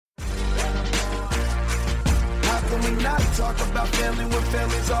can we not talk about family when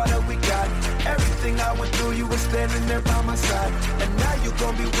family's all that we got? Everything I went through, you were standing there by my side. And now you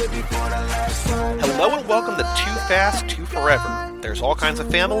gon' be with me for the last time. Hello and welcome to Too Fast, Too Forever. There's all kinds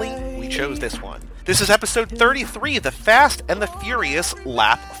of family. We chose this one. This is episode 33, The Fast and the Furious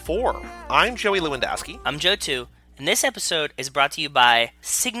Lap 4. I'm Joey Lewandowski. I'm Joe too, and this episode is brought to you by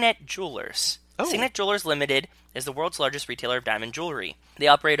Signet Jewelers. Oh. Signet Jewelers Limited is the world's largest retailer of diamond jewelry. They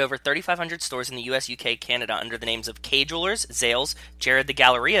operate over 3,500 stores in the US, UK, Canada under the names of Kay Jewelers, Zales, Jared the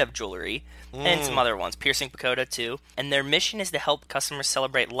Galleria of Jewelry, and some other ones, Piercing Pagoda too. And their mission is to help customers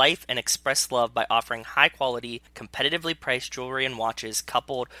celebrate life and express love by offering high-quality, competitively priced jewelry and watches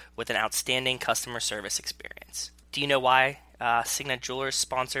coupled with an outstanding customer service experience. Do you know why Signet Jewelers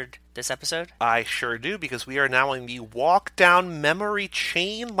sponsored this episode? I sure do, because we are now in the walk down memory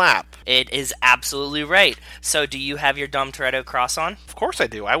chain lap. It is absolutely right. So do you have your Dom Toretto cross on? Of course I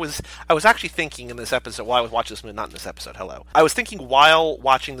do. I was actually thinking in this episode, while I was watching this movie, not in this episode, hello. I was thinking while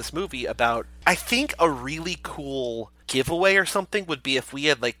watching this movie about, I think a really cool giveaway or something would be if we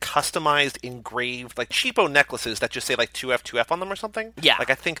had like customized engraved like cheapo necklaces that just say like 2F on them or something. Yeah. Like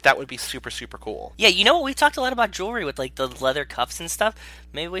I think that would be super, super cool. Yeah, you know what? We've talked a lot about jewelry with like the leather cuffs and stuff.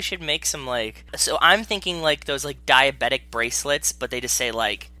 Maybe we should make some like... So I'm thinking like those like diabetic bracelets, but they just say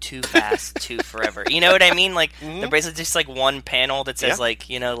like too fast, too forever. You know what I mean? Like the bracelet's just like one panel that says like,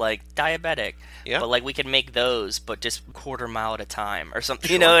 you know, like diabetic. Yeah. But like we could make those, but just quarter mile at a time or something.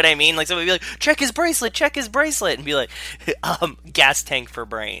 Sure. You know what I mean? Like somebody would be like, check his bracelet, and be like, gas tank for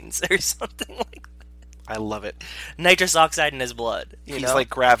brains or something like that. I love it. Nitrous oxide in his blood. He's like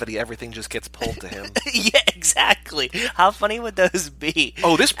gravity. Everything just gets pulled to him. Yeah, exactly. How funny would those be?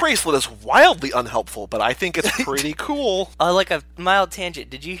 Oh, this bracelet is wildly unhelpful, but I think it's pretty cool. Like a mild tangent.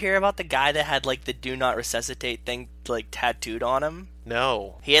 Did you hear about the guy that had like the do not resuscitate thing like tattooed on him?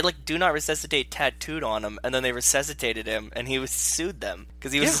 No. He had like do not resuscitate tattooed on him, and then they resuscitated him, and he was sued them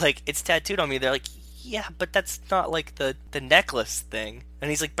because he was like, it's tattooed on me. They're like, yeah, but that's not like the necklace thing. And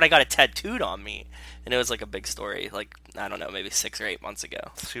he's like, but I got it tattooed on me. And it was like a big story, like, I don't know, maybe 6 or 8 months ago.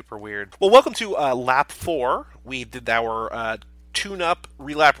 Super weird. Well, welcome to Lap 4. We did our tune-up,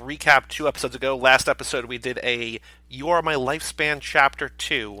 relap, recap 2 episodes ago. Last episode we did a You Are My Lifespan Chapter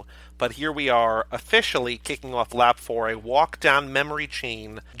 2. But here we are, officially kicking off Lap 4, a walk down memory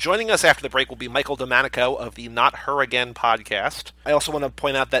chain. Joining us after the break will be Michael Domanico of the Not Her Again podcast. I also want to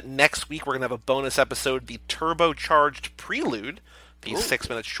point out that next week we're going to have a bonus episode, the Turbocharged Prelude, the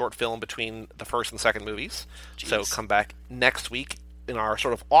 6-minute short film between the first and second movies. Jeez. So come back next week in our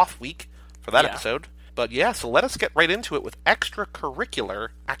sort of off week for that episode. But yeah, so let us get right into it with extracurricular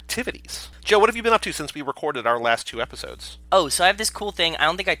activities. Joe, what have you been up to since we recorded our last 2 episodes? Oh, so I have this cool thing. I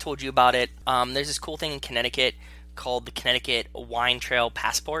don't think I told you about it. There's this cool thing in Connecticut called the Connecticut Wine Trail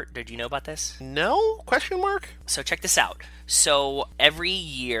Passport. Did you know about this? No? Question mark? So check this out. So every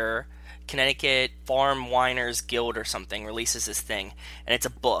year, Connecticut Farm Winers Guild or something releases this thing, and it's a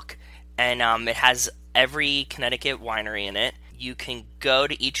book, and it has every Connecticut winery in it. You can go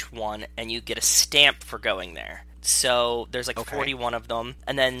to each one, and you get a stamp for going there. So there's like 41 of them,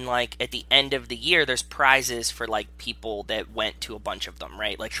 and then like at the end of the year, there's prizes for like people that went to a bunch of them,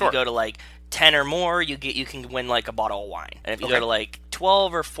 right? Like if you go to like 10 or more, you can win like a bottle of wine, and if you go to like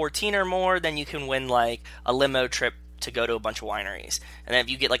 12 or 14 or more, then you can win like a limo trip to go to a bunch of wineries. And then if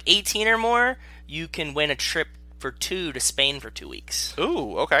you get like 18 or more, you can win a trip for 2 to Spain for 2 weeks.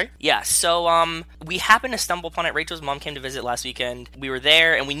 Ooh, okay. Yeah, so we happened to stumble upon it. Rachel's mom came to visit last weekend. We were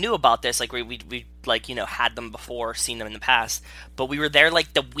there, and we knew about this. Like we like, you know, had them before, seen them in the past. But we were there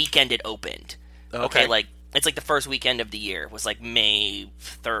like the weekend it opened. Okay, like it's like the first weekend of the year was like May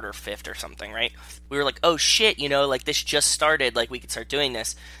 3rd or 5th or something, right? We were like, oh shit, you know, like this just started, like we could start doing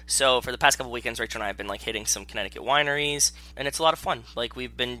this. So for the past couple weekends, Rachel and I have been like hitting some Connecticut wineries, and it's a lot of fun. Like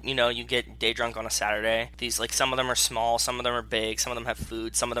we've been, you know, you get day drunk on a Saturday. These, like, some of them are small, some of them are big, some of them have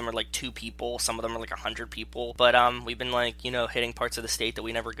food, some of them are like 2 people, some of them are like 100 people. But we've been like, you know, hitting parts of the state that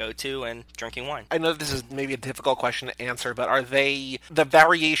we never go to and drinking wine. I know this is maybe a difficult question to answer, but are they the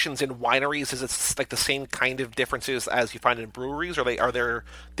variations in wineries? Is it like the same kind of differences as you find in breweries, or are there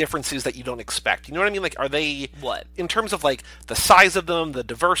differences that you don't expect? You know what I mean? Like, are they what in terms of like the size of them, the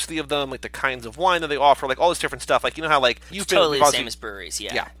diversity of them, like the kinds of wine that they offer, like all this different stuff? Like, you know how like you've been totally the same as breweries,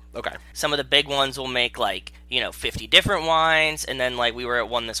 yeah. Okay. Some of the big ones will make like, you know, 50 different wines, and then like we were at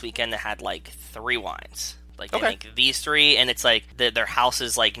one this weekend that had like 3 wines. Like, they make these 3, and it's like their house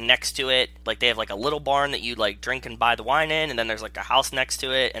is like next to it. Like, they have like a little barn that you like drink and buy the wine in, and then there's like a house next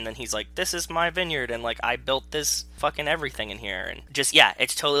to it, and then he's like, this is my vineyard, and like I built this fucking everything in here. And just, yeah,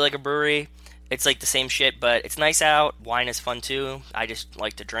 it's totally like a brewery. It's like the same shit, but it's nice out. Wine is fun too. I just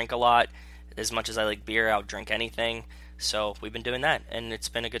like to drink a lot. As much as I like beer, I'll drink anything. So we've been doing that, and it's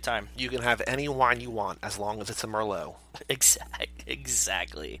been a good time. You can have any wine you want as long as it's a Merlot.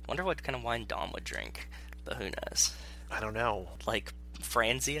 Exactly. Wonder what kind of wine Dom would drink, but who knows? I don't know. Like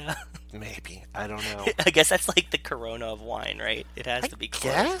Franzia? Maybe. I don't know. I guess that's like the Corona of wine, right? It has to be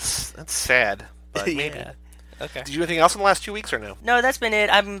close. Yes? That's sad, but maybe. Yeah. Okay. Did you do anything else in the last 2 weeks or no? No, that's been it.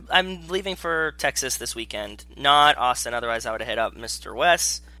 I'm leaving for Texas this weekend. Not Austin, otherwise I would have hit up Mr.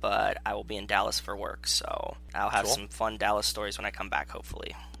 West, but I will be in Dallas for work, so I'll have some fun Dallas stories when I come back,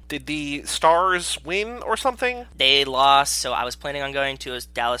 hopefully. Did the Stars win or something? They lost, so I was planning on going to a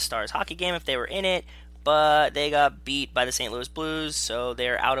Dallas Stars hockey game if they were in it, but they got beat by the St. Louis Blues, so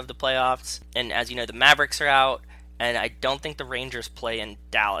they're out of the playoffs. And as you know, the Mavericks are out. And I don't think the Rangers play in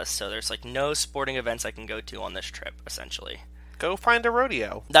Dallas, so there's like no sporting events I can go to on this trip, essentially. Go find a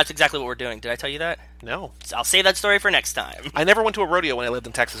rodeo. That's exactly what we're doing. Did I tell you that? No. So I'll save that story for next time. I never went to a rodeo when I lived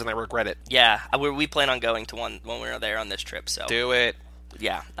in Texas, and I regret it. Yeah, we plan on going to one when we're there on this trip, so... Do it.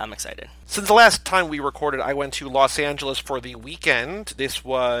 Yeah, I'm excited. Since the last time we recorded, I went to Los Angeles for the weekend. This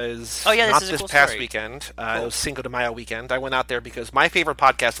was this is a this cool past story. weekend. Cool. It was Cinco de Mayo weekend. I went out there because my favorite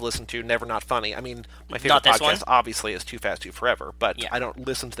podcast to listen to, Never Not Funny. I mean, my favorite Not this podcast one? obviously is Too Fast, Too Forever, but Yeah. I don't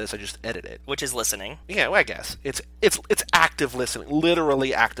listen to this. I just edit it. Which is listening. Yeah, well, I guess it's active listening,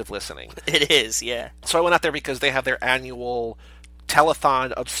 literally active listening. It is, yeah. So I went out there because they have their annual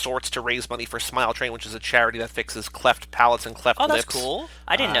telethon of sorts to raise money for Smile Train, which is a charity that fixes cleft palates and cleft Oh, lips. that's cool.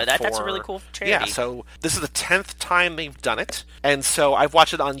 I didn't know that. That's a really cool charity. Yeah, so this is the 10th time they've done it, and so I've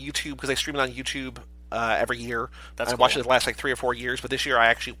watched it on YouTube because they stream it on YouTube every year. That's I watched cool. it the last like 3 or 4 years, but this year I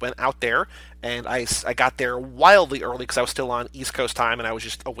actually went out there, and I got there wildly early because I was still on East Coast time, and I was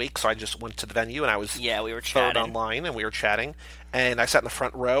just awake, so I just went to the venue, and I was Yeah, we were phoned chatting. online, and we were chatting, and I sat in the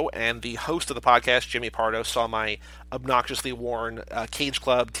front row, and the host of the podcast, Jimmy Pardo, saw my obnoxiously worn Cage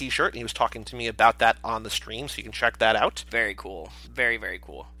Club t-shirt, and he was talking to me about that on the stream, so you can check that out. Very cool. Very, very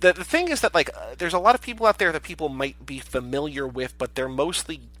cool. The thing is that, like, there's a lot of people out there that people might be familiar with, but they're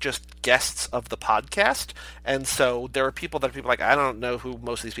mostly just guests of the podcast, and so there are people that are like, I don't know who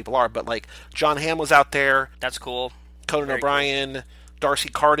most of these people are, but, like, John Hamm was out there, That's cool. Conan Very O'Brien, Darcy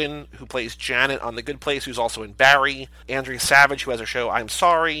Carden, who plays Janet on The Good Place, who's also in Barry, Andrea Savage, who has a show I'm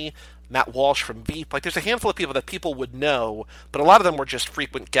Sorry, Matt Walsh from Veep. Like, there's a handful of people that people would know, but a lot of them were just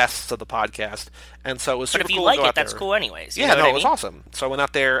frequent guests of the podcast, and so it was super But if you cool like to go it, out that's there. cool anyways. You Yeah, know no, what I it was mean? awesome. So I went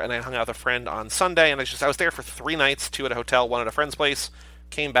out there and I hung out with a friend on Sunday, and I was there for 3 nights, 2 at a hotel, 1 at a friend's place.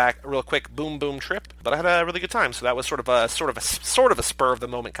 Came back, a real quick boom trip, but I had a really good time. So that was sort of a spur of the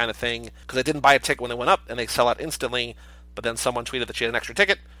moment kind of thing, because I didn't buy a ticket when they went up, and they sell out instantly. But then someone tweeted that she had an extra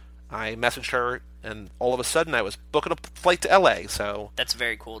ticket. I messaged her, and all of a sudden I was booking a flight to LA. So That's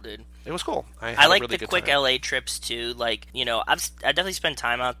very cool, dude. it was cool. I had I a like really the good quick time. LA trips too. Like, you know, I definitely spend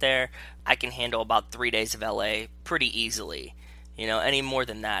time out there. I can handle about 3 days of LA pretty easily. You know, any more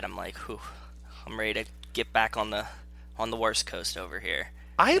than that, I'm like, whew, I'm ready to get back on the West Coast over here.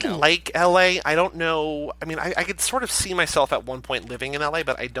 I know? like LA. I don't know. I mean, I could sort of see myself at one point living in LA,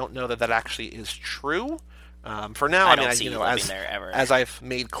 but I don't know that that actually is true. For now, I I mean, don't see you living there ever. as I've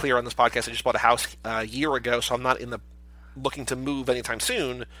made clear on this podcast, I just bought a house a year ago, so I'm not looking to move anytime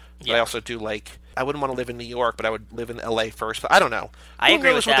soon. But Yeah. I also do I wouldn't want to live in New York, but I would live in LA first. But I don't know. I Who agree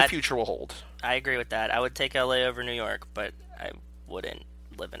knows with what that. the future will hold. I agree with that. I would take LA over New York, but I wouldn't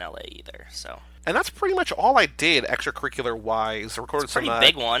live in LA either. So And that's pretty much all I did extracurricular wise. I recorded pretty some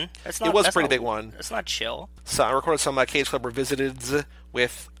big one. That's not, it was a that's pretty not- big one. It's not chill. So I recorded some Cage Club Revisited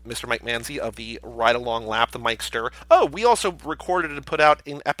with Mr. Mike Manzi of the Ride Along Lap, the Mikester. Oh, we also recorded and put out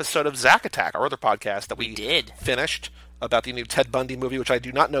an episode of Zack Attack, our other podcast that we did. finished, about the new Ted Bundy movie, which I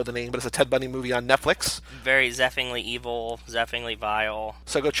do not know the name, but it's a Ted Bundy movie on Netflix. Very zeffingly evil, zeffingly vile.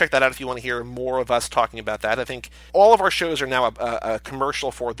 So go check that out if you want to hear more of us talking about that. I think all of our shows are now a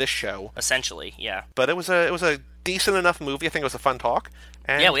commercial for this show, Essentially, yeah. but it was a decent enough movie. I think it was a fun talk.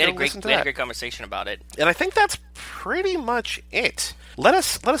 And Yeah, we had a go great listen to we had a that. great conversation about it. And I think that's pretty much it. Let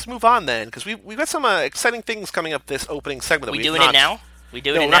us move on then, because we've got some exciting things coming up this opening segment. That We we've doing not- it now? We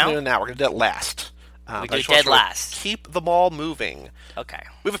doing No, it we're not now? doing it now. We're going to do it last. We But do I it just want dead to sort of last. Keep the ball moving. Okay.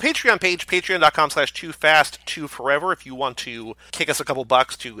 We have a Patreon page, patreon.com/2fast2forever. If you want to kick us a couple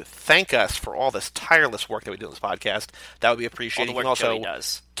bucks to thank us for all this tireless work that we do on this podcast, that would be All appreciated. the You work can also Joey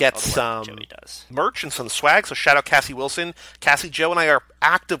does. get All the work some Joey does. merch and some swag, so shout out Cassie Wilson. Cassie, Joe, and I are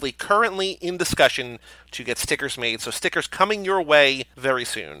currently in discussion to get stickers made, so stickers coming your way very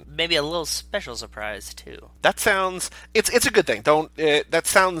soon. Maybe a little special surprise too. That sounds it's a good thing. That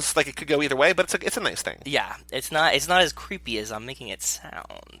sounds like it could go either way, but it's a nice thing. Yeah, it's not as creepy as I'm making it sound.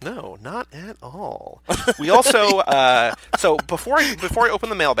 No, not at all. We also so before I open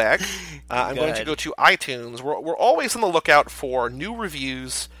the mailbag, I'm going to go to iTunes. We're always on the lookout for new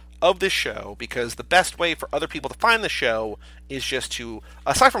reviews of this show, because the best way for other people to find the show is just to,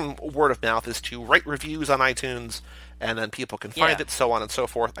 aside from word of mouth, is to write reviews on iTunes, and then people can find it, so on and so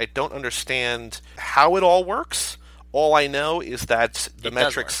forth. I don't understand how it all works. All I know is that the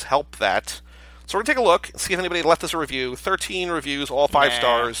metrics help that. So we're going to take a look and see if anybody left us a review. 13 reviews, all 5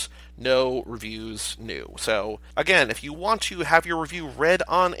 stars. No reviews new. So, again, if you want to have your review read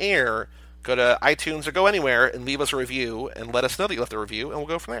on air, go to iTunes or go anywhere and leave us a review and let us know that you left a review, and we'll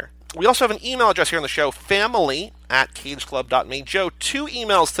go from there. We also have an email address here on the show, family@cageclub.me. Joe, 2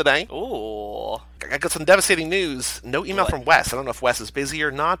 emails today. Ooh. I got some devastating news. No email from Wes. I don't know if Wes is busy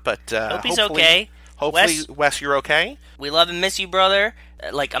or not, but hope he's okay. Hopefully, Wes, you're okay. We love and miss you, brother.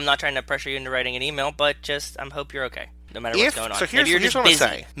 I'm not trying to pressure you into writing an email, but just I hope you're okay, no matter what's going on. So here's Maybe you're what I'm just going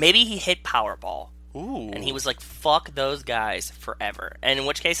to busy. say. Maybe he hit Powerball. Ooh. And he was like, fuck those guys forever. And in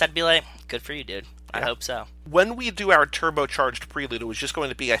which case, I'd be like, good for you, dude. I hope so. When we do our turbocharged prelude, it was just going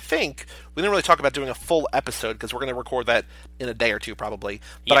to be, I think, we didn't really talk about doing a full episode, because we're going to record that in a day or two, probably.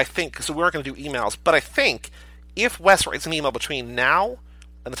 But I think, so we weren't going to do emails, but I think if Wes writes an email between now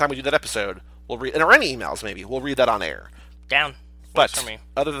and the time we do that episode, we'll read, or any emails maybe, we'll read that on air. Down. But for me.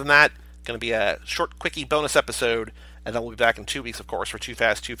 Other than that, going to be a short, quickie bonus episode, and then we'll be back in 2 weeks, of course, for Too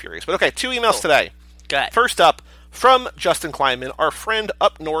Fast, Too Furious. But okay, 2 emails today. Go ahead. First up, from Justin Kleinman, our friend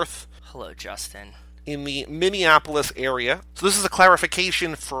up north. Hello, Justin. In the Minneapolis area. So this is a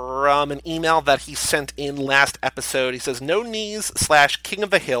clarification from an email that he sent in last episode. He says, no knees / King of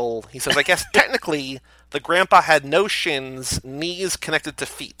the Hill. He says, I guess technically the grandpa had no shins, knees connected to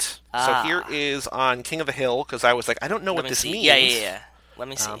feet. So here is on King of the Hill, because I was like, I don't know what this means. Yeah. Let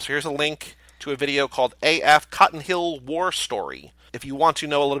me see. So here's a link to a video called AF Cotton Hill War Story. If you want to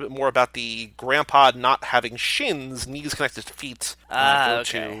know a little bit more about the grandpa not having shins, knees connected to feet, go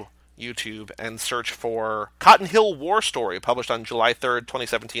to YouTube and search for Cotton Hill War Story, published on July 3rd,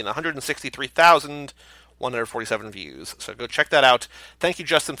 2017, 163,147 views. So go check that out. Thank you,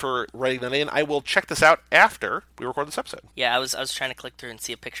 Justin, for writing that in. I will check this out after we record this episode. Yeah, I was trying to click through and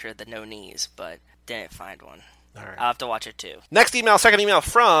see a picture of the no knees, but didn't find one. All right. I'll have to watch it too. Next email, second email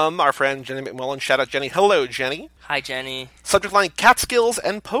from our friend Jenny McMullen. Shout out, Jenny. Hello, Jenny. Hi, Jenny. Subject line, Catskills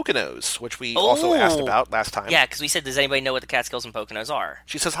and Poconos, which we also asked about last time. Yeah, because we said, does anybody know what the Catskills and Poconos are?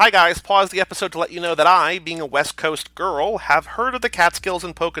 She says, hi guys, pause the episode to let you know that I, being a West Coast girl, have heard of the Catskills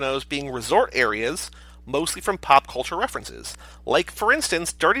and Poconos being resort areas, mostly from pop culture references. Like, for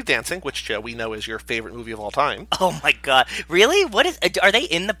instance, Dirty Dancing, which, Joe, we know is your favorite movie of all time. Oh my god. Really? Are they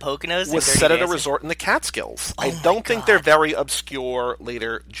in the Poconos? Was set at a resort in the Catskills. I don't think they're very obscure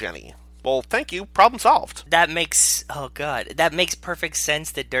later, Jenny. Well, thank you. Problem solved. That makes perfect sense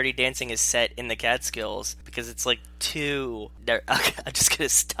that Dirty Dancing is set in the Catskills, because it's like I'm just gonna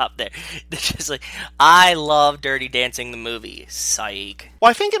stop there. It's just like, I love Dirty Dancing the movie. Psych. Well,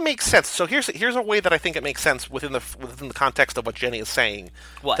 I think it makes sense. So here's a way that I think it makes sense within the context of what Jenny is saying.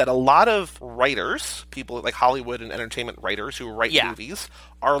 What? That a lot of writers, people like Hollywood and entertainment writers who write movies,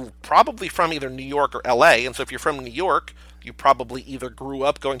 are probably from either New York or L.A. And so if you're from New York, you probably either grew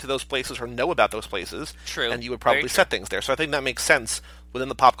up going to those places or know about those places. True. And you would probably set things there. So I think that makes sense within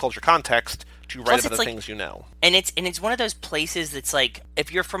the pop culture context to write about the things you know. And it's one of those places that's like,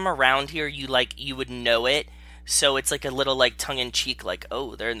 if you're from around here, you would know it. So it's like a little like tongue-in-cheek, like,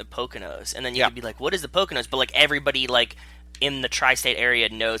 oh, they're in the Poconos. And then you could be like, what is the Poconos? But like everybody like in the tri-state area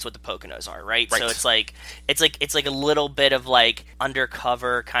knows what the Poconos are, right? So it's like a little bit of like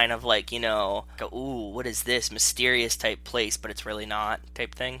undercover kind of like, ooh, what is this mysterious type place, but it's really not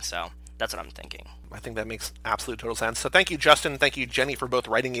type thing. So that's what I'm thinking. I think that makes absolute total sense. So thank you, Justin. Thank you, Jenny, for both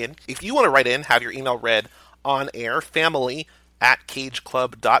writing in. If you want to write in, have your email read on air,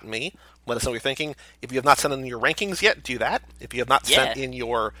 family@cageclub.me. Let us know what you're thinking. If you have not sent in your rankings yet, do that. If you have not sent in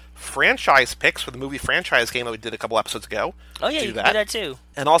your franchise picks for the movie franchise game that we did a couple episodes ago, you can do that too.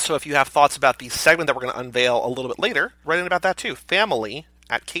 And also, if you have thoughts about the segment that we're going to unveil a little bit later, write in about that too.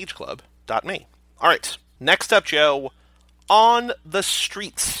 family@cageclub.me. All right. Next up, Joe, on the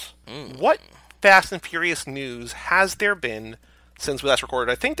streets. What Fast and Furious news has there been since we last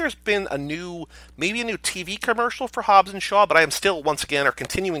recorded? I think there's been maybe a new TV commercial for Hobbs and Shaw, but I am still, once again, are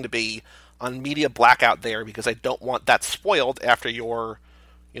continuing to be on media blackout there because I don't want that spoiled after your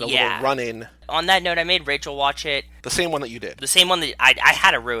little run-in. On that note, I made Rachel watch it. The same one that you did. The same one that I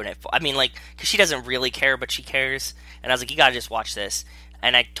had to ruin it for. I mean, like, because she doesn't really care, but she cares. And I was like, you gotta just watch this.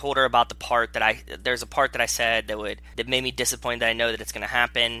 And I told her about the part there's a part that I said that made me disappointed that I know that it's going to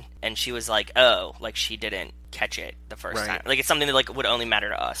happen. And she was like, oh, like she didn't catch it the first time. Like it's something that like would only matter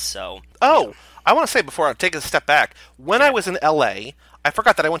to us. So. Oh, I want to say before I take a step back, when I was in LA, I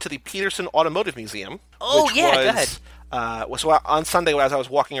forgot that I went to the Peterson Automotive Museum. Oh, which yeah, go was, so on Sunday, as I was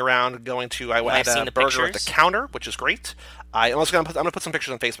walking around, I had a burger at the counter, which is great. I'm going to put some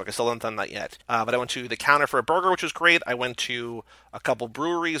pictures on Facebook. I still haven't done that yet. But I went to the counter for a burger, which was great. I went to a couple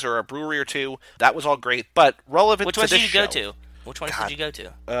breweries or a brewery or two. That was all great. But relevant Which to ones this did you show, go to? Which ones did you go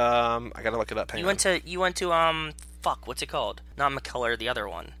to? I gotta look it up. Hang on. You went to what's it called? Not McKellar, the other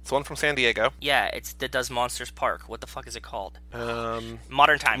one. It's the one from San Diego. Yeah, that does Monsters Park. What the fuck is it called?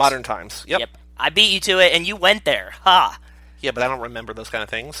 Modern Times. Yep. I beat you to it, and you went there. Ha! Yeah, but I don't remember those kind of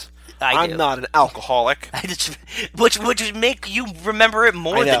things. I'm not an alcoholic. which would make you remember it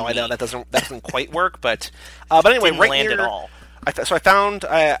more than me. I know. That doesn't quite work, but anyway, Didn't right land near... at all. So I found...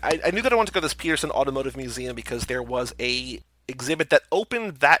 I knew that I wanted to go to this Peterson Automotive Museum because there was a exhibit that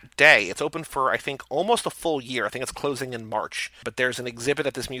opened that day. It's open for, I think, almost a full year. I think it's closing in March. But there's an exhibit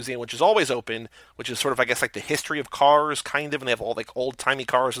at this museum which is always open, which is sort of, I guess, like the history of cars, kind of, and they have all like old-timey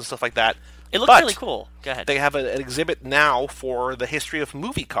cars and stuff like that. It looks really cool. Go ahead. They have an exhibit now for the history of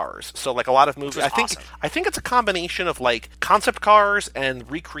movie cars. So like a lot of movies, I think it's a combination of like concept cars and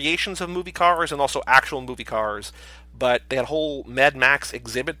recreations of movie cars and also actual movie cars. But they had a whole Mad Max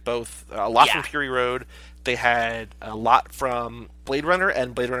exhibit, both a lot from Fury Road. They had a lot from Blade Runner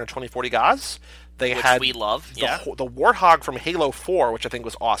and Blade Runner 2040 Gaz. Which we love, the Warthog from Halo 4, which I think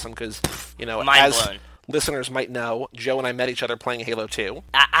was awesome because, mind blown. Listeners might know, Joe and I met each other playing Halo 2.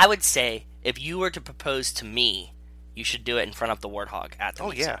 I would say, if you were to propose to me, you should do it in front of the Warthog at the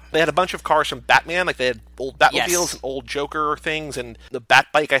museum. Yeah. They had a bunch of cars from Batman, like they had old Batmobiles and old Joker things, and the Bat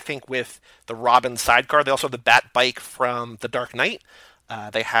Bike, I think, with the Robin sidecar. They also have the Bat Bike from The Dark Knight.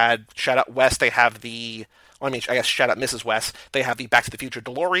 They had, shout out West, they have the... I guess shout out Mrs. West. They have the Back to the Future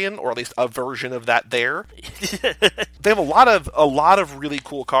DeLorean, or at least a version of that there. They have a lot of really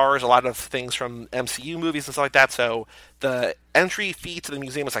cool cars, a lot of things from MCU movies and stuff like that. So the entry fee to the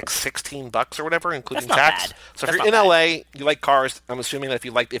museum is like $16 or whatever, including tax. Bad. So if you're in LA, you like cars. I'm assuming that if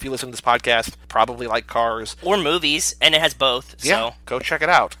you listen to this podcast, probably like cars or movies, and it has both. So. Yeah, go check it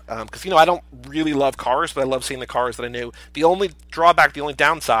out. Because I don't really love cars, but I love seeing the cars that I knew. The only drawback, the only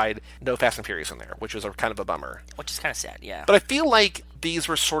downside, no Fast and Furious in there, which was a kind of a bummer. Which is kind of sad, yeah. But I feel like these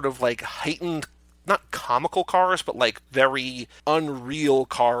were sort of like heightened, not comical cars, but like very unreal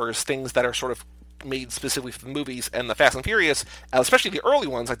cars, things that are sort of made specifically for the movies. And the Fast and Furious, especially the early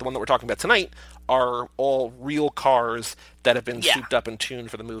ones, like the one that we're talking about tonight, are all real cars that have been souped up and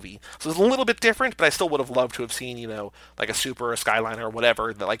tuned for the movie. So it's a little bit different, but I still would have loved to have seen, like a Supra or a Skyliner or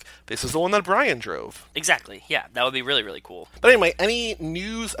whatever, that like, this is the one that Brian drove. Exactly, yeah. That would be really, really cool. But anyway, any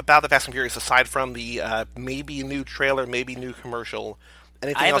news about the Fast and Furious aside from the maybe new trailer, maybe new commercial?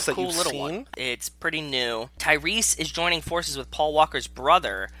 Anything else that you've seen? One. It's pretty new. Tyrese is joining forces with Paul Walker's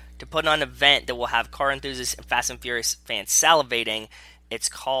brother to put on an event that will have car enthusiasts and Fast and Furious fans salivating. It's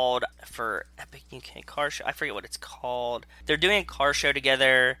called, for Epic UK Car Show, I forget what it's called. They're doing a car show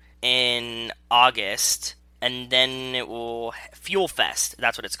together in August, and then it will... Fuel Fest,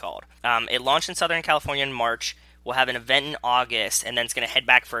 that's what it's called. It launched in Southern California in March. We'll have an event in August, and then it's going to head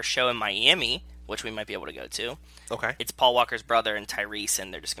back for a show in Miami, which we might be able to go to. Okay. It's Paul Walker's brother and Tyrese,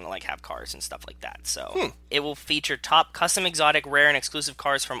 and they're just going to have cars and stuff like that. So It will feature top custom, exotic, rare, and exclusive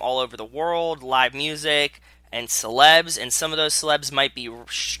cars from all over the world, live music, and celebs. And some of those celebs might be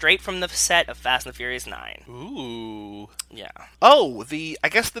straight from the set of Fast and the Furious 9. Ooh. Yeah. Oh, I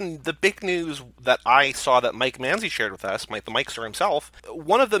guess the big news that I saw that Mike Manzi shared with us, the Mikester himself,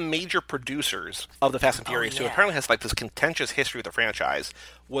 one of the major producers of the Fast and Furious, who apparently has this contentious history with the franchise,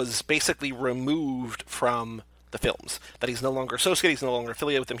 was basically removed from the films. That he's no longer associated, he's no longer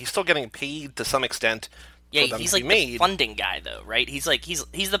affiliated with them. He's still getting paid to some extent. Yeah, he's like the funding guy, though, right? He's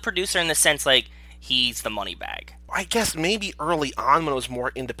the producer in the sense he's the money bag. I guess maybe early on when it was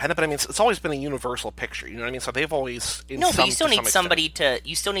more independent, but it's always been a Universal picture. You know what I mean? So they've always but you still need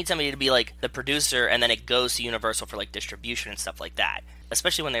somebody to be like the producer, and then it goes to Universal for distribution and stuff like that.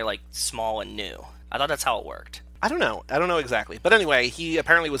 Especially when they're small and new. I thought that's how it worked. I don't know exactly. But anyway, he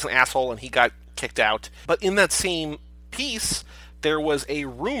apparently was an asshole and he got kicked out. But in that same piece, there was a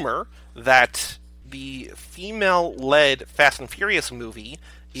rumor that the female-led Fast and Furious movie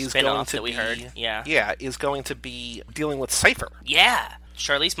is going to be... heard. Yeah, is going to be dealing with Cypher. Yeah,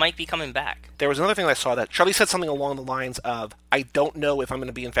 Charlize might be coming back. There was another thing that I saw that Charlize said something along the lines of, I don't know if I'm going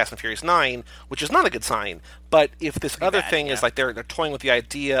to be in Fast and Furious 9, which is not a good sign. But if this other thing is they're toying with the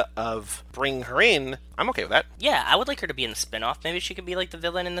idea of bringing her in, I'm okay with that. Yeah, I would like her to be in the spinoff. Maybe she could be the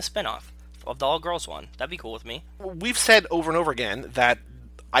villain in the spinoff of the all-girls one. That'd be cool with me. We've said over and over again that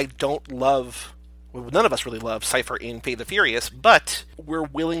I don't love... None of us really love Cypher in Fate of the Furious, but we're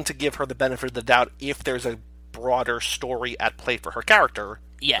willing to give her the benefit of the doubt if there's a broader story at play for her character.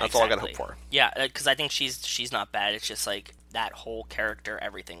 Yeah, that's exactly. all I gotta hope for. Yeah, because I think she's not bad. It's just like that whole character,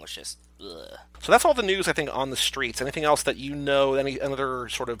 everything was just ugh. So that's all the news, I think, on the streets. Anything else that you know, any other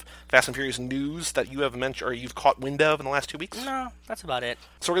sort of Fast and Furious news that you have mentioned or you've caught wind of in the last 2 weeks? No, that's about it.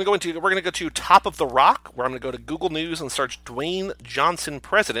 So we're gonna go to Top of the Rock, where I'm gonna go to Google News and search Dwayne Johnson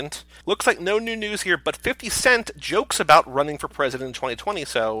president. Looks like no new news here, but 50 Cent jokes about running for president in 2020.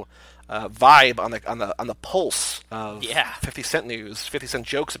 So vibe on the pulse of 50 Cent news. 50 Cent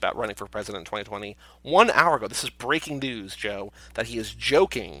jokes about running for president in 2020. 1 hour ago, this is breaking news, Joe, that he is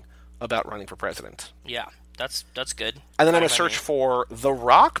joking about running for president. Yeah, that's good. And then I'm going to search for The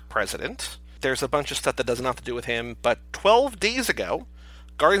Rock president. There's a bunch of stuff that doesn't have to do with him, but 12 days ago,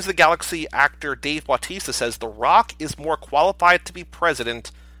 Guardians of the Galaxy actor Dave Bautista says The Rock is more qualified to be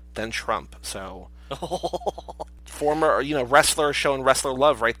president than Trump. So, former, wrestler showing wrestler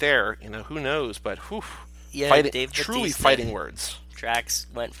love right there. Who knows? But, Dave truly Bautista. Fighting words. Drax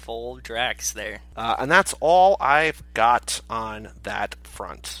went full Drax there. And that's all I've got on that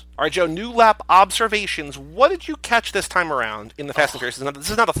front. All right, Joe, new lap observations. What did you catch this time around in the Fast and Furious? This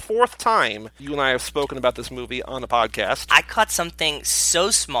is now the 4th time you and I have spoken about this movie on the podcast. I caught something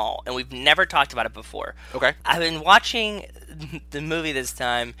so small, and we've never talked about it before. Okay. I've been watching the movie this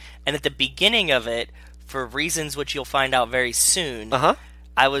time, and at the beginning of it, for reasons which you'll find out very soon,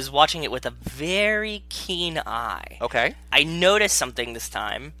 I was watching it with a very keen eye. Okay. I noticed something this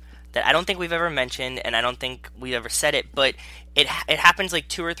time that I don't think we've ever mentioned, and I don't think we ever said it, but it happens like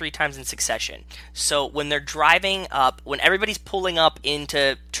 2 or 3 times in succession. So when they're driving up, when everybody's pulling up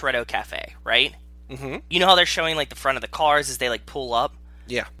into Toretto Cafe, right? Mm-hmm. You know how they're showing like the front of the cars as they like pull up?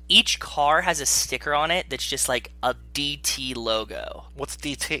 Yeah. Each car has a sticker on it that's just like a DT logo. What's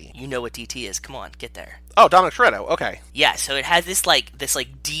DT? You know what DT is. Come on, get there. Oh, Dominic Toretto. Okay. Yeah, so it has this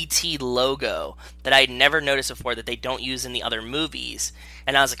DT logo that I had never noticed before that they don't use in the other movies.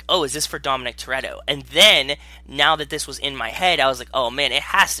 And I was like, oh, is this for Dominic Toretto? And then, now that this was in my head, I was like, oh man, it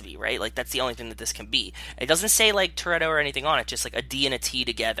has to be, right? Like, that's the only thing that this can be. It doesn't say, like, Toretto or anything on it, just like a D and a T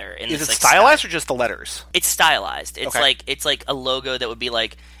together. And is it stylized or just the letters? It's stylized. It's okay. It's like a logo that would be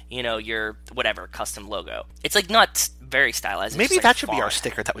like, your whatever custom logo. It's like not very stylized. Maybe that like should be our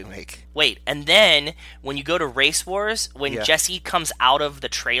sticker that we make. Wait, and then when you go to Race Wars, when Jesse comes out of the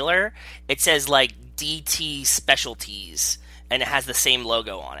trailer, it says like DT Specialties, and it has the same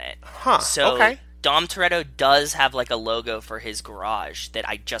logo on it. Huh. So okay. Dom Toretto does have like a logo for his garage that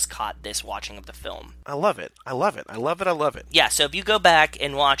I just caught this watching of the film. I love it. I love it. I love it. I love it. Yeah, so if you go back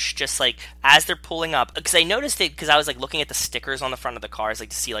and watch just like as they're pulling up, because I noticed it because I was like looking at the stickers on the front of the cars, like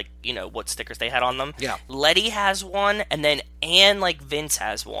to see like, what stickers they had on them. Yeah. Letty has one, and then Vince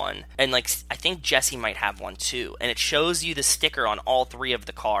has one, and like I think Jesse might have one too, and it shows you the sticker on all 3 of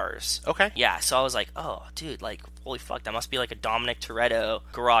the cars. Okay. Yeah, so I was like, oh, dude, like holy fuck, that must be like a Dominic Toretto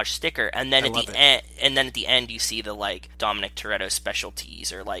garage sticker. And then at the end, you see the like Dominic Toretto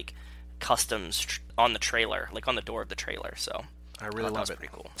Specialties or like customs on the trailer, like on the door of the trailer. So I really love it.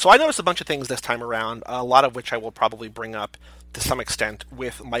 Pretty cool. So I noticed a bunch of things this time around, a lot of which I will probably bring up to some extent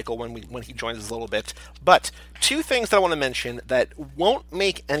with Michael when he joins us a little bit. But 2 things that I want to mention that won't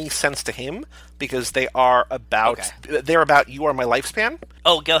make any sense to him because they are about You Are My Lifespan.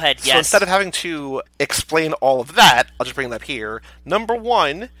 Oh, go ahead. Yes. So instead of having to explain all of that, I'll just bring it up here. Number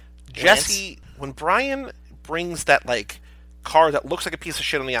 1, Jesse, when Brian brings that like car that looks like a piece of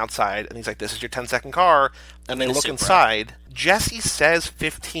shit on the outside, and he's like, "This is your 10-second car," and they look inside. Jesse says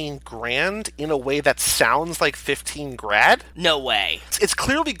 15 grand in a way that sounds like 15 grad. No way. It's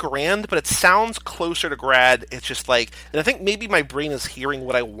clearly grand, but it sounds closer to grad. It's just like, and I think maybe my brain is hearing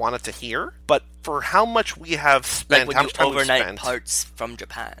what I want it to hear, but for how much we have spent, like how when much you time we've overnight spent, parts from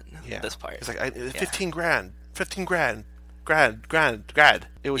Japan. Yeah, this part. It's like 15 grand, 15 grand, grad.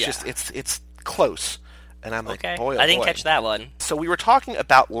 It was just it's close. And I'm like, boy, oh I didn't boy. catch that one. So we were talking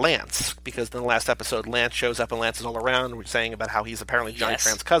about Lance, because in the last episode, Lance shows up and Lance is all around. We're saying about how he's apparently Johnny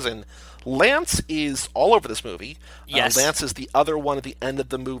Tran's cousin. Lance is all over this movie. Yes. Lance is the other one at the end of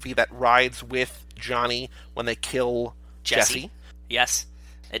the movie that rides with Johnny when they kill Jesse. Yes,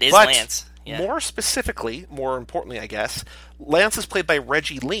 it is but Lance. Yeah. More specifically, more importantly, I guess, Lance is played by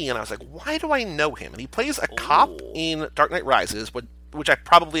Reggie Lee, and I was like, why do I know him? And he plays a cop in Dark Knight Rises, which I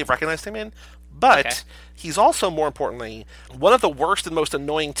probably have recognized him in. But he's also, more importantly, one of the worst and most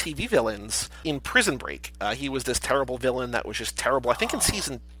annoying TV villains in Prison Break. He was this terrible villain that was just terrible. I think in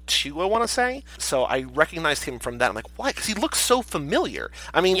season 2, I want to say. So I recognized him from that. I'm like, why? Because he looks so familiar.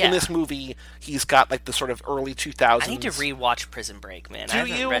 I mean, in this movie, he's got like the sort of early 2000s. I need to rewatch Prison Break, man. Do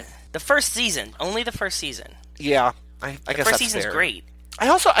you? The first season. Only the first season. Yeah, I guess that's fair. The first season's great. I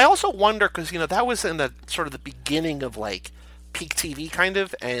also wonder because that was in the sort of the beginning of like peak TV kind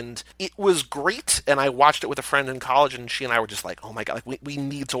of, and it was great. And I watched it with a friend in college, and she and I were just like, "Oh my god, like we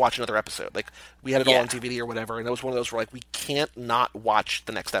need to watch another episode." Like we had it all on DVD or whatever, and it was one of those where like we can't not watch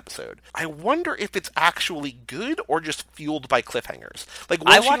the next episode. I wonder if it's actually good or just fueled by cliffhangers. Like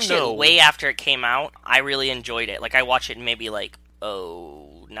I watched it way after it came out. I really enjoyed it. Like I watched it maybe like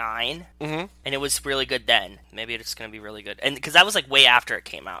 2009, and it was really good then. Maybe it's going to be really good, and because that was like way after it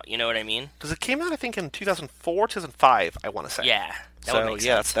came out. You know what I mean? Because it came out, I think, in 2004, 2005. I want to say. Yeah. So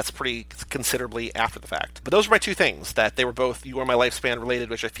yeah, that's pretty considerably after the fact. But those were my two things that they were both "You Are My Lifespan" related,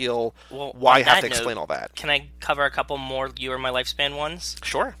 which I feel why I have to explain all that. Can I cover a couple more "You Are My Lifespan" ones?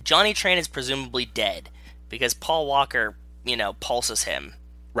 Sure. Johnny Tran is presumably dead because Paul Walker, pulses him.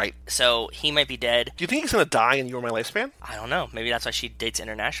 Right. So he might be dead. Do you think he's going to die in "You Are My Lifespan"? I don't know. Maybe that's why she dates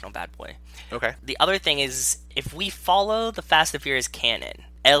International Bad Boy. Okay. The other thing is, if we follow the Fast and Furious canon,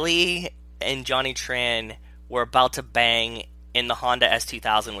 Ellie and Johnny Tran were about to bang in the Honda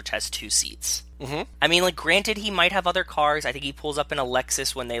S2000, which has 2 seats. Mm-hmm. I mean, like, granted, he might have other cars. I think he pulls up in a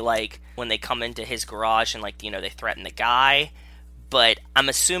Lexus when they come into his garage and, they threaten the guy. But I'm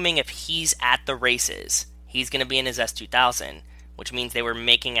assuming if he's at the races, he's going to be in his S2000, which means they were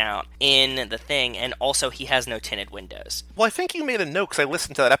making out in the thing, and also he has no tinted windows. Well, I think you made a note, because I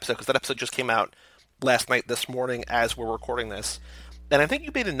listened to that episode, because that episode just came out last night, this morning, as we're recording this. And I think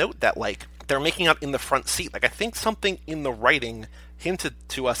you made a note that, they're making out in the front seat. I think something in the writing hinted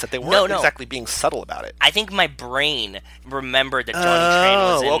to us that they weren't exactly being subtle about it. I think my brain remembered that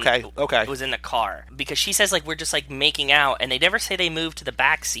Johnny Tran was in the car. Because she says, we're just, making out, and they never say they moved to the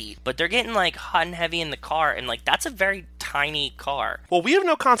back seat. But they're getting, hot and heavy in the car, and, that's a very tiny car. Well, we have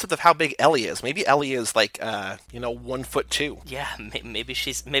no concept of how big Ellie is. Maybe Ellie is, 1'2". Yeah, maybe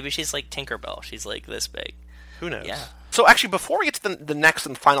she's like Tinkerbell. She's, this big. Who knows? Yeah. So actually, before we get to the next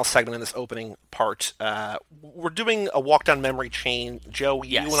and final segment in this opening part, we're doing a walk down memory chain. Joe,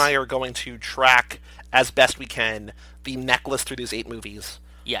 you and I are going to track, as best we can, the necklace through these 8 movies.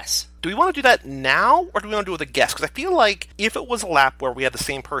 Yes. Do we want to do that now, or do we want to do it with a guest? Because I feel like if it was a lap where we had the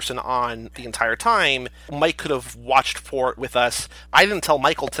same person on the entire time, Mike could have watched for it with us. I didn't tell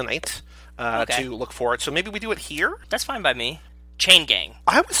Michael tonight to look for it, so maybe we do it here? That's fine by me. Chain Gang.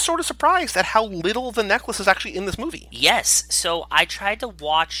 I was sort of surprised at how little the necklace is actually in this movie. Yes. So I tried to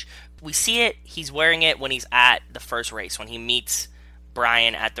watch. We see it. He's wearing it when he's at the first race, when he meets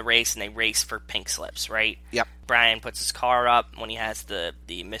Brian at the race and they race for pink slips, right? Yep. Brian puts his car up when he has the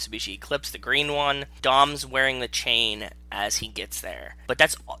Mitsubishi Eclipse, the green one. Dom's wearing the chain as he gets there. But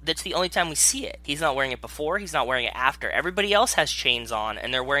that's the only time we see it. He's not wearing it before, he's not wearing it after. Everybody else has chains on,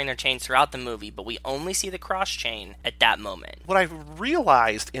 and they're wearing their chains throughout the movie, but we only see the cross chain at that moment. What I've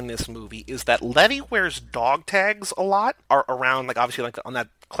realized in this movie is that Letty wears dog tags a lot, are around, obviously, on that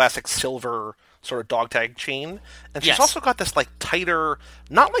classic silver sort of dog tag chain. And she's also got this, tighter,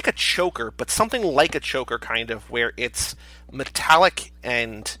 not like a choker, but something like a choker, kind of, where it's metallic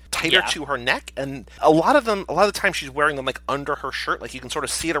and tighter to her neck. And a lot of the time she's wearing them, under her shirt. You can sort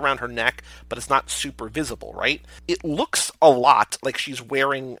of see it around her neck, but it's not super visible, right? It looks a lot like she's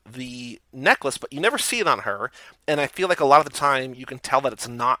wearing the necklace, but you never see it on her. And I feel like a lot of the time you can tell that it's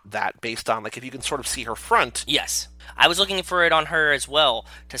not that, based on, if you can sort of see her front. Yes. I was looking for it on her as well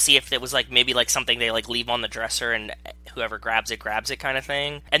to see if it was maybe something they leave on the dresser and whoever grabs it kind of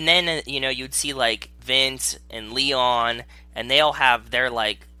thing. And then you'd see Vince and Leon, and they all have their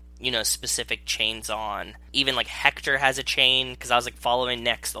specific chains on. Even Hector has a chain, because I was following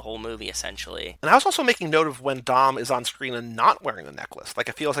Nex the whole movie essentially. And I was also making note of when Dom is on screen and not wearing the necklace.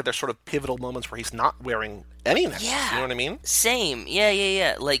 It feels like there's sort of pivotal moments where he's not wearing any necklace. Yeah. You know what I mean? Same.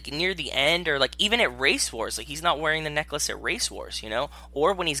 Yeah. Near the end, or even at Race Wars, he's not wearing the necklace at Race Wars,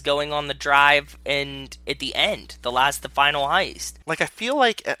 or when he's going on the drive and at the end, the final heist. I feel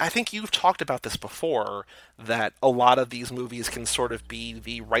I think you've talked about this before, that a lot of these movies can sort of be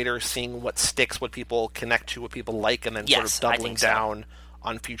the writer seeing what sticks, what people connect to, what people like, and then sort of doubling down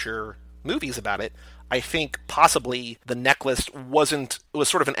on future movies about it. I think possibly the necklace was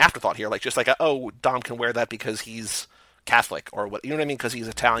sort of an afterthought here, Dom can wear that because he's Catholic, or what, you know what I mean, because he's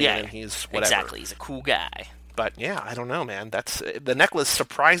Italian and he's whatever. Exactly, he's a cool guy. But yeah, I don't know, man. That's the necklace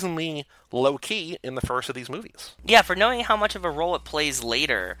surprisingly low key in the first of these movies. Yeah, for knowing how much of a role it plays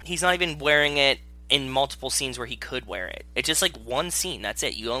later, he's not even wearing it in multiple scenes where he could wear it. It's just one scene. That's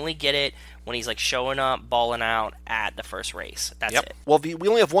it. You only get it when he's showing up, balling out at the first race. That's it. Well, we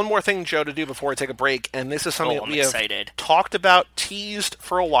only have one more thing, Joe, to do before we take a break, and this is something that we have talked about, teased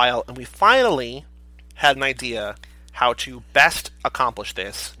for a while, and we finally had an idea how to best accomplish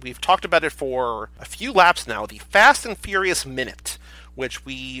this. We've talked about it for a few laps now, the Fast and Furious Minute, which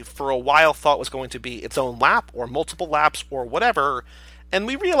we for a while thought was going to be its own lap or multiple laps or whatever. And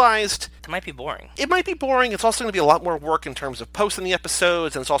we realized it might be boring. It might be boring. It's also going to be a lot more work in terms of posting the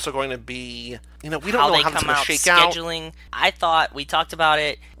episodes, and it's also going to be, we don't know how it's going to shake out. Scheduling. I thought, we talked about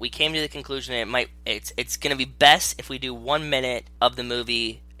it, we came to the conclusion that it's going to be best if we do 1 minute of the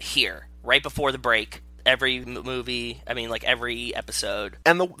movie here, right before the break. Every every episode.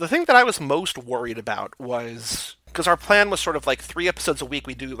 And the thing that I was most worried about was, because our plan was sort of like 3 episodes a week.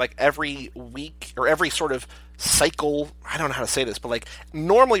 We do like every week or every sort of cycle. I don't know how to say this, but like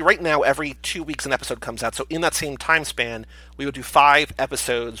normally right now every 2 weeks an episode comes out. So in that same time span, we would do 5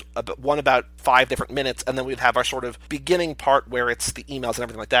 episodes, one about 5 different minutes, and then we'd have our sort of beginning part where it's the emails and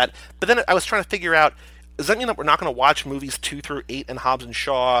everything like that. But then I was trying to figure out, does that mean that we're not going to watch movies 2 through 8 and Hobbs and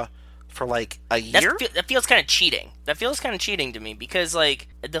Shaw for like a year? That feels kind of cheating. That feels kind of cheating to me, because like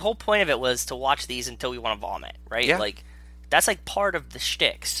the whole point of it was to watch these until we want to vomit, right? Yeah. Like that's like part of the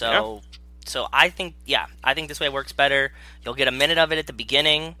shtick. So I think this way works better. You'll get a minute of it at the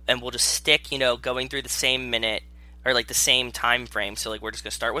beginning, and we'll just stick, going through the same minute or like the same time frame. So like we're just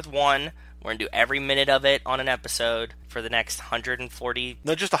gonna start with 1. We're gonna do every minute of it on an episode for the next 140.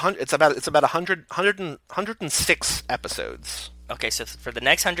 No, just 100. It's about 106 episodes. Okay, so for the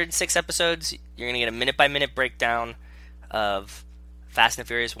next 106 episodes, you're going to get a minute-by-minute breakdown of Fast and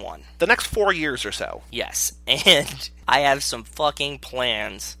Furious 1. The next 4 years or so. Yes, and I have some fucking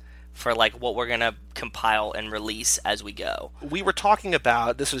plans for like what we're going to compile and release as we go. We were talking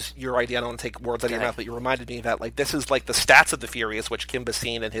about, this is your idea, I don't want to take words out of your mouth, but you reminded me that like this is like the Stats of the Furious, which Kim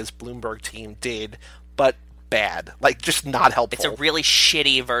Basine and his Bloomberg team did, but bad, like just not helpful. It's a really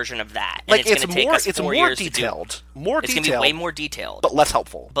shitty version of that. Like and it's going to take us 4 years detailed, to do. More it's detailed. It's going to be way more detailed, but less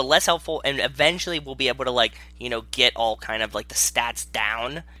helpful. And eventually we'll be able to like get all kind of like the stats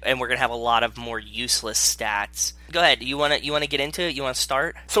down, and we're going to have a lot of more useless stats. Go ahead. You want to get into it? You want to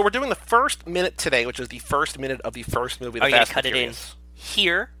start? So we're doing the first minute today, which is the first minute of the first movie. Are you going to cut it in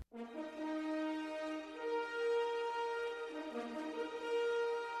here?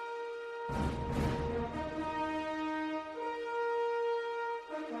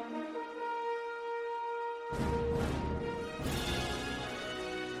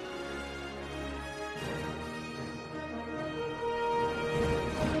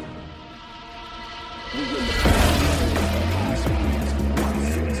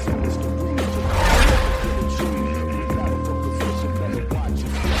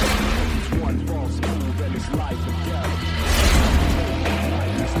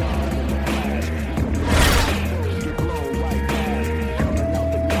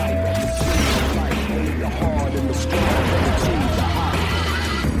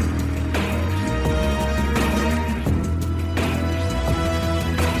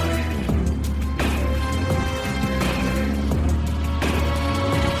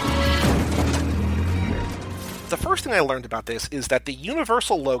 I learned about this is that the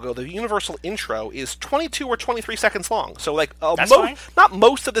Universal logo, the Universal intro, is 22 or 23 seconds long. So, like, not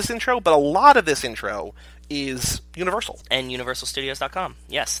most of this intro, but a lot of this intro is Universal. And UniversalStudios.com.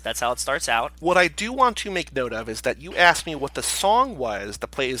 Yes, that's how it starts out. What I do want to make note of is that you asked me what the song was that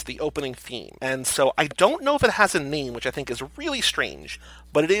plays the opening theme. And so I don't know if it has a name, which I think is really strange,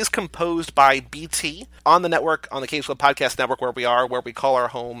 but it is composed by BT on the network, on the Cage Club Podcast Network, where we call our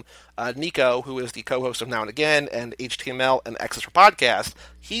home. Nico, who is the co-host of Now and Again and HTML and X's for Podcast,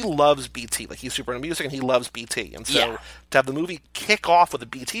 he loves BT. Like, he's super into music and he loves BT. And so to have the movie kick off with a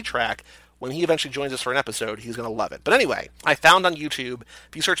BT track, when he eventually joins us for an episode, he's going to love it. But anyway, I found on YouTube,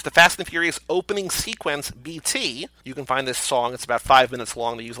 if you search the Fast and Furious opening sequence BT, you can find this song. It's about 5 minutes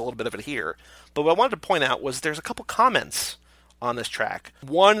long. To use a little bit of it here. But what I wanted to point out was there's a couple comments on this track.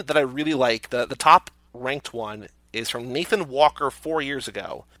 One that I really like, the top ranked one, is from Nathan Walker 4 years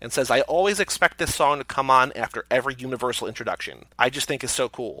ago, and says, I always expect this song to come on after every Universal introduction. I just think is so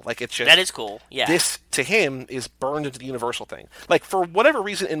cool. Like, it's just... That is cool, yeah. This, to him, is burned into the Universal thing. Like, for whatever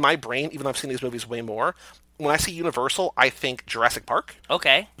reason in my brain, even though I've seen these movies way more, when I see Universal, I think Jurassic Park.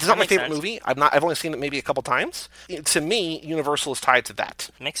 Okay. It's not my favorite movie. I've only seen it maybe a couple times. To me, Universal is tied to that.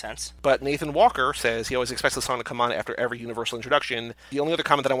 Makes sense. But Nathan Walker says he always expects the song to come on after every Universal introduction. The only other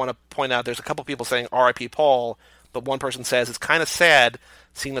comment that I want to point out, there's a couple people saying R.I.P. Paul, but one person says it's kind of sad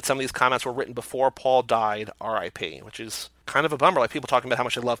seeing that some of these comments were written before Paul died, R.I.P., which is kind of a bummer. Like, people talking about how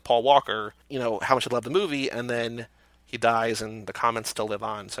much they love Paul Walker, how much they love the movie, and then he dies and the comments still live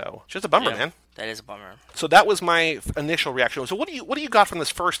on. So it's just a bummer, man. That is a bummer. So that was my initial reaction. So what do you got from this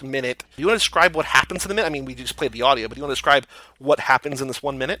first minute? Do you want to describe what happens in the minute? I mean, we just played the audio, but do you want to describe what happens in this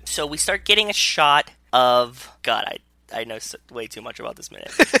 1 minute? So we start getting a shot of... God, I know way too much about this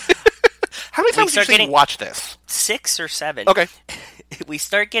minute. How many times did you watch this? 6 or 7. Okay. we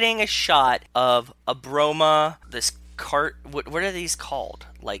start getting a shot of a Broma, this cart. What are these called?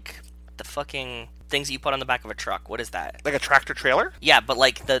 Like the fucking things you put on the back of a truck. What is that? Like a tractor trailer? Yeah, but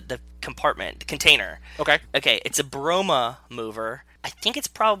like the compartment, the container. Okay. Okay, it's a Broma mover. I think it's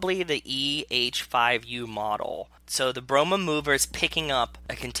probably the EH5U model. So the Broma mover is picking up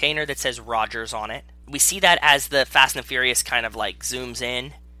a container that says Rogers on it. We see that as the Fast and Furious kind of like zooms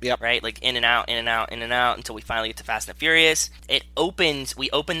in. Yep. Right? Like in and out, in and out, in and out until we finally get to Fast and Furious. We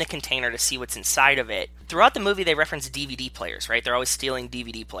open the container to see what's inside of it. Throughout the movie, they reference DVD players, right? They're always stealing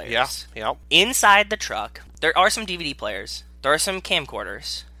DVD players. Yeah, yeah. Inside the truck, there are some DVD players. There are some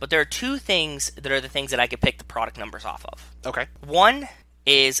camcorders. But there are two things that are the things that I could pick the product numbers off of. Okay. One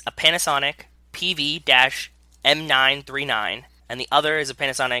is a Panasonic PV-M939. And the other is a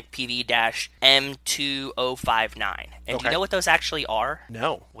Panasonic PV-M2059. And do you know what those actually are?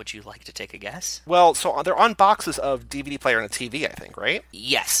 No. Would you like to take a guess? Well, so they're on boxes of DVD player and a TV, I think, right?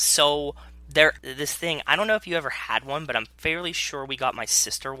 Yes. So this thing, I don't know if you ever had one, but I'm fairly sure we got my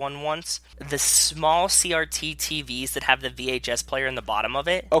sister one once. The small CRT TVs that have the VHS player in the bottom of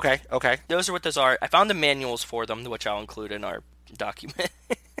it. Okay. Those are what those are. I found the manuals for them, which I'll include in our document.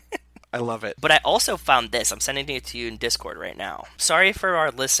 I love it. But I also found this. I'm sending it to you in Discord right now. Sorry for our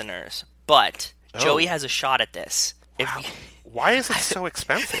listeners, but Joey has a shot at this. Wow. Why is it so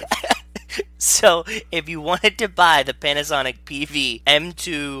expensive? So, if you wanted to buy the Panasonic PV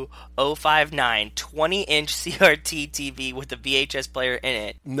M2059 20-inch CRT TV with a VHS player in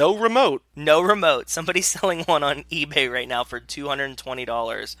it. No remote. No remote. Somebody's selling one on eBay right now for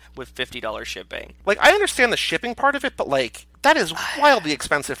 $220 with $50 shipping. Like, I understand the shipping part of it, but, like, that is wildly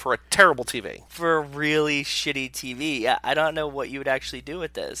expensive for a terrible TV. For a really shitty TV. Yeah, I don't know what you would actually do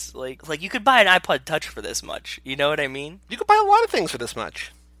with this. Like you could buy an iPod Touch for this much. You know what I mean? You could buy a lot of things for this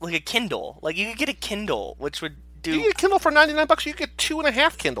much. Like a Kindle. Like, you could get a Kindle, which would do... You get a Kindle for $99, you get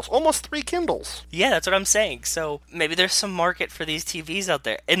 2.5 Kindles. Almost 3 Kindles. Yeah, that's what I'm saying. So, maybe there's some market for these TVs out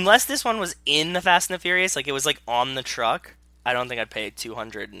there. Unless this one was in the Fast and the Furious, like it was like on the truck, I don't think I'd pay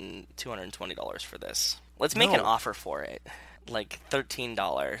 $220 for this. Let's make an offer for it. Like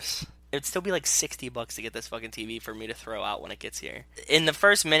 $13. It'd still be like $60 to get this fucking TV for me to throw out when it gets here. In the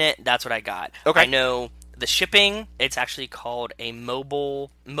first minute, that's what I got. Okay. I know the shipping, it's actually called a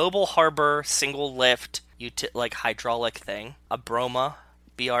mobile harbor single lift like hydraulic thing. A Broma,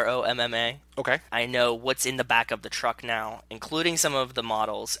 Bromma. Okay. I know what's in the back of the truck now, including some of the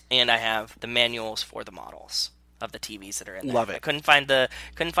models, and I have the manuals for the models of the TVs that are in there. Love it. I couldn't find the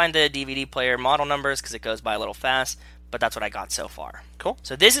DVD player model numbers because it goes by a little fast. But that's what I got so far. Cool.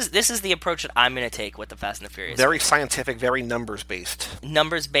 So this is the approach that I'm going to take with the Fast and the Furious. Very scientific, very numbers-based.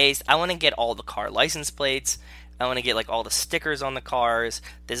 Numbers-based. I want to get all the car license plates. I want to get like all the stickers on the cars.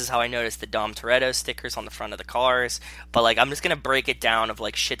 This is how I noticed the Dom Toretto stickers on the front of the cars. But like, I'm just going to break it down of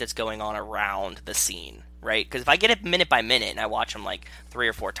like shit that's going on around the scene. Right? Because if I get it minute by minute and I watch them like 3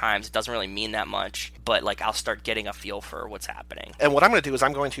 or 4 times, it doesn't really mean that much. But like, I'll start getting a feel for what's happening. And what I'm going to do is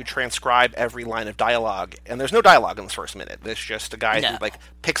I'm going to transcribe every line of dialogue. And there's no dialogue in this first minute. There's just a guy who like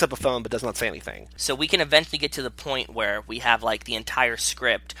picks up a phone but does not say anything. So we can eventually get to the point where we have like the entire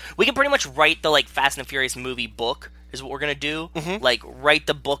script. We can pretty much write the like Fast and Furious movie book. Is what we're going to do. Mm-hmm. Like, write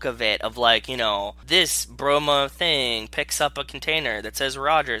the book of it, of like, you know, this Broma thing picks up a container that says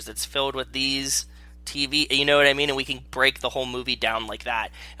Rogers that's filled with these TV, you know what I mean? And we can break the whole movie down like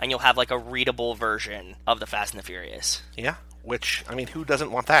that. And you'll have like a readable version of the Fast and the Furious. Yeah, which, I mean, who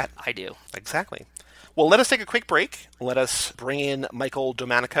doesn't want that? I do. Exactly. Well, let us take a quick break. Let us bring in Michael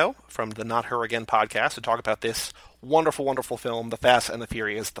Domanico from the Not Her Again podcast to talk about this wonderful, wonderful film, The Fast and the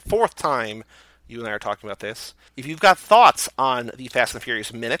Furious, the 4th time you and I are talking about this. If you've got thoughts on the Fast and the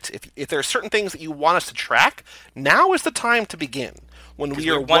Furious Minute, if there are certain things that you want us to track, now is the time to begin. When we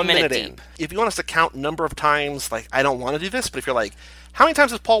are 1 minute in. If you want us to count number of times, like, I don't want to do this, but if you're like, how many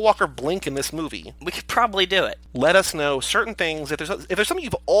times does Paul Walker blink in this movie? We could probably do it. Let us know certain things. If there's something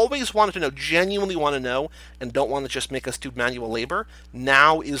you've always wanted to know, genuinely want to know, and don't want to just make us do manual labor,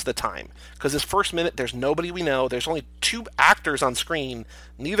 now is the time. Because this first minute, there's nobody we know. There's only 2 actors on screen,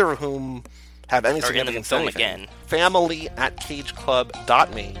 neither of whom have any significance to anything. Again.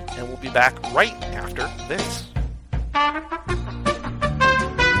 Family@cageclub.me, and we'll be back right after this.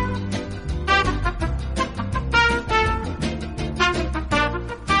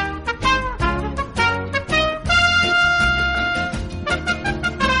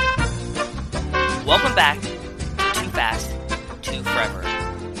 Welcome back to Too Fast, Too Forever,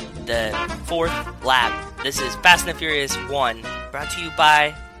 the 4th lap. This is Fast and the Furious 1, brought to you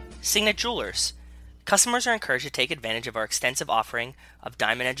by Signet Jewelers. Customers are encouraged to take advantage of our extensive offering of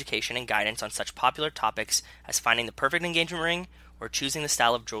diamond education and guidance on such popular topics as finding the perfect engagement ring or choosing the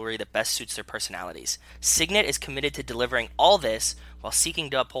style of jewelry that best suits their personalities. Signet is committed to delivering all this while seeking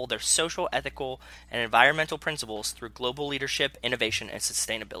to uphold their social, ethical, and environmental principles through global leadership, innovation, and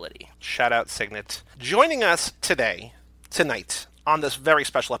sustainability. Shout out Signet. Joining us tonight, on this very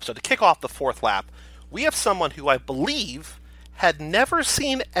special episode to kick off the fourth lap, we have someone who I believe had never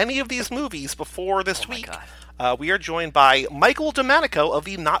seen any of these movies before this week. We are joined by Michael DeManico of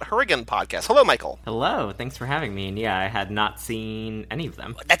the Not Her Again podcast. Hello, Michael. Hello. Thanks for having me. And yeah, I had not seen any of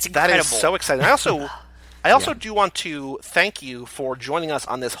them. That's incredible. That is so exciting. I also do want to thank you for joining us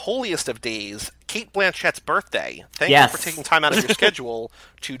on this holiest of days, Cate Blanchett's birthday. Thank you for taking time out of your schedule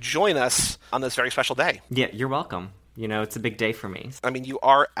to join us on this very special day. Yeah, you're welcome. You know, it's a big day for me. I mean, you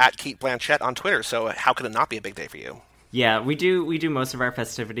are at Cate Blanchett on Twitter, so how could it not be a big day for you? Yeah, we do most of our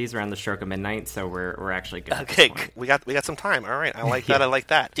festivities around the stroke of midnight, so we're actually good. Okay, we got some time. All right, I like that. I like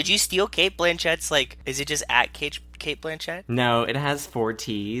that. Did you steal Cate Blanchett's, is it just at Cate Blanchett? No, it has 4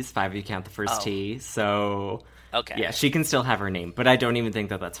 T's, 5 if you count the first T, so... Okay. Yeah, she can still have her name, but I don't even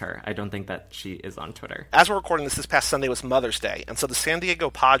think that that's her. I don't think that she is on Twitter. As we're recording this past Sunday was Mother's Day, and so the San Diego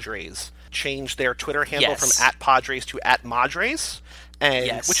Padres changed their Twitter handle from @Padres to @Madres.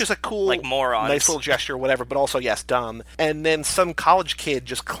 Which is a cool, nice little gesture, whatever, but also, yes, dumb. And then some college kid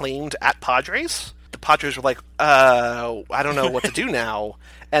just claimed @Padres. The Padres were like, I don't know what to do now.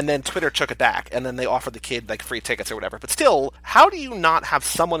 And then Twitter took it back, and then they offered the kid, free tickets or whatever. But still, how do you not have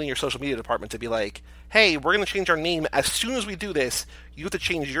someone in your social media department to be like, hey, we're going to change our name. As soon as we do this, you have to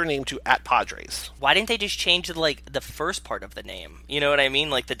change your name to @Padres. Why didn't they just change, the first part of the name? You know what I mean?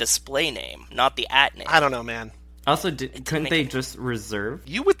 The display name, not the @ name. I don't know, man. Also, couldn't they just reserve?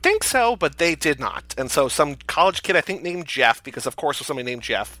 You would think so, but they did not. And so some college kid, I think, named Jeff, because of course there's somebody named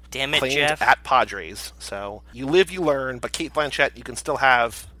Jeff. Damn it, claimed Jeff. @Padres. So you live, you learn, but Cate Blanchett, you can still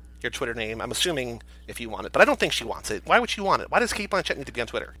have your Twitter name, I'm assuming, if you want it. But I don't think she wants it. Why would she want it? Why does Cate Blanchett need to be on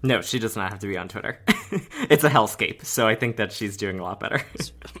Twitter? No, she does not have to be on Twitter. It's a hellscape, so I think that she's doing a lot better.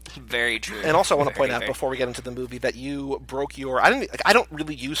 Very true. And also I want to point out, before we get into the movie, that you broke your... I don't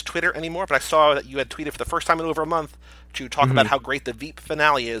really use Twitter anymore, but I saw that you had tweeted for the first time in over a month to talk about how great the Veep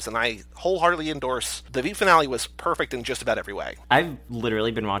finale is, and I wholeheartedly endorse. The Veep finale was perfect in just about every way. I've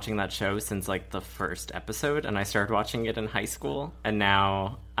literally been watching that show since, the first episode, and I started watching it in high school, and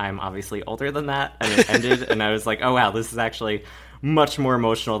now I'm obviously older than that, and it ended, and I was like, oh wow, this is actually much more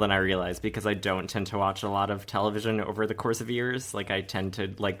emotional than I realized, because I don't tend to watch a lot of television over the course of years. I tend to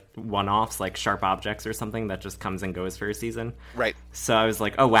one-offs, Sharp Objects or something that just comes and goes for a season. Right. So I was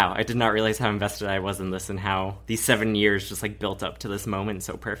like, oh wow, I did not realize how invested I was in this, and how these 7 years just built up to this moment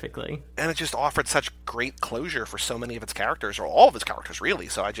so perfectly. And it just offered such great closure for so many of its characters, or all of its characters, really.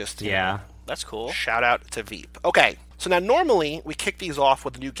 So I just... Yeah. That's cool. Shout out to Veep. Okay, so now normally we kick these off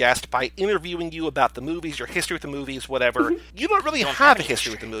with a new guest by interviewing you about the movies, your history with the movies, whatever. You don't really have a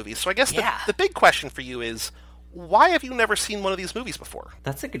history with the movies, so I guess the big question for you is, why have you never seen one of these movies before?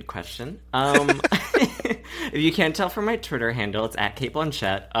 That's a good question. If you can't tell from my Twitter handle, it's @Cate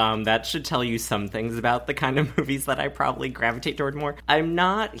Blanchett. That should tell you some things about the kind of movies that I probably gravitate toward more. I'm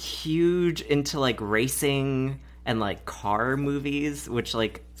not huge into racing and car movies, which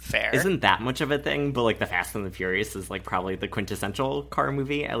Fair. Isn't that much of a thing, but The Fast and the Furious is probably the quintessential car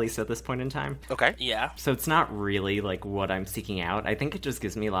movie, at least at this point in time. Okay. Yeah. So it's not really what I'm seeking out. I think it just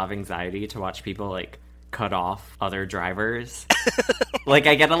gives me a lot of anxiety to watch people cut off other drivers. I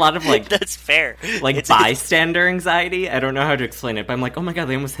get a lot of That's fair. Bystander anxiety. I don't know how to explain it, but I'm oh my god,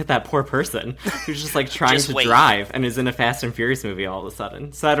 they almost hit that poor person who's just trying to drive and is in a Fast and Furious movie all of a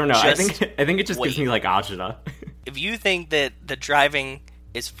sudden. So I don't know. I think it just gives me agita. If you think that the driving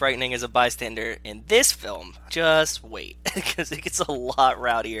is frightening as a bystander in this film, just wait, because it gets a lot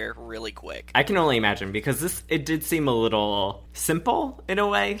rowdier really quick. I can only imagine, because it did seem a little simple in a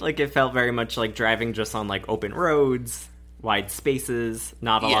way. It felt very much like driving just on open roads, wide spaces,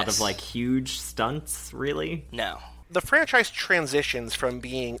 not a lot of huge stunts, really. No. The franchise transitions from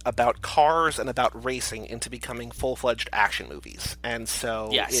being about cars and about racing into becoming full-fledged action movies. And so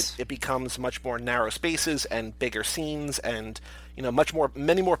it becomes much more narrow spaces and bigger scenes and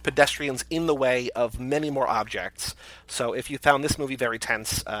many more pedestrians in the way of many more objects. So if you found this movie very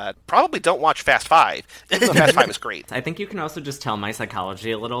tense, probably don't watch Fast 5, even though Fast 5 is great. I think you can also just tell my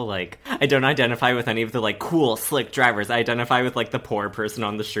psychology a little. I don't identify with any of the cool, slick drivers. I identify with the poor person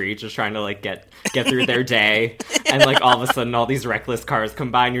on the street just trying to get through their day. And all of a sudden all these reckless cars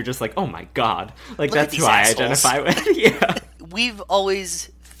come by and you're just oh my god. That's who I identify with. Yeah. We've always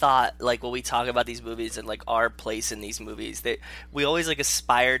thought when we talk about these movies and our place in these movies, that we always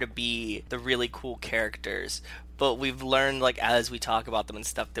aspire to be the really cool characters, but we've learned as we talk about them and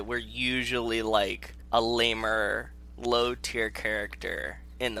stuff that we're usually a lamer low tier character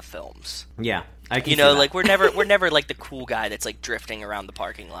in the films. Yeah, I can You see know, that. like we're never like the cool guy that's like drifting around the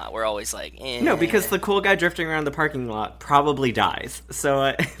parking lot. We're always like, eh. No, because the cool guy drifting around the parking lot probably dies.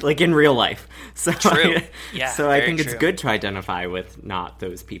 So, like in real life. So, True. Yeah, so I very think it's true. good to identify with not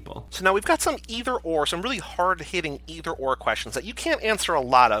those people. So now we've got some some really hard-hitting either-or questions that you can't answer a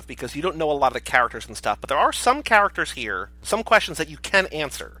lot of because you don't know a lot of the characters and stuff, but there are some characters here, some questions that you can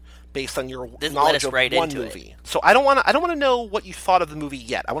answer based on your Let knowledge us of right one into it. movie. So I don't want to know what you thought of the movie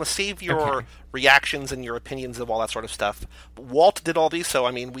yet. I want to save your Okay. reactions and your opinions of all that sort of stuff. Walt did all these, so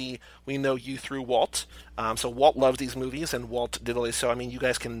I mean we know you through Walt. So Walt loves these movies, and Walt did all these. So I mean you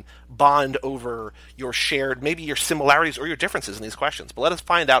guys can bond over your shared, maybe your similarities or your differences in these questions. But let us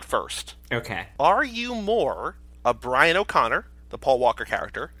find out first. Okay. Are you more a Brian O'Connor, the Paul Walker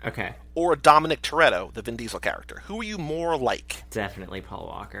character, Okay. or a Dominic Toretto, the Vin Diesel character? Who are you more like? Definitely Paul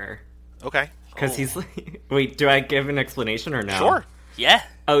Walker. Okay. Because he's like... Wait, do I give an explanation or no? Sure. Yeah.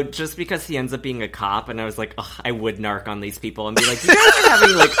 Oh, just because he ends up being a cop, and I was like, ugh, I would narc on these people and be like, you guys are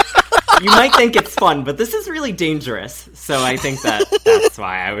having, like... You might think it's fun, but this is really dangerous. So I think that's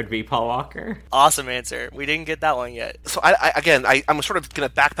why I would be Paul Walker. Awesome answer. We didn't get that one yet. So I'm sort of going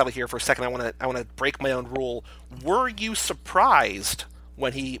to backpedal here for a second. I want to break my own rule. Were you surprised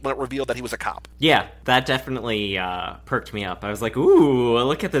when it revealed that he was a cop? Yeah, that definitely perked me up. I was like, ooh,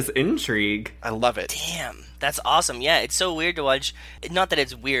 look at this intrigue. I love it. Damn, that's awesome. Yeah, it's so weird to watch. Not that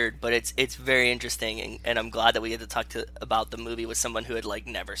it's weird, but it's very interesting, and I'm glad that we get to talk about the movie with someone who had like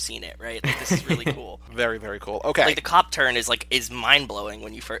never seen it. Right? Like, this is really cool. Very, very cool. Okay. Like the cop turn is mind blowing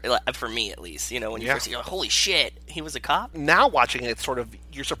when you first, for me at least. You know, when you Yeah. first see, you're like, holy shit, he was a cop. Now watching it, it's sort of,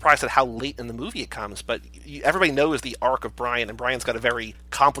 you're surprised at how late in the movie it comes, but everybody knows the arc of Brian, and Brian's got a very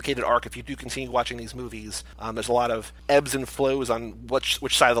complicated arc. If you do continue watching these movies, there's a lot of ebbs and flows on which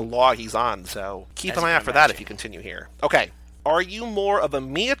side of the law he's on, so keep As an you eye can out for that imagine. if you continue here. Okay, are you more of a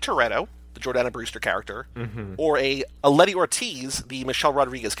Mia Toretto, the Jordana Brewster character, or a Letty Ortiz, the Michelle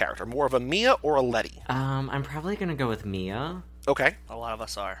Rodriguez character? More of a Mia or a Letty? I'm probably gonna go with Mia. Okay. A lot of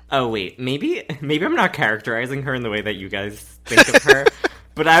us are. Oh wait, maybe I'm not characterizing her in the way that you guys think of her.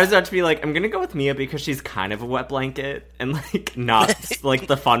 But I was about to be like, I'm gonna go with Mia because she's kind of a wet blanket and like not like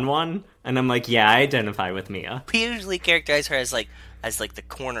the fun one. And I'm like, yeah, I identify with Mia. We usually characterize her as like the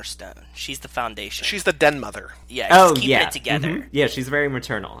cornerstone. She's the foundation. She's the den mother. yeah, Oh she's keeping yeah, it together. Mhm. Yeah, she's very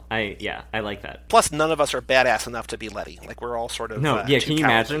maternal. I like that. Plus, none of us are badass enough to be Letty. Like, we're all sort of... No, yeah, too can you cowardly.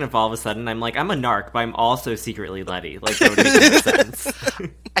 imagine if all of a sudden I'm like, I'm a narc, but I'm also secretly Letty? Like, that would make no sense.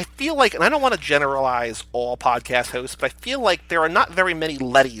 I feel like, and I don't want to generalize all podcast hosts, but I feel like there are not very many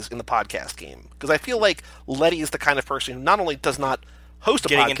Lettys in the podcast game. Because I feel like Letty is the kind of person who not only does not host a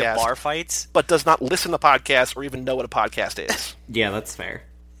Getting podcast, into bar fights. but does not listen to podcasts or even know what a podcast is. Yeah, that's fair.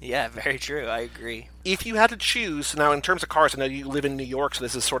 Yeah, very true. I agree. If you had to choose, now in terms of cars, I know you live in New York, so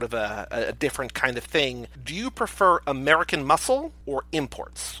this is sort of a different kind of thing. Do you prefer American muscle or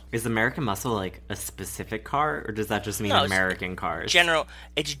imports? Is American Muscle like a specific car, or does that just mean No, it's American cars?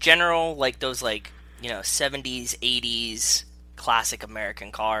 It's general, like those 70s, 80s classic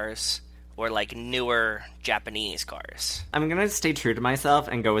American cars, or like newer Japanese cars. I'm gonna stay true to myself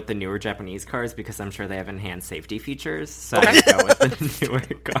and go with the newer Japanese cars because I'm sure they have enhanced safety features. So I would go with the newer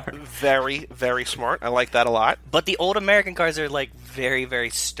car. Very, very smart. I like that a lot. But the old American cars are like very,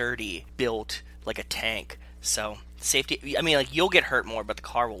 very sturdy, built like a tank. So safety, I mean, like you'll get hurt more, but the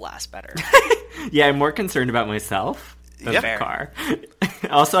car will last better. Yeah, I'm more concerned about myself than Yeah. the car.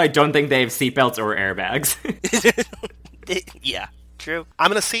 Also, I don't think they have seatbelts or airbags. Yeah, true. I'm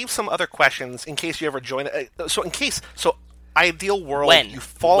going to save some other questions in case you ever join. So ideal world, When? you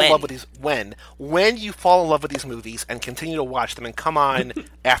fall in When? love with these. When you fall in love with these movies and continue to watch them and come on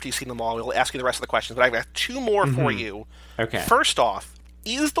after you've seen them all, we'll ask you the rest of the questions. But I've got two more for you. Okay. First off,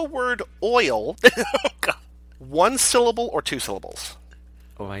 is the word oil one syllable or two syllables?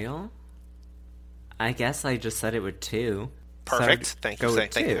 Oil? I guess I just said it with two. So Perfect. I'd Thank you. go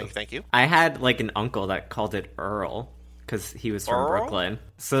with Thank you. two. Thank you. I had like an uncle that called it Earl because he was from Earl? Brooklyn.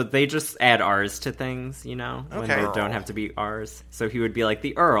 So they just add R's to things, when Okay. they Earl. don't have to be R's. So he would be like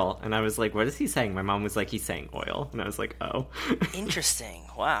the Earl, and I was like, "What is he saying?" My mom was like, "He's saying oil," and I was like, "Oh." Interesting.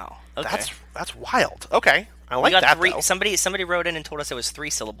 Wow. Okay. That's wild. Okay, I we like got that. three. Though. Somebody wrote in and told us it was 3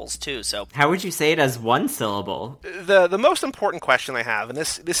 syllables too. So How would you say it as one syllable? The most important question I have, and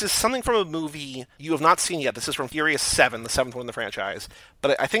this is something from a movie you have not seen yet. This is from Furious 7, the seventh one in the franchise.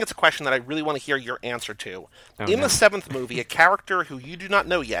 But I think it's a question that I really want to hear your answer to. In no. the seventh movie, a character who you do not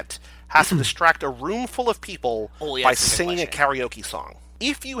know yet has to distract a room full of people Oh, yeah, by that's a good singing a question. karaoke song.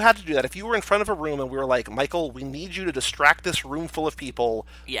 if you had to do that, if you were in front of a room and we were like, Michael, we need you to distract this room full of people.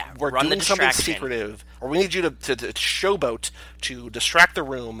 Yeah, we're run the doing something distraction. secretive, or we need you to showboat to distract the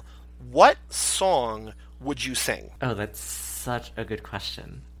room. What song would you sing? Oh, that's such a good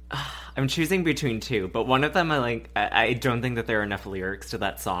question. I'm choosing between two, but one of them I don't think that there are enough lyrics to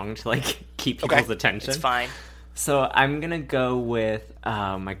that song to like keep people's attention. It's fine. So I'm gonna go with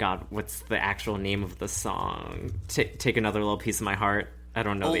oh my god, what's the actual name of the song? Take Another Little Piece of My Heart. I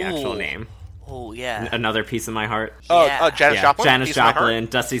don't know the actual name. Oh yeah. Another Piece of My Heart. Janis Joplin. Janis Piece of My Heart? Joplin,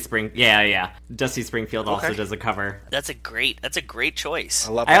 Dusty Spring. Yeah. Dusty Springfield also does a cover. That's a great choice.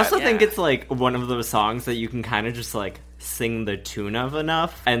 I love that. I also think it's like one of those songs that you can kind of just like sing the tune of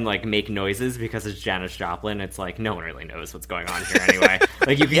enough and like make noises because it's Janis Joplin. It's like no one really knows what's going on here anyway.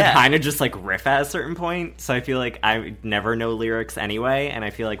 Like you can kind of just like riff at a certain point. So I feel like I never know lyrics anyway, and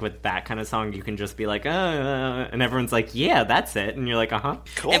I feel like with that kind of song you can just be like, and everyone's like, yeah, that's it, and you're like,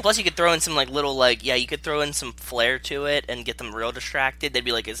 cool. And plus you could throw in some like little like you could throw in some flair to it and get them real distracted. They'd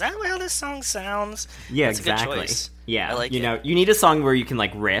be like, is that how this song sounds? Yeah, That's exactly. A good choice. Yeah, I like you know, you need a song where you can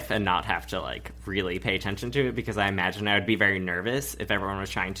like riff and not have to like really pay attention to it, because I imagine I would be very nervous if everyone was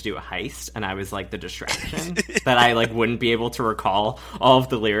trying to do a heist and I was like the distraction that I like wouldn't be able to recall all of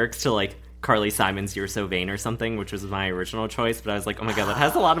the lyrics to like Carly Simon's You're So Vain or something, which was my original choice, but I was like, oh my god, that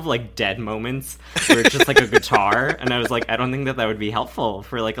has a lot of like dead moments where it's just like a guitar, and I was like, I don't think that would be helpful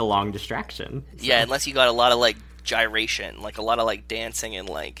for like a long distraction. So. Yeah, unless you got a lot of like gyration, like a lot of like dancing and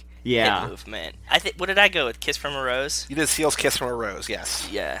like hip movement. What did I go with? Kiss from a Rose? You did Seal's Kiss from a Rose, yes.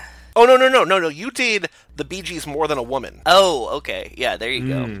 Yeah. Oh, no. You did the Bee Gees' More Than a Woman. Oh, okay. Yeah, there you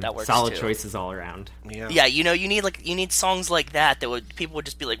go. That works Solid too. choices all around. Yeah, you know, you need songs like that people would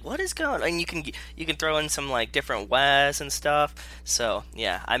just be like, what is going on? And you can throw in some like different Wes and stuff. So,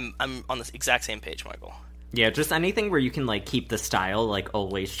 yeah, I'm on the exact same page, Michael. Yeah, just anything where you can like keep the style like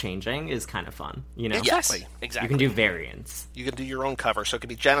always changing is kind of fun, you know? Exactly. Exactly. You can do variants. You can do your own cover, so it could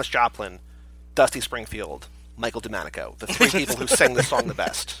be Janis Joplin, Dusty Springfield, Michael DeManico, the three people who sang the song the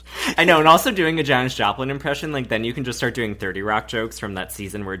best. I know, and also doing a Janis Joplin impression, like then you can just start doing 30 Rock jokes from that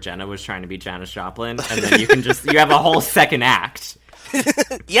season where Jenna was trying to be Janis Joplin, and then you can you have a whole second act.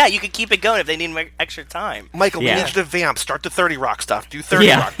 Yeah, you could keep it going if they need extra time. Michael, we need you to vamp. Start the 30 Rock stuff. Do 30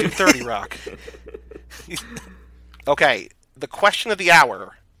 Rock. Do 30 Rock. Okay, the question of the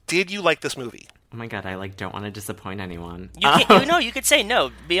hour. Did you like this movie? Oh my god, I like don't want to disappoint anyone. You could say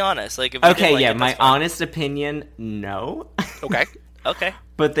no. Be honest. Like, if my honest opinion, no. Okay. Okay.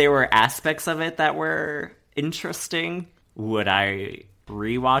 But there were aspects of it that were interesting. Would I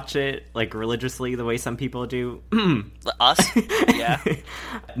rewatch it like religiously the way some people do? Us? Yeah.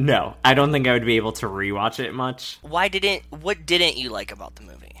 No, I don't think I would be able to rewatch it much. What didn't you like about the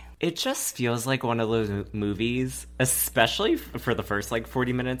movie? It just feels like one of those movies, especially for the first, like,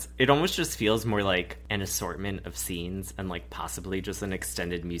 40 minutes. It almost just feels more like an assortment of scenes and, like, possibly just an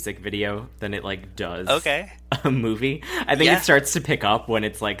extended music video than it, like, does a movie. I think it starts to pick up when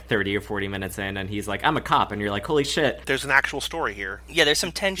it's, like, 30 or 40 minutes in and he's like, I'm a cop, and you're like, holy shit. There's an actual story here. Yeah, there's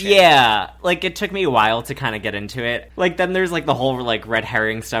some tension. Yeah, like, it took me a while to kind of get into it. Like, then there's, like, the whole, like, red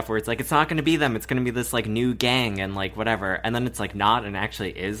herring stuff where it's like, it's not going to be them, it's going to be this, like, new gang and, like, whatever. And then it's, like, not, and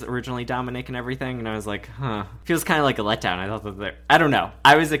actually is originally Dominic and everything, and I was like, feels kind of like a letdown. I thought that I don't know.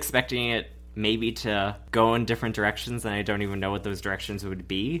 I was expecting it maybe to go in different directions, and I don't even know what those directions would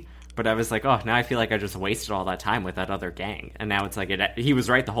be. But I was like, oh, now I feel like I just wasted all that time with that other gang. And now it's like, he was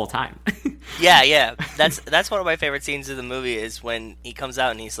right the whole time. Yeah. That's one of my favorite scenes of the movie is when he comes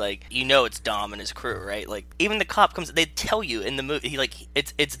out and he's like, you know it's Dom and his crew, right? Like, even the cop comes, they tell you in the movie,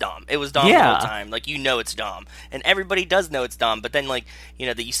 it's Dom. It was Dom the whole time. Like, you know it's Dom. And everybody does know it's Dom. But then, like, you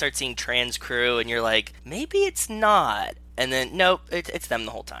know, that you start seeing trans crew and you're like, maybe it's not. And then, nope, it's them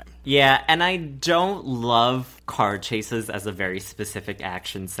the whole time. Yeah, and I don't love car chases as a very specific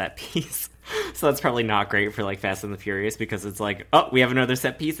action set piece. So that's probably not great for, like, Fast and the Furious, because it's like, oh, we have another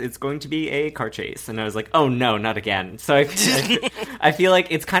set piece, it's going to be a car chase. And I was like, oh, no, not again. So I feel like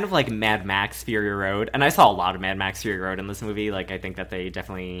it's kind of like Mad Max Fury Road. And I saw a lot of Mad Max Fury Road in this movie. Like, I think that they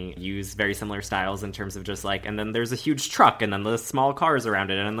definitely use very similar styles in terms of just, like, and then there's a huge truck, and then the small cars around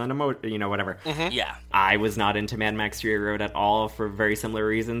it, and then whatever. Mm-hmm. Yeah. I was not into Mad Max Fury Road at all for very similar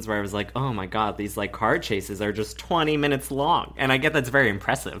reasons, where I was like, oh my god, these, like, car chases are just 20 minutes long. And I get that's very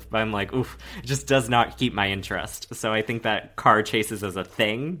impressive, but I'm like, oof, it just does not keep my interest. So I think that car chases as a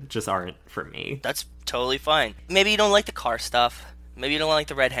thing just aren't for me. That's totally fine. Maybe you don't like the car stuff. Maybe you don't like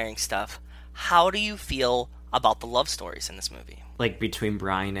the red herring stuff. How do you feel about the love stories in this movie? Like, between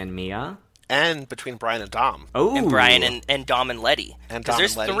Brian and Mia? and between Brian and Dom. Oh, And Brian and Dom and Letty. And Because Dom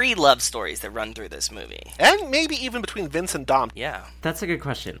there's and Letty. 3 love stories that run through this movie. And maybe even between Vince and Dom. Yeah. that's a good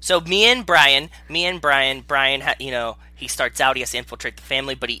question. So me and Brian, he starts out, he has to infiltrate the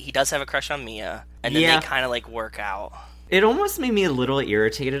family, but he does have a crush on Mia. And then Yeah. they kind of like work out. It almost made me a little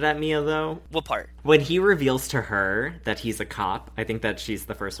irritated at Mia, though. What part? When he reveals to her that he's a cop, I think that she's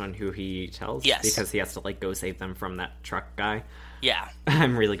the first one who he tells. Yes. Because he has to, like, go save them from that truck guy. Yeah.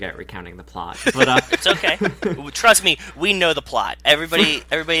 I'm really good at recounting the plot. But, It's okay. Trust me, we know the plot. Everybody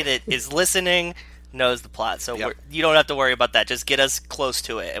that is listening knows the plot, so Yep. you don't have to worry about that. Just get us close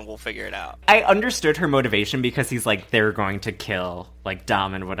to it, and we'll figure it out. I understood her motivation because he's like, they're going to kill, like,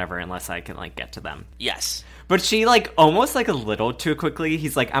 Dom and whatever unless I can, like, get to them. Yes. But she, like, almost, like, a little too quickly,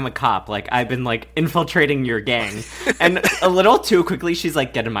 he's like, I'm a cop. Like, I've been, like, infiltrating your gang. And a little too quickly, she's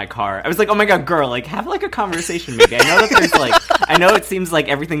like, get in my car. I was like, oh my god, girl, like, have, like, a conversation maybe. I know that there's, like, I know it seems like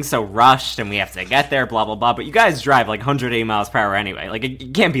everything's so rushed and we have to get there, blah, blah, blah. But you guys drive, like, 180 miles per hour anyway. Like,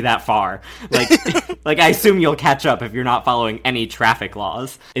 it can't be that far. Like, like, I assume you'll catch up if you're not following any traffic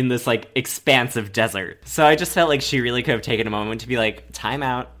laws in this, like, expansive desert. So I just felt like she really could have taken a moment to be like, time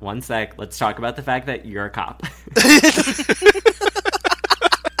out, 1 sec, let's talk about the fact that you're a cop.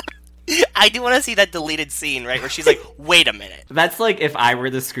 I do want to see that deleted scene, right, where she's like, wait a minute. That's like, if I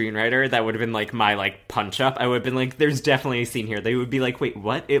were the screenwriter, that would have been like my like punch up. I would have been like, there's definitely a scene here. They would be like, wait,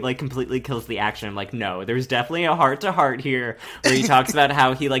 what? It like completely kills the action. I'm like, no, there's definitely a heart to heart here where he talks about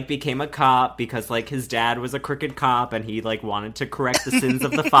how he like became a cop because like his dad was a crooked cop and he like wanted to correct the sins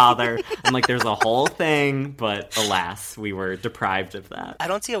of the father. And like there's a whole thing, but alas, we were deprived of that. I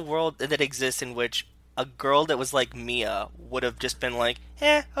don't see a world that exists in which a girl that was like Mia would have just been like,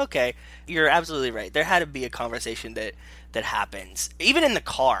 okay. You're absolutely right. There had to be a conversation that happens. Even in the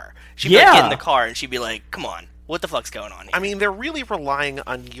car. She'd be like, Yeah. get in the car, and she'd be like, come on, what the fuck's going on here? I mean, they're really relying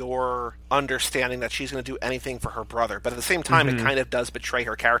on your understanding that she's going to do anything for her brother, but at the same time, it kind of does betray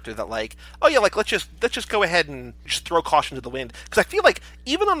her character that, like, oh yeah, like let's just go ahead and just throw caution to the wind. Because I feel like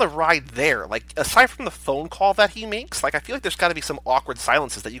even on the ride there, like aside from the phone call that he makes, like I feel like there's got to be some awkward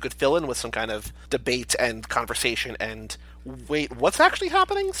silences that you could fill in with some kind of debate and conversation and. Wait, what's actually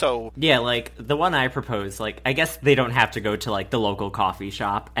happening? So Yeah, like, the one I proposed, like, I guess they don't have to go to, like, the local coffee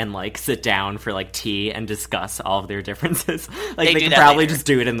shop and, like, sit down for, like, tea and discuss all of their differences. Like, They they do could that probably later. just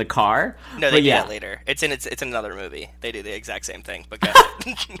do it in the car. No, they But do yeah. that later. It's in another movie. They do the exact same thing. But go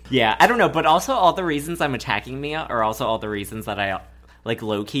ahead. Yeah, I don't know, but also all the reasons I'm attacking Mia are also all the reasons that I, like,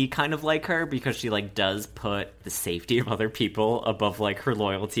 low-key kind of like her, because she, like, does put the safety of other people above, like, her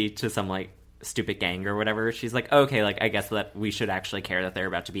loyalty to some, like, stupid gang or whatever. She's like, okay, like, I guess that we should actually care that they're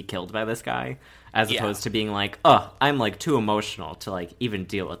about to be killed by this guy, as Yeah. opposed to being like, oh, I'm, like, too emotional to, like, even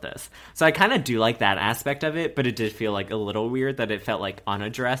deal with this. So I kind of do like that aspect of it, but it did feel, like, a little weird that it felt, like,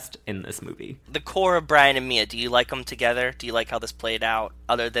 unaddressed in this movie. The core of Brian and Mia, do you like them together? Do you like how this played out?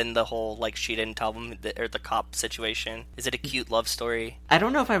 Other than the whole, like, she didn't tell them, or the cop situation? Is it a cute love story? I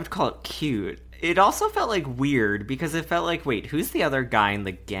don't know if I would call it cute. It also felt, like, weird, because it felt like, wait, who's the other guy in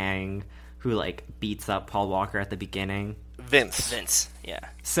the gang who, like, beats up Paul Walker at the beginning? Vince. Yeah.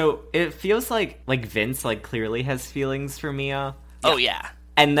 So it feels like Vince, like, clearly has feelings for Mia. Oh, yeah.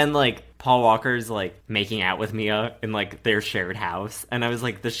 And then, like, Paul Walker's, like, making out with Mia in, like, their shared house. And I was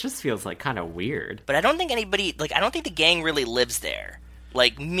like, this just feels, like, kind of weird. But I don't think anybody, like, I don't think the gang really lives there.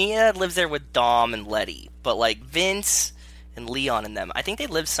 Like, Mia lives there with Dom and Letty. But, like, Vince and Leon and them, I think they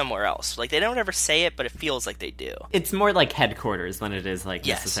live somewhere else. Like, they don't ever say it, but it feels like they do. It's more like headquarters than it is, like,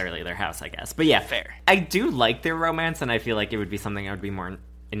 Yes. necessarily their house, I guess. But yeah, Fair. I do like their romance, and I feel like it would be something I would be more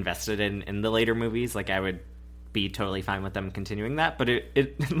invested in the later movies. Like, I would be totally fine with them continuing that. But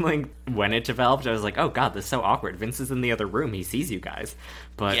it like, when it developed, I was like, oh god, this is so awkward. Vince is in the other room. He sees you guys.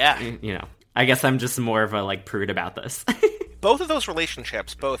 But, Yeah. you know, I guess I'm just more of a, like, prude about this. both of those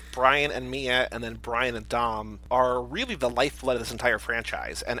relationships, both Brian and Mia and then Brian and Dom, are really the lifeblood of this entire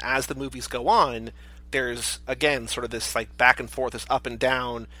franchise. And as the movies go on, there's, again, sort of this like back and forth, this up and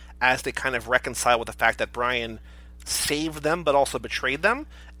down, as they kind of reconcile with the fact that Brian saved them but also betrayed them.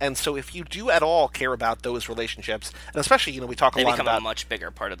 And so if you do at all care about those relationships, and especially, we talk They a lot become about... a much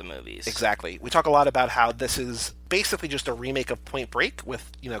bigger part of the movies. Exactly. We talk a lot about how this is basically just a remake of Point Break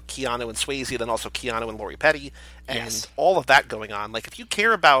with, Keanu and Swayze, then also Keanu and Lori Petty, and Yes. all of that going on. Like, if you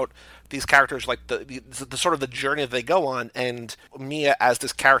care about these characters, like the sort of the journey that they go on, and Mia as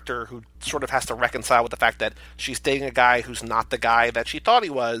this character who sort of has to reconcile with the fact that she's dating a guy who's not the guy that she thought he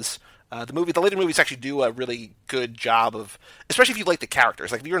was. The later movies actually do a really good job of, especially if you like the characters.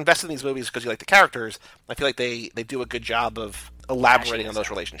 Like, if you're invested in these movies because you like the characters, I feel like they do a good job of elaborating on those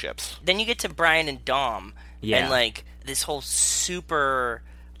relationships. Then you get to Brian and Dom, Yeah. and like this whole super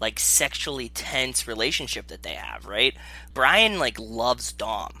like sexually tense relationship that they have, right? Brian like loves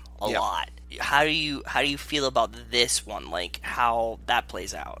Dom a lot. How do you feel about this one? Like how that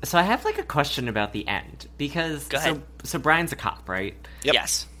plays out? So I have like a question about the end because Go ahead. so Brian's a cop, right? Yep.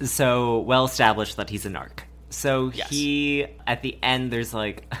 Yes. So well established that he's a narc. So Yes. he, at the end, there's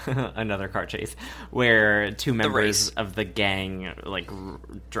like another car chase where two members of the gang like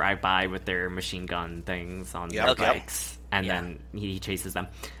drive by with their machine gun things on their Okay. bikes, and then he chases them,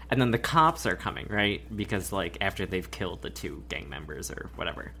 and then the cops are coming, right? Because like after they've killed the two gang members or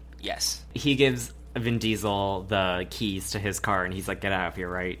whatever, Yes. he gives Vin Diesel the keys to his car, and he's like, "Get out of here!"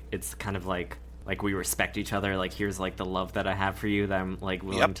 Right? It's kind of like we respect each other. Like, here's like the love that I have for you that I'm like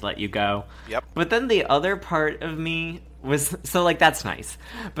willing to let you go. Yep. But then the other part of me was so like that's nice.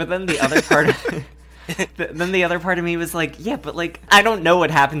 But then the other part. Then the other part of me was like, yeah, but like I don't know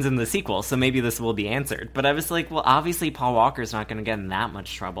what happens in the sequel, so maybe this will be answered. But I was like, well, obviously Paul Walker's not going to get in that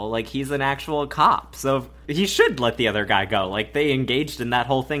much trouble. Like, he's an actual cop, so he should let the other guy go. Like, they engaged in that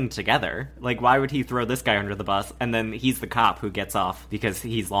whole thing together. Like, why would he throw this guy under the bus? And then he's the cop who gets off because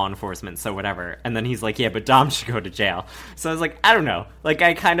he's law enforcement, so whatever. And then he's like, yeah, but Dom should go to jail. So I was like, I don't know. Like,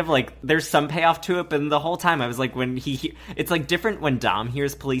 I kind of like, there's some payoff to it, but the whole time I was like, when it's like different when Dom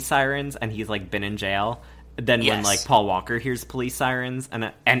hears police sirens and he's like been in jail than when like Paul Walker hears police sirens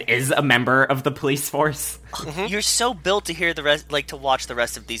and is a member of the police force. You're so built to hear the rest, like to watch the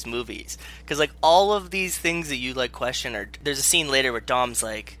rest of these movies, because like all of these things that you like question are. There's a scene later where Dom's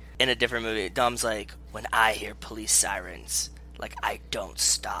like in a different movie. Dom's like, when I hear police sirens, like I don't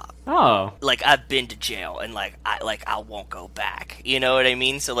stop. Oh, Like I've been to jail and like I won't go back. You know what I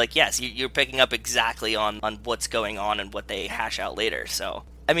mean? So like yes, you're picking up exactly on what's going on and what they hash out later. So.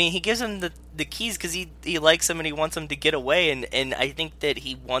 I mean, he gives him the keys because he likes him and he wants him to get away, and I think that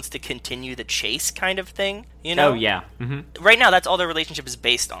he wants to continue the chase kind of thing, you know? Oh, yeah. Mm-hmm. Right now, that's all their relationship is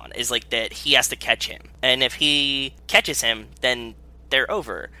based on, is like that he has to catch him. And if he catches him, then they're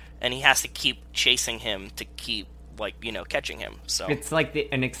over. And he has to keep chasing him to keep, like, you know, catching him. So It's like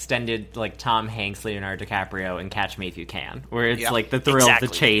an extended, like, Tom Hanks, Leonardo DiCaprio, and Catch Me If You Can, where it's like the thrill of the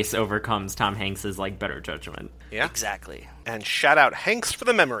chase overcomes Tom Hanks's, like, better judgment. Yeah. Exactly. And shout out Hanks for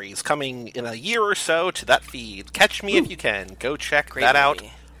the Memories, coming in a year or so to that feed. Catch Me If You Can. Go check Great that out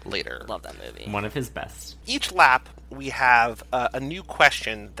movie. later. Love that movie. One of his best. Each lap, we have a new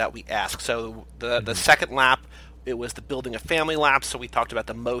question that we ask. So the second lap, it was the building a family lap, so we talked about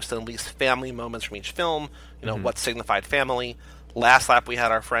the most and least family moments from each film, you know, what signified family. Last lap, we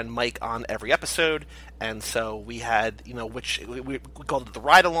had our friend Mike on every episode, and so we had, you know, which we called it the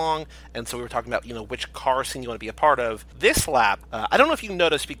ride along, and so we were talking about, you know, which car scene you want to be a part of. This lap, I don't know if you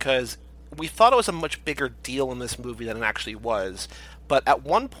noticed, because we thought it was a much bigger deal in this movie than it actually was, but at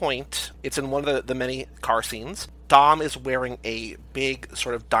one point, it's in one of the many car scenes, Dom is wearing a big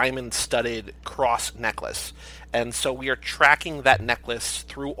sort of diamond-studded cross necklace. And so we are tracking that necklace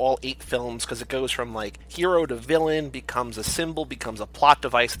through all 8 films, because it goes from, like, hero to villain, becomes a symbol, becomes a plot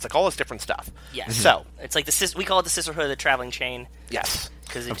device. It's like all this different stuff. Yes. So, It's like we call it the Sisterhood of the Traveling Chain. yes.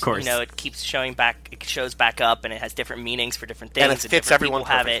 Because Of course. you know, it keeps showing back. It shows back up, and it has different meanings for different things. And it fits different everyone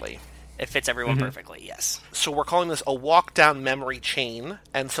people have perfectly. It fits everyone perfectly. Yes. So we're calling this a walk down memory chain.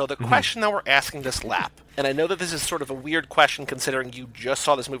 And so the question that we're asking this lap, and I know that this is sort of a weird question considering you just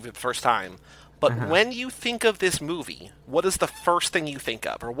saw this movie for the first time, but when you think of this movie, what is the first thing you think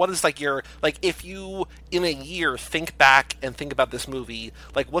of? Or what is like your, like if you in a year think back and think about this movie,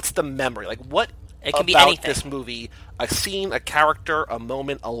 like what's the memory? Like what It can be about anything. this movie, a scene, a character, a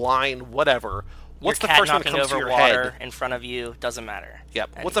moment, a line, whatever, what's Your the cat first thing that knocking comes to over your water head? in front of you doesn't matter. Yep.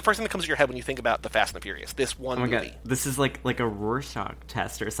 What's the first thing that comes to your head when you think about the Fast and the Furious? This one Oh my movie. god, this is like a Rorschach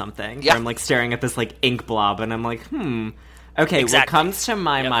test or something. Yeah. Where I'm like staring at this like ink blob, and I'm like, Okay, Exactly. what comes to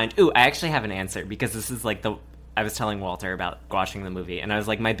my Yep. mind... Ooh, I actually have an answer, because this is like I was telling Walter about watching the movie, and I was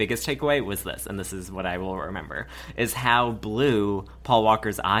like, my biggest takeaway was this, and this is what I will remember, is how blue Paul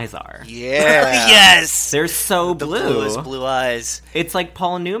Walker's eyes are. Yeah. Yes. They're so The blue. bluest blue eyes. It's like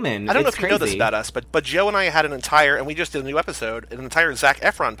Paul Newman. I don't know It's if you know this crazy. about us, but Joe and I had an entire, and we just did a new episode, an entire Zac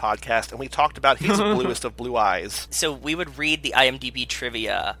Efron podcast, and we talked about his bluest of blue eyes. So we would read the IMDb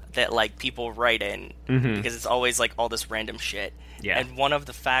trivia that like people write in because it's always like all this random shit. Yeah. And one of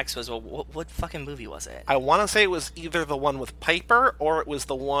the facts was, well, what fucking movie was it? I want to say it was either the one with Piper or it was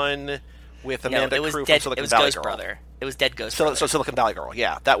the one with Amanda it was Crew Dead. from Silicon It was Valley Ghost Girl. Brother. It was Dead Ghost So Brother. Silicon Valley Girl,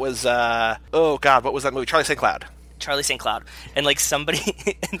 yeah. That was, oh god, what was that movie? Charlie St. Cloud. Charlie St. Cloud. And like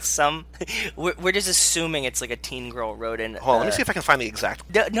somebody and we're just assuming it's like a teen girl wrote in. Hold on, let me see if I can find the exact.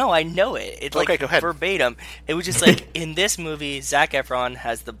 No, I know it. It's like Okay, go ahead. verbatim. It was just like in this movie, Zac Efron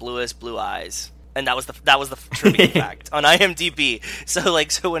has the bluest blue eyes. And that was the trivia fact on IMDb.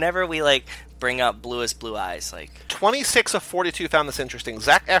 So whenever we bring up Bluest Blue Eyes, 26 of 42 found this interesting.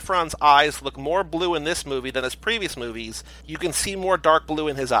 Zac Efron's eyes look more blue in this movie than his previous movies. You can see more dark blue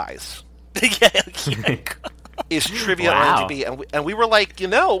in his eyes. yeah. Is trivia Wow. on IMDb, and we were like,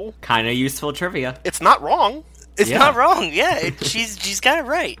 Kind of useful trivia. it's not wrong. It's Yeah. not wrong. Yeah, she's got it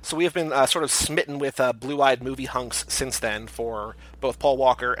right. So we have been sort of smitten with blue-eyed movie hunks since then for both Paul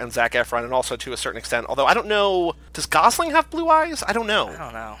Walker and Zac Efron, and also to a certain extent. Although I don't know, does Gosling have blue eyes? I don't know. I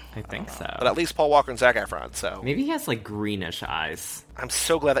don't know. I think so. But at least Paul Walker and Zac Efron. So Maybe he has like greenish eyes. I'm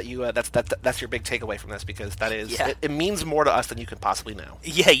so glad that you that's your big takeaway from this, because that is Yeah. it means more to us than you can possibly know.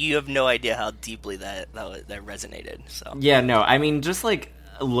 Yeah, you have no idea how deeply that resonated. So Yeah, no, I mean, just like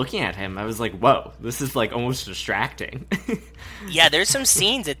looking at him, I was like, whoa, this is like almost distracting. yeah, there's some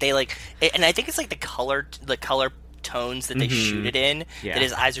scenes that they and I think it's the color tones that they shoot it in, Yeah. that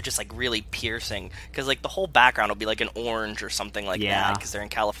his eyes are just really piercing, because the whole background will be an orange or something like Yeah. that, because they're in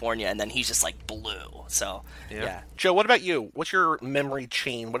California, and then he's just blue. So yeah. Joe, what about you? What's your memory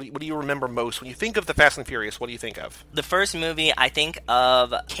chain? What do you remember most when you think of the Fast and Furious? What do you think of? The first movie, I think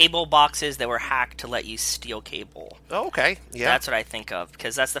of cable boxes that were hacked to let you steal cable. Oh, okay, yeah. That's what I think of,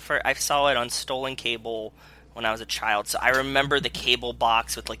 because that's the first I saw it on stolen cable when I was a child. So I remember the cable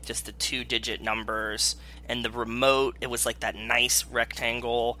box with just the 2-digit numbers, and the remote. It was that nice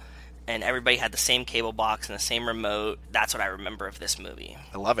rectangle, and everybody had the same cable box and the same remote. That's what I remember of this movie.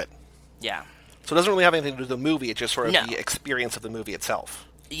 I love it. Yeah. So it doesn't really have anything to do with the movie. It's just sort of No. the experience of the movie itself.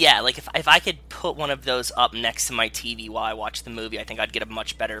 Yeah, if I could put one of those up next to my TV while I watch the movie, I think I'd get a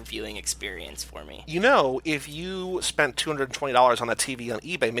much better viewing experience for me. If you spent $220 on that TV on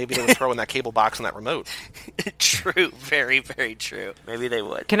eBay, maybe they would throw in that cable box and that remote. True, very, very true. Maybe they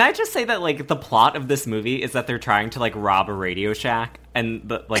would. Can I just say that the plot of this movie is that they're trying to rob a Radio Shack, and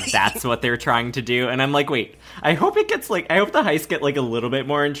that's what they're trying to do, and I'm like, wait, I hope it gets I hope the heists get a little bit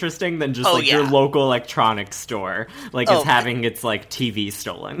more interesting than just your local electronics store is having its TV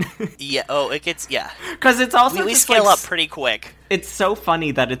stolen. Yeah. Oh, it gets Because it's also we just, scale up pretty quick. It's so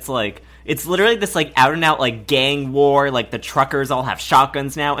funny that it's it's literally this out and out gang war. The truckers all have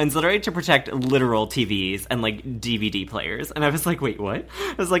shotguns now, and it's literally to protect literal TVs and DVD players. And I was like, wait, what?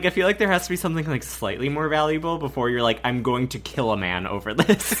 I was I feel there has to be something slightly more valuable before you're I'm going to kill a man over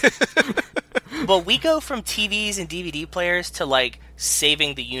this. Well, we go from TVs and DVD players to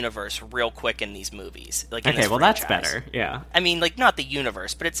saving the universe real quick in these movies. In Okay, this well that's franchise. better. Yeah. I mean, not the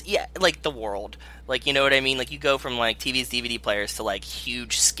universe, but it's the world. You know what I mean? You go from TVs, DVD players to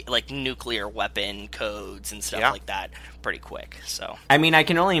huge nuclear weapon codes and stuff like that pretty quick. So I mean, I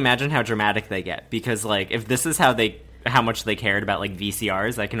can only imagine how dramatic they get, because if this is how much they cared about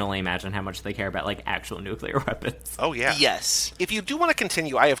VCRs, I can only imagine how much they care about actual nuclear weapons. Oh, yeah. yes, If you do want to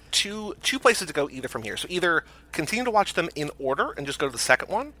continue, I have two places to go either from here. So either continue to watch them in order and just go to the second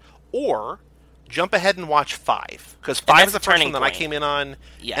one, or jump ahead and watch 5. Because 5 that's is the the first turning one that I point. came in on,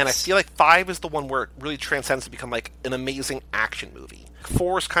 Yes. and I feel 5 is the one where it really transcends to become an amazing action movie.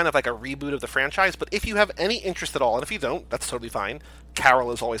 4 is kind of a reboot of the franchise, but if you have any interest at all, and if you don't, that's totally fine.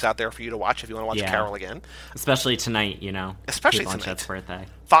 Carol is always out there for you to watch if you want to watch Yeah. Carol again. Especially tonight, Especially Kate tonight. Blanchett's birthday.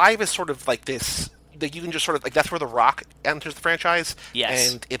 5 is sort of this, that you can just sort of that's where The Rock enters the franchise.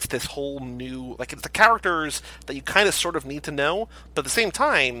 Yes. And it's this whole new it's the characters that you kind of sort of need to know, but at the same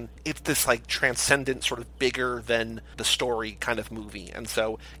time it's this transcendent, sort of bigger than the story kind of movie. And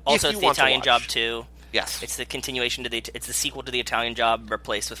so also if you it's the want Italian to Job watch, 2. yes, It's the continuation to it's the sequel to the Italian Job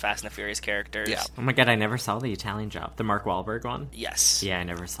replaced with Fast and the Furious characters. Yeah. Oh my god, I never saw the Italian Job. The Mark Wahlberg one? Yes. Yeah, I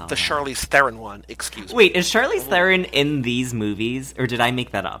never saw the that. Charlize Theron one, excuse me. Wait, is Charlize Theron in these movies, or did I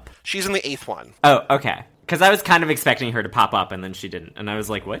make that up? She's in the 8th one. Oh, okay. Because I was kind of expecting her to pop up, and then she didn't. And I was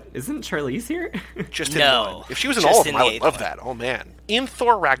like, what? Isn't Charlize here? Just in No. one. If she was in Just all of in them, I the would love 8th that. Oh man. In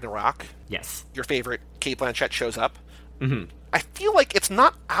Thor Ragnarok, Yes. your favorite Kate Blanchett shows up. Mm-hmm. I feel it's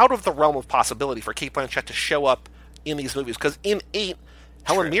not out of the realm of possibility for Kate Blanchett to show up in these movies, because in 8,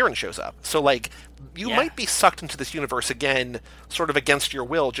 Helen Mirren shows up. So you might be sucked into this universe again, sort of against your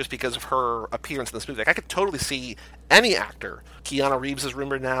will, just because of her appearance in this movie. I could totally see any actor, Keanu Reeves is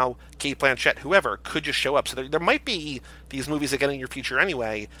rumored now, Kate Blanchett, whoever, could just show up. So there might be these movies again in your future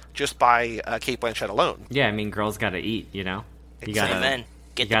anyway, just by Kate Blanchett alone. Yeah, I mean, girls gotta eat, You gotta, Amen.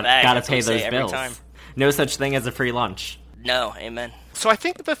 Get you the gotta, bag. gotta That's what pay we say those every bills. time. No such thing as a free lunch. No, amen. So I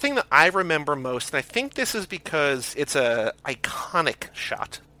think the thing that I remember most, and I think this is because it's a iconic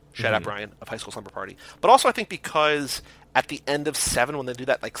shot, Shut Up, Ryan, of High School Slumber Party, but also I think because at the end of 7, when they do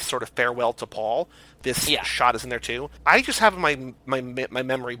that sort of farewell to Paul, this shot is in there too. I just have my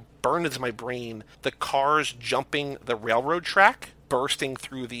memory burned into my brain, the cars jumping the railroad track, bursting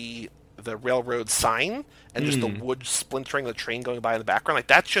through the the railroad sign and just the wood splintering, the train going by in the background. Like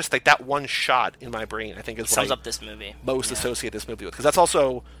that's just like that one shot in my brain. I think is what sums up this movie. Most associate this movie with, because that's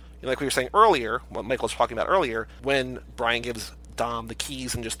also, like we were saying earlier, what Michael was talking about earlier, when Brian gives Dom the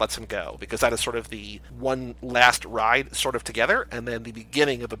keys and just lets him go, because that is sort of the one last ride sort of together, and then the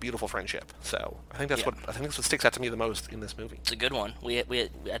beginning of a beautiful friendship. So I think that's what sticks out to me the most in this movie. It's a good one.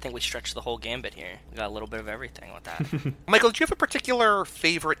 I think we stretched the whole gambit here. We got a little bit of everything with that. Michael, do you have a particular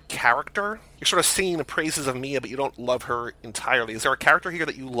favorite character? You're sort of singing the praises of Mia, but you don't love her entirely. Is there a character here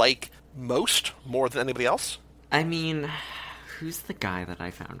that you like most, more than anybody else? I mean, who's the guy that I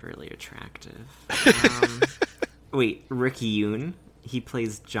found really attractive? Wait, Ricky Yoon. He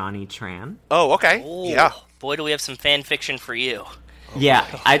plays Johnny Tran. Oh, okay. Ooh, yeah. Boy, do we have some fan fiction for you. Yeah,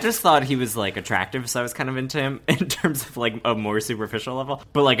 I just thought he was, like, attractive, so I was kind of into him in terms of, like, a more superficial level.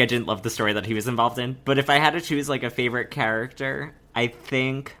 But, like, I didn't love the story that he was involved in. But if I had to choose, like, a favorite character, I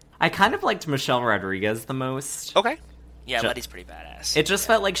think I kind of liked Michelle Rodriguez the most. Okay. Yeah, Letty's pretty badass. It just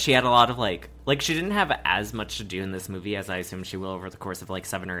felt like she had a lot of, like, she didn't have as much to do in this movie as I assume she will over the course of, like,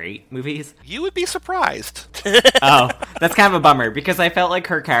 7 or 8 movies. You would be surprised. Oh, that's kind of a bummer, because I felt like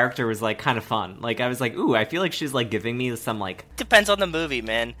her character was, like, kind of fun. Like, I was like, ooh, I feel like she's, like, giving me some, like... Depends on the movie,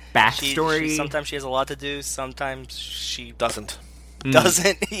 man. Backstory. Sometimes she has a lot to do, sometimes she... Doesn't.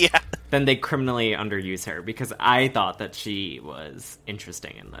 Yeah. Then they criminally underuse her, because I thought that she was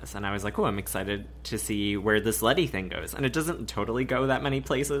interesting in this. And I was like, oh, I'm excited to see where this Letty thing goes. And it doesn't totally go that many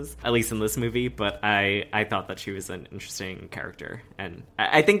places, at least in this movie, but I thought that she was an interesting character. And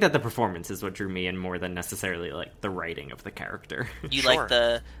I think that the performance is what drew me in more than necessarily, like, the writing of the character. You Sure. like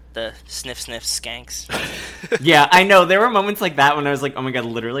the sniff skanks? Yeah, I know. There were moments like that when I was like, oh my god,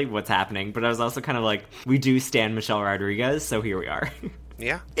 literally, what's happening? But I was also kind of like, we do stand Michelle Rodriguez, so here we are.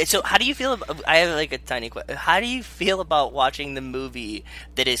 Yeah. So how do you feel about, I have like a tiny question. How do you feel about watching the movie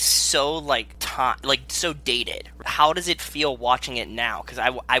that is so like so dated? How does it feel watching it now? Because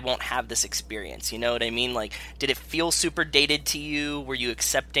I won't have this experience, you know what I mean? Like, did it feel super dated to you? Were you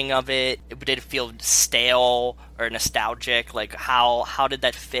accepting of it? Did it feel stale or nostalgic? Like, how did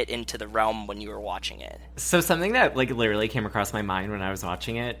that fit into the realm when you were watching it? So something that, like, literally came across my mind when I was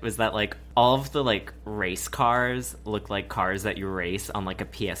watching it was that, like, all of the, like, race cars look like cars that you race on, like, a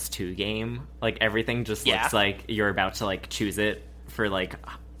PS2 game. Like, everything just looks like you're about to, like, choose it for, like,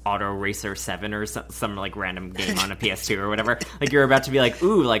 Auto Racer 7 or some like, random game on a PS2 or whatever. Like, you're about to be like,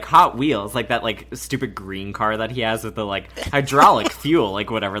 ooh, like, Hot Wheels. Like, that, like, stupid green car that he has with the, like, hydraulic fuel,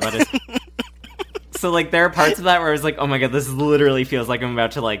 like, whatever that is. So, like, there are parts of that where I was like, oh my god, this literally feels like I'm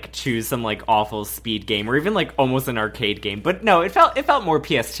about to, like, choose some, like, awful speed game, or even, like, almost an arcade game. But no, it felt more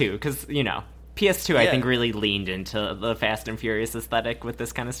PS2, because, you know, PS2, I think, really leaned into the Fast and Furious aesthetic with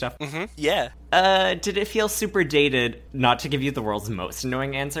this kind of stuff. Mm-hmm. Yeah. Did it feel super dated? Not to give you the world's most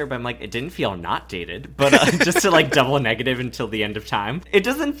annoying answer, but I'm like, it didn't feel not dated. But just to, like, double negative until the end of time. It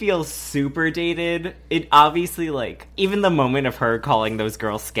doesn't feel super dated. It obviously, like, even the moment of her calling those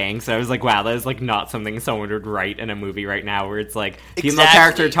girls skanks, I was like, wow, that is, like, not something someone would write in a movie right now, where it's like, female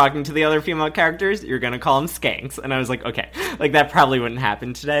character talking to the other female characters, you're gonna call them skanks. And I was like, okay, like, that probably wouldn't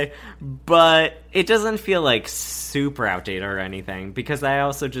happen today. But it doesn't feel, like, super outdated or anything, because I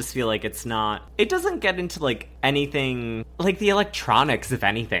also just feel like it doesn't get into, like, anything, like, the electronics, if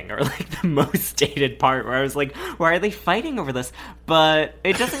anything, or, like, the most dated part, where I was like, why are they fighting over this? But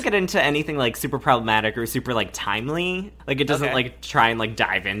it doesn't get into anything, like, super problematic or super, like, timely. Like, it doesn't, like, try and, like,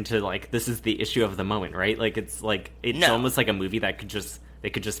 dive into, like, this is the issue of the moment, right? Like, it's almost like a movie that they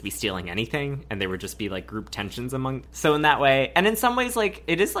could just be stealing anything, and there would just be, like, group tensions among... So in that way, and in some ways, like,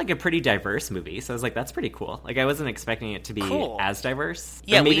 it is, like, a pretty diverse movie, so I was like, that's pretty cool. Like, I wasn't expecting it to be as diverse.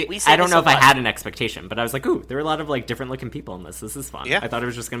 Yeah, maybe, we say I don't know if I had an expectation, but I was like, ooh, there were a lot of, like, different-looking people in this. This is fun. Yeah. I thought it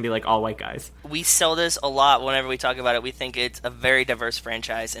was just gonna be, like, all white guys. We sell this a lot whenever we talk about it. We think it's a very diverse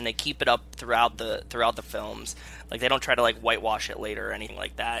franchise, and they keep it up throughout the films. Like, they don't try to, like, whitewash it later or anything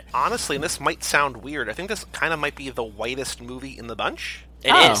like that. Honestly, and this might sound weird, I think this kind of might be the whitest movie in the bunch.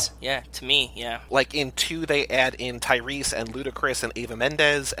 It is, yeah, to me, yeah. Like, in 2, they add in Tyrese and Ludacris and Eva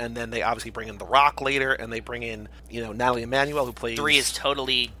Mendes, and then they obviously bring in The Rock later, and they bring in, you know, Natalie Emmanuel, who plays... 3 is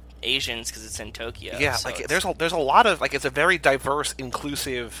totally Asians because it's in Tokyo. Yeah, so like, there's a lot of, like, it's a very diverse,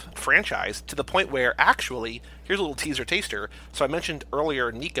 inclusive franchise, to the point where, actually, here's a little teaser taster. So I mentioned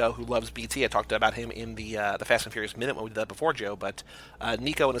earlier Nico, who loves BT. I talked about him in the Fast and Furious Minute when we did that before, Joe. But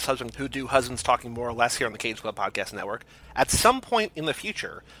Nico and his husband, who do Husbands Talking More or Less here on the Cage Club Podcast Network, at some point in the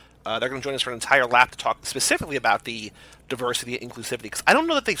future, They're going to join us for an entire lap to talk specifically about the diversity and inclusivity, because I don't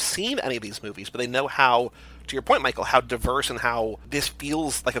know that they've seen any of these movies, but they know how, to your point, Michael, how diverse and how this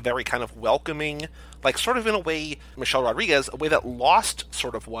feels like a very kind of welcoming, like sort of in a way, Michelle Rodriguez, a way that Lost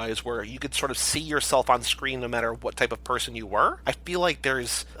sort of was, where you could sort of see yourself on screen no matter what type of person you were. I feel like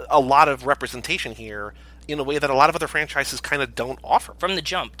there's a lot of representation here in a way that a lot of other franchises kind of don't offer. From the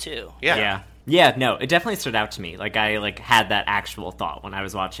jump, too. Yeah, no, it definitely stood out to me. Like, I, had that actual thought when I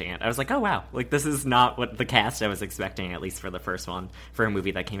was watching it. I was like, oh, wow. Like, this is not what the cast I was expecting, at least for the first one, for a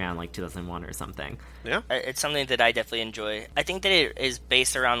movie that came out in, 2001 or something. Yeah. It's something that I definitely enjoy. I think that it is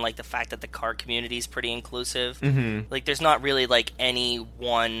based around, the fact that the car community is pretty inclusive. Mm-hmm. There's not really, any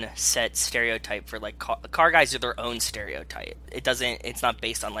one set stereotype for, car guys are their own stereotype. It's not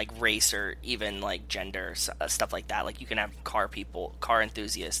based on, race or even, gender, stuff like that. You can have car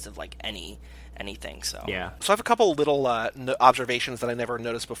enthusiasts of, anything. So yeah. So I have a couple little observations that I never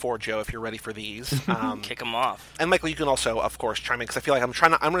noticed before, Joe, if you're ready for these. Kick them off. And Michael, you can also, of course, chime in, because I feel like I'm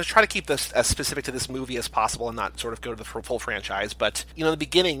going to try to keep this as specific to this movie as possible and not sort of go to the full franchise. But, in the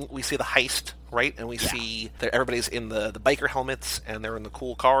beginning, we see the heist, right? And we see that everybody's in the biker helmets, and they're in the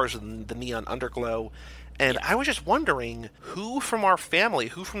cool cars and the neon underglow. And I was just wondering, who from our family,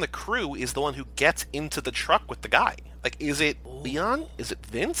 who from the crew is the one who gets into the truck with the guy? Is it Leon? Is it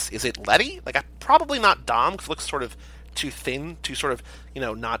Vince? Is it Letty? Probably not Dom, because it looks sort of too thin, too sort of,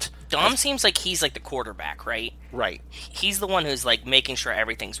 not... Dom seems like he's, the quarterback, right? Right. He's the one who's, making sure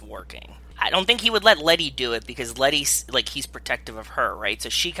everything's working. I don't think he would let Letty do it, because Letty's, he's protective of her, right? So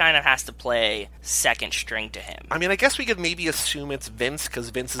she kind of has to play second string to him. I mean, I guess we could maybe assume it's Vince, because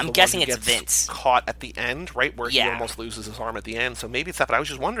Vince is the one who gets Vince. Caught at the end, right? Where he almost loses his arm at the end. So maybe it's that, but I was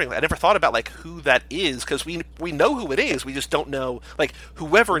just wondering. I never thought about, who that is, because we know who it is. We just don't know,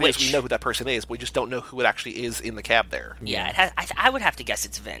 whoever it is, we know who that person is, but we just don't know who it actually is in the cab there. Yeah, I would have to guess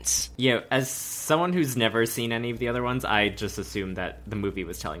it's Vince. Yeah, as someone who's never seen any of the other ones, I just assumed that the movie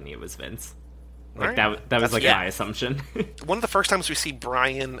was telling me it was Vince. That was my assumption. One of the first times we see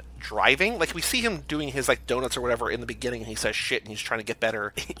Brian driving, we see him doing his donuts or whatever in the beginning, and he says shit and he's trying to get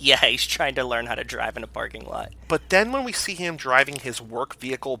better. Yeah, he's trying to learn how to drive in a parking lot. But then when we see him driving his work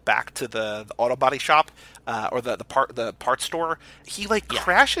vehicle back to the auto body shop, or the parts store, he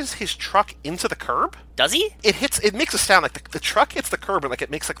crashes his truck into the curb. Does he? It makes a sound the truck hits the curb, and it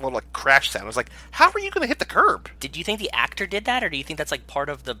makes a little crash sound. I was like, how are you going to hit the curb? Did you think the actor did that, or do you think that's part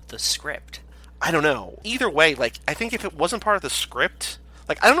of the script? I don't know. Either way, I think if it wasn't part of the script,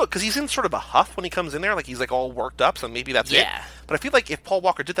 I don't know, because he's in sort of a huff when he comes in there, he's all worked up, so maybe that's it. But I feel like if Paul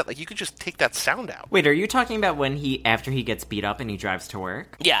Walker did that, you could just take that sound out. Wait, are you talking about after he gets beat up and he drives to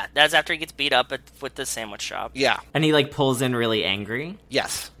work? Yeah, that's after he gets beat up with the sandwich shop. Yeah. And he, pulls in really angry?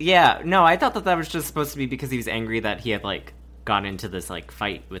 Yes. Yeah, no, I thought that was just supposed to be because he was angry that he had, gone into this,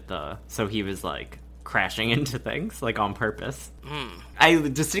 fight with so he was, crashing into things, on purpose. I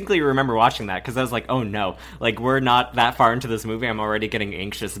distinctly remember watching that, because I was like, oh no, we're not that far into this movie, I'm already getting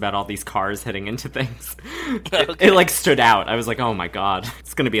anxious about all these cars hitting into things. Okay. It stood out. I was like, oh my god,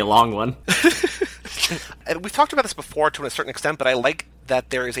 it's gonna be a long one. And we've talked about this before to a certain extent, but I like that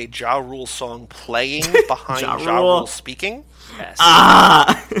there is a Ja Rule song playing behind Ja Rule speaking. Yes.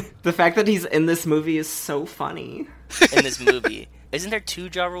 The fact that he's in this movie is so funny. In this movie. Isn't there 2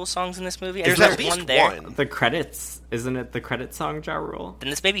 Ja Rule songs in this movie? There's at least one there. The credits. Isn't it the credit song, Ja Rule? Then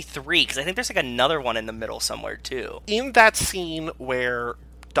this may be 3, because I think there's another one in the middle somewhere, too. In that scene where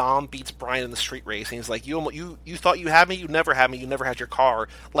Dom beats Brian in the street race, and he's like, you thought you had me? You never had me. You never had your car.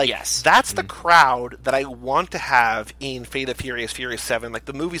 Yes. That's the crowd that I want to have in Fate of Furious, Furious 7,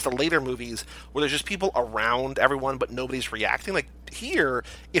 the movies, the later movies, where there's just people around everyone, but nobody's reacting. Here,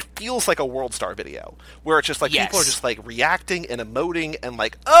 it feels like a World Star video, where it's just people are just reacting and emoting and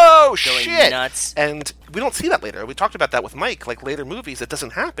oh, going shit! Nuts. And we don't see that later. We talked about that with Mike, later movies, it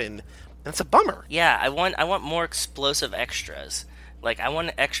doesn't happen, and it's a bummer. Yeah, I want more explosive extras. I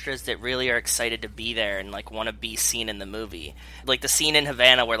want extras that really are excited to be there and, want to be seen in the movie. The scene in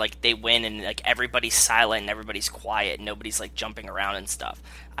Havana where, they win and, everybody's silent and everybody's quiet and nobody's, jumping around and stuff.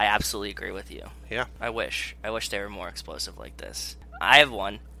 I absolutely agree with you. Yeah. I wish they were more explosive like this. I have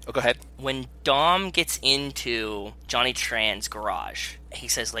one. Oh, go ahead. When Dom gets into Johnny Tran's garage, he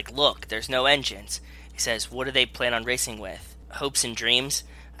says, look, there's no engines. He says, what do they plan on racing with? Hopes and dreams?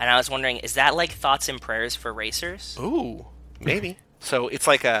 And I was wondering, is that, thoughts and prayers for racers? Ooh, maybe. So it's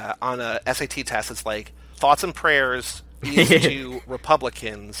on a SAT test, it's thoughts and prayers is to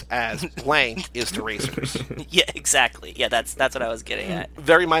Republicans as blank is to racers. Yeah, exactly. Yeah, that's what I was getting at.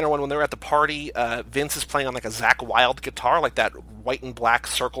 Very minor one. When they were at the party, Vince is playing on a Zakk Wylde guitar, that white and black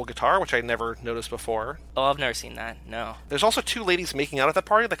circle guitar, which I never noticed before. Oh, I've never seen that. No. There's also 2 ladies making out at that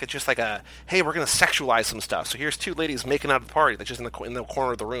party. Like, it's just like hey, we're going to sexualize some stuff. So here's 2 ladies making out at the party. That's just in the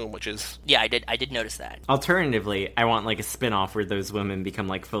corner of the room, which is... Yeah, I did notice that. Alternatively, I want, like, a spin-off where those women become,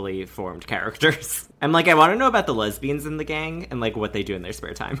 like, fully formed characters. I'm like, I want to know about the lesbians in the gang and, like, what they do in their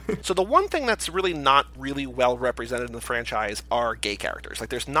spare time. So the one thing that's really not really well represented in the franchise are gay characters. Like,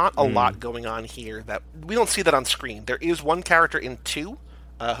 there's not a lot going on here that... We don't see that on screen. There is one character in 2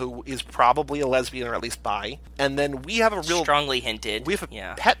 who is probably a lesbian or at least bi. And then we have a real... Strongly hinted. We have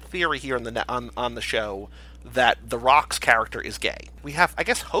a pet theory here on the show that The Rock's character is gay. We have, I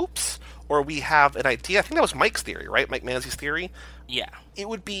guess, hopes, or we have an idea. I think that was Mike's theory, right? Mike Manzi's theory? Yeah. It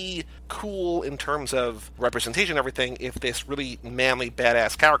would be cool in terms of representation and everything if this really manly,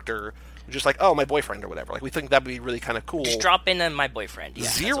 badass character was just like, oh, my boyfriend or whatever. Like, we think that would be really kind of cool. Just drop in my boyfriend. Yeah,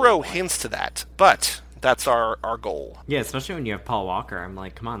 0 hints to that, but... That's our goal. Yeah, especially when you have Paul Walker. I'm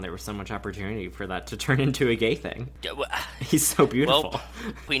like, come on, there was so much opportunity for that to turn into a gay thing. He's so beautiful. Well,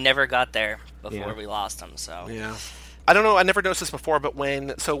 we never got there before we lost him, so... Yeah. I don't know, I never noticed this before, but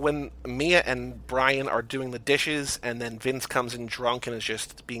when Mia and Brian are doing the dishes, and then Vince comes in drunk and is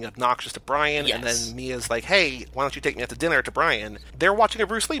just being obnoxious to Brian, and then Mia's like, hey, why don't you take me out to dinner to Brian? They're watching a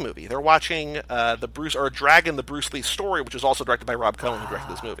Bruce Lee movie. They're watching Dragon, the Bruce Lee story, which is also directed by Rob Cohen, who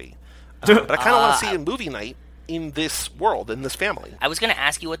directed this movie. But I kind of want to see a movie night in this world, in this family. I was going to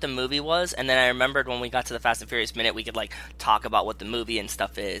ask you what the movie was, and then I remembered when we got to the Fast and Furious Minute, we could, like, talk about what the movie and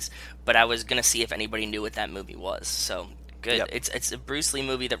stuff is, but I was going to see if anybody knew what that movie was, so... Good. Yep. It's a Bruce Lee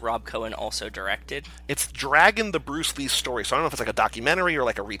movie that Rob Cohen also directed. It's Dragon, the Bruce Lee story, so I don't know if it's like a documentary or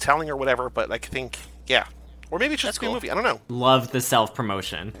like a retelling or whatever, but I think, yeah. Or maybe it's just a movie, I don't know. Love the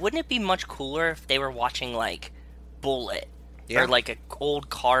self-promotion. Wouldn't it be much cooler if they were watching, like, Bullet? Yeah. Or like an old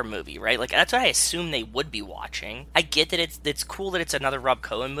car movie, right? Like that's what I assume they would be watching. I get that it's cool that it's another Rob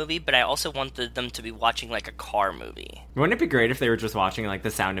Cohen movie, but I also wanted them to be watching like a car movie. Wouldn't it be great if they were just watching like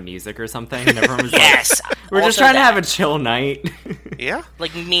The Sound of Music or something? And everyone was yes, like, we're just trying to have a chill night. Yeah,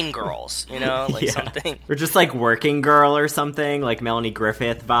 like Mean Girls, you know, like something. Or just like Working Girl or something, like Melanie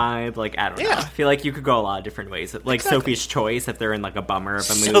Griffith vibe. Like I don't know. I feel like you could go a lot of different ways. Like Sophie's Choice if they're in like a bummer of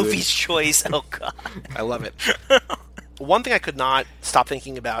a mood. Sophie's Choice. Oh god, I love it. One thing I could not stop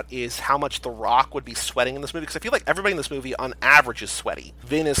thinking about is how much The Rock would be sweating in this movie, because I feel like everybody in this movie, on average, is sweaty.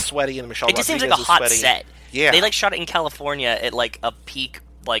 Vin is sweaty, and Michelle Rodriguez is sweaty. It just seems like a hot set. Yeah. They, like, shot it in California at, like, a peak,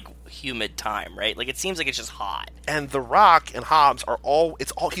 like, humid time, right? Like, it seems like it's just hot. And The Rock and Hobbs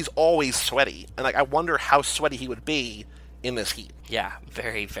he's always sweaty. And, like, I wonder how sweaty he would be in this heat. Yeah,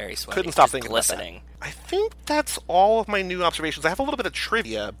 very, very sweaty. Couldn't stop just thinking glistening. About that. I think that's all of my new observations. I have a little bit of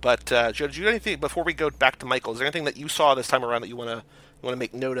trivia, but Joe, did you do anything before we go back to Michael? Is there anything that you saw this time around that you want to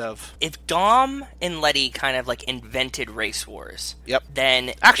make note of? If Dom and Letty kind of like invented Race Wars,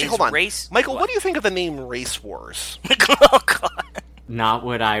 then actually, hold on, Michael, what do you think of the name Race Wars? Oh God, not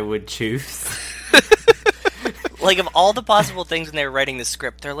what I would choose. Like of all the possible things when they were writing the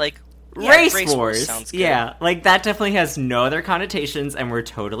script, they're like. Yeah, Race Wars sounds good. Yeah, like that definitely has no other connotations, and we're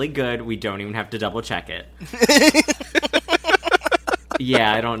totally good. We don't even have to double check it.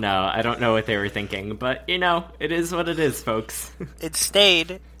 Yeah, I don't know. I don't know what they were thinking, but you know, it is what it is, folks. It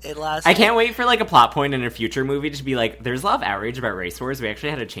stayed. It lasted. I can't wait for like a plot point in a future movie to be like, there's a lot of outrage about Race Wars. We actually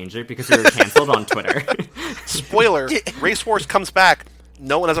had to change it because we were canceled on Twitter. Spoiler: Race Wars comes back.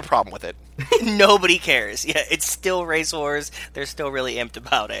 No one has a problem with it. Nobody cares. Yeah, it's still Race Wars. They're still really amped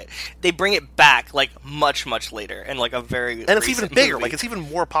about it. They bring it back, like, much, much later, and, like, a very And it's even bigger. Movie. Like, it's even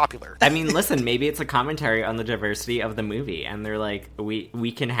more popular. I mean, listen, maybe it's a commentary on the diversity of the movie, and they're like,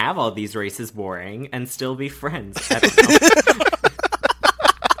 we can have all these races boring and still be friends. I don't know.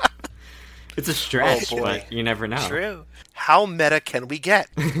 It's a stretch, but you never know. True. How meta can we get?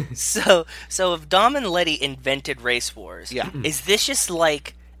 So if Dom and Letty invented Race Wars, is this just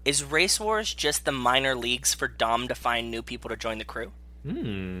like, is Race Wars just the minor leagues for Dom to find new people to join the crew?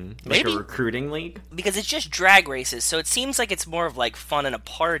 Like Maybe a recruiting league? Because it's just drag races, so it seems like it's more of like fun and a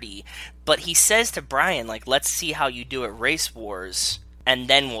party. But he says to Brian, like, let's see how you do at Race Wars. And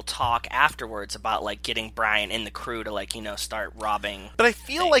then we'll talk afterwards about, like, getting Brian in the crew to, like, you know, start robbing But I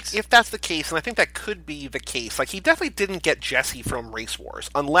feel like if that's the case, and I think that could be the case, like, he definitely didn't get Jesse from Race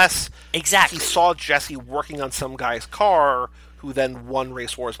Wars, unless he saw Jesse working on some guy's car who then won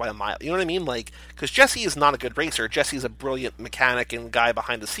Race Wars by a mile. You know what I mean? Like, because Jesse is not a good racer. Jesse's a brilliant mechanic and guy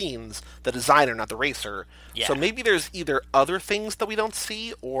behind the scenes, the designer, not the racer. Yeah. So maybe there's either other things that we don't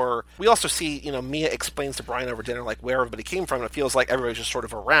see, or we also see, you know, Mia explains to Brian over dinner, like, where everybody came from, and it feels like everybody's just sort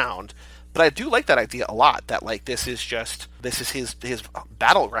of around. But I do like that idea a lot, that, like, this is his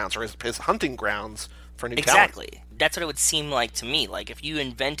battlegrounds, or his hunting grounds for new Exactly. talent. That's what it would seem like to me. Like, if you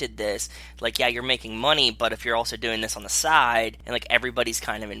invented this, like, yeah, you're making money, but if you're also doing this on the side, and, like, everybody's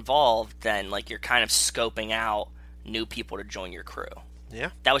kind of involved, then, like, you're kind of scoping out new people to join your crew. Yeah.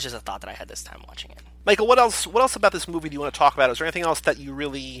 That was just a thought that I had this time watching it. Michael, what else about this movie do you want to talk about? Is there anything else that you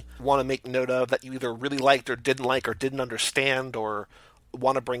really want to make note of that you either really liked or didn't understand or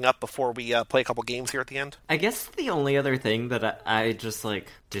want to bring up before we play a couple games here at the end? I guess the only other thing that I just,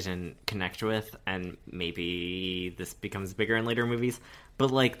 like, didn't connect with, and maybe this becomes bigger in later movies, but,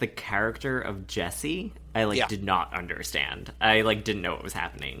 like, the character of Jesse, I, like, did not understand. I, like, didn't know what was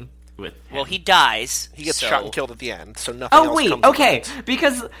happening with him. Well, he dies. He gets shot and killed at the end, so nothing else Oh, wait, comes okay, of it.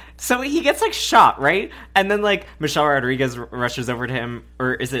 because, so he gets, like, shot, right? And then, like, Michelle Rodriguez rushes over to him,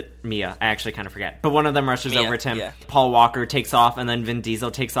 or is it Mia? I actually kind of forget. But one of them rushes over to him, yeah. Paul Walker takes off, and then Vin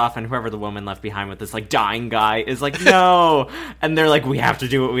Diesel takes off, and whoever the woman left behind with this, like, dying guy is like, no! And they're like, we have to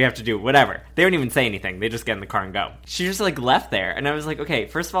do what we have to do, whatever. They don't even say anything, they just get in the car and go. She just, like, left there, and I was like, okay,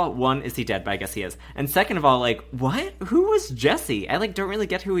 first of all, one, is he dead? But I guess he is. And second of all, like, what? Who was Jesse? I, like, don't really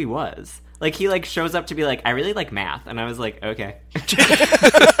get who he was. Like, he, like, shows up to be like, I really like math. And I was like, okay.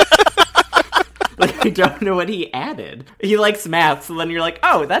 Like, I don't know what he added. He likes math, so then you're like,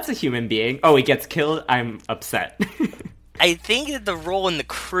 oh, that's a human being. Oh, he gets killed? I'm upset. I think that the role in the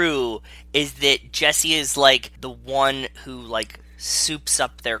crew is that Jesse is, like, the one who, like, soups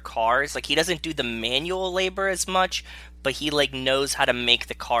up their cars. Like, he doesn't do the manual labor as much, but he, like, knows how to make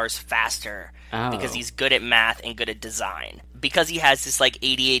the cars faster. Because he's good at math and good at design. Because he has this, like,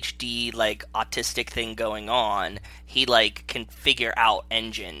 ADHD, like, autistic thing going on, he, like, can figure out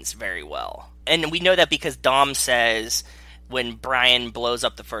engines very well. And we know that because Dom says when Brian blows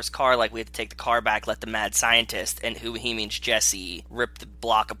up the first car, like, we have to take the car back, let the mad scientist, and who he means Jesse, rip the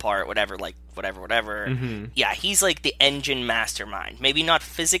block apart, whatever. Mm-hmm. Yeah, he's, like, the engine mastermind. Maybe not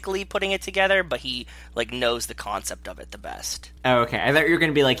physically putting it together, but he, like, knows the concept of it the best. Oh, okay. I thought you were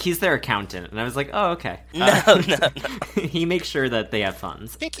going to be like, he's their accountant. And I was like, oh, okay. No. He makes sure that they have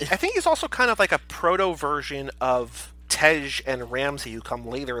funds. I think he's also kind of like a proto-version of Tej and Ramsey, who come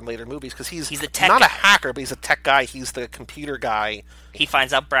later in later movies, because he's a tech not guy. a hacker, but he's a tech guy. He's the computer guy. He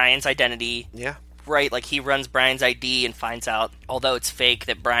finds out Brian's identity. Yeah. Right, like, he runs Brian's ID and finds out, although it's fake,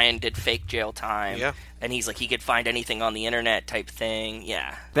 that Brian did fake jail time. Yeah. And he's like, he could find anything on the internet type thing.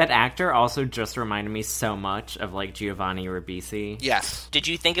 Yeah. That actor also just reminded me so much of, like, Giovanni Ribisi. Yes. Did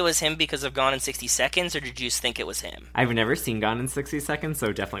you think it was him because of Gone in 60 Seconds, or did you just think it was him? I've never seen Gone in 60 Seconds,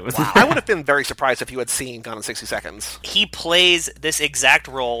 so definitely wasn't. I would have been very surprised if you had seen Gone in 60 Seconds. He plays this exact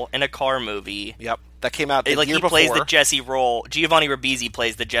role in a car movie. Yep. That came out the like year he before. plays the Jesse role. Giovanni Ribisi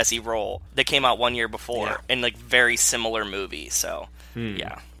plays the Jesse role that came out 1 year before in, like, very similar movies. So,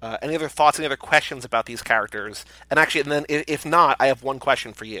 yeah. Any other thoughts, any other questions about these characters? And actually, and then if not, I have one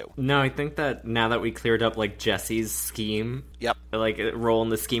question for you. No, I think that now that we cleared up, like, Jesse's scheme, like, role in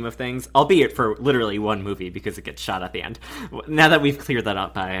the scheme of things, albeit for literally one movie because it gets shot at the end. Now that we've cleared that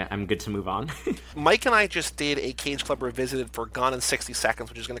up, I'm good to move on. Mike and I just did a Cage Club Revisited for Gone in 60 Seconds,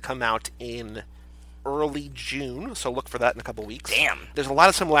 which is going to come out in early June, so look for that in a couple weeks. Damn. There's a lot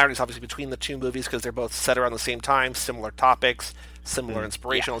of similarities, obviously, between the two movies because they're both set around the same time, similar topics, similar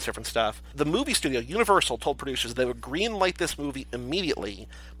inspiration, all this different stuff. The movie studio, Universal, told producers they would greenlight this movie immediately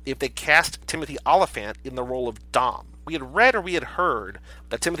if they cast Timothy Olyphant in the role of Dom. We had read or we had heard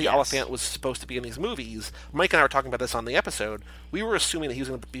that Timothy Olyphant was supposed to be in these movies. Mike and I were talking about this on the episode. We were assuming that he was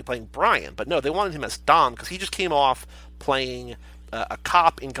going to be playing Brian, but no, they wanted him as Dom because he just came off playing a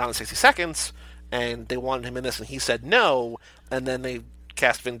cop in Gone in 60 Seconds, and they wanted him in this, and he said no, and then they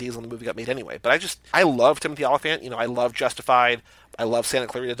cast Vin Diesel, and the movie got made anyway. But I love Timothy Olyphant. You know, I love Justified. I love Santa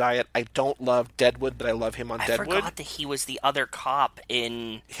Clarita Diet. I don't love Deadwood, but I love him on Deadwood. I forgot that he was the other cop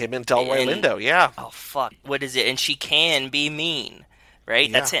in... Him and Delroy Lindo, yeah. Oh, fuck. What is it? And She Can Be Mean, right?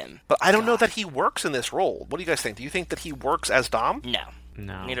 Yeah. That's him. But I don't know that he works in this role. What do you guys think? Do you think that he works as Dom? No.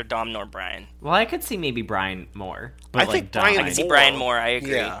 Neither Dom nor Brian. Well, I could see maybe Brian more. But I think Dom, Brian I can see Brian more, I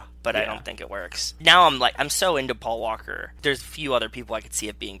agree. But I don't think it works. Now I'm so into Paul Walker. There's a few other people I could see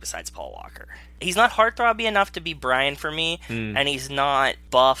it being besides Paul Walker. He's not heartthrobby enough to be Brian for me, and he's not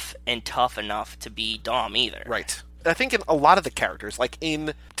buff and tough enough to be Dom either. Right. I think in a lot of the characters, like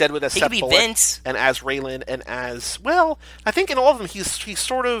in Deadwood as He Seth could be Bullock, Vince. and as Raylan, and as, well, I think in all of them he's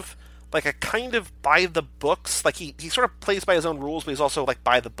sort of like a kind of by the books, like he sort of plays by his own rules, but he's also like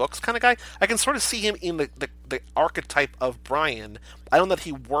by the books kind of guy. I can sort of see him in the archetype of Brian. I don't know that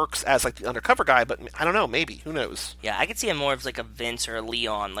he works as like the undercover guy, but I don't know, maybe, who knows? Yeah, I could see him more as like a Vince or a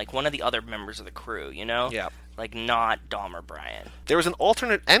Leon, like one of the other members of the crew, you know? Yeah. like not Dahmer Brian. There was an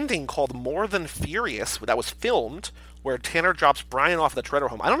alternate ending called More Than Furious that was filmed where Tanner drops Brian off at the Toretto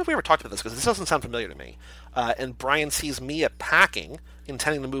home. I don't know if we ever talked about this because this doesn't sound familiar to me. And Brian sees Mia packing,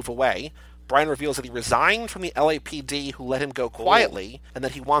 intending to move away. Brian reveals that he resigned from the LAPD who let him go quietly and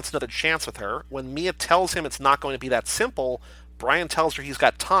that he wants another chance with her. When Mia tells him it's not going to be that simple, Brian tells her he's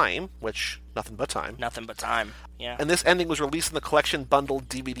got time, which, nothing but time. Nothing but time, yeah. And this ending was released in the collection bundled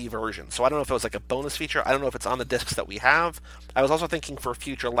DVD version. So I don't know if it was like a bonus feature. I don't know if it's on the discs that we have. I was also thinking for a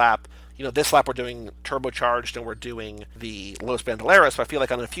future lap, this lap we're doing Turbocharged and we're doing the Los Bandoleros, so I feel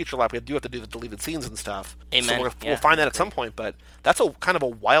like on a future lap we do have to do the deleted scenes and stuff. Amen. So we'll find that at some point, but that's a kind of a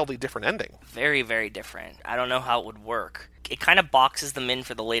wildly different ending. Very, very different. I don't know how it would work. It kind of boxes them in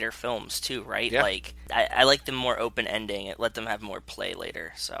for the later films too, right? Yeah. Like I like the more open ending. It let them have more play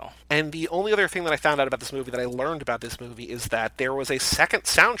later. So. And the only other thing that I found out about this movie, that I learned about this movie, is that there was a second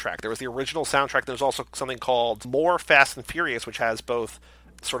soundtrack. There was the original soundtrack. There's also something called More Fast and Furious, which has both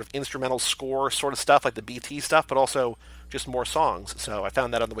sort of instrumental score sort of stuff, like the BT stuff, but also just more songs. So I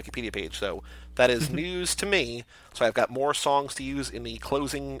found that on the Wikipedia page. So that is news to me. So I've got more songs to use in the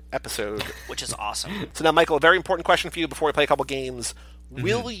closing episode. Which is awesome. So now, Michael, a very important question for you before we play a couple games.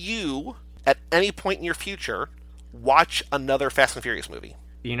 Will you, at any point in your future, watch another Fast and Furious movie?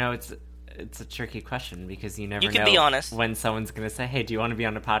 It's a tricky question because you never can know be honest. when someone's going to say, hey, do you want to be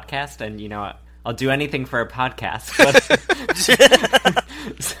on a podcast? And I'll do anything for a podcast.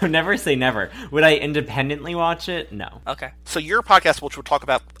 So never say never. Would I independently watch it? No. Okay. So your podcast, which we'll talk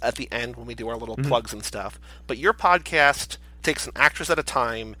about at the end when we do our little plugs and stuff, but your podcast takes an actress at a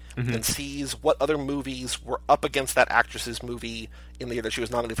time and sees what other movies were up against that actress's movie in the year that she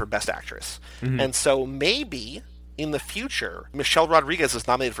was nominated for Best Actress. And so maybe in the future, Michelle Rodriguez is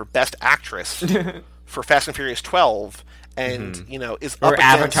nominated for Best Actress for Fast and Furious 12, and is up Or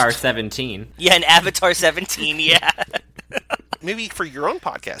against Avatar 17. Yeah, and Avatar 17, yeah. maybe for your own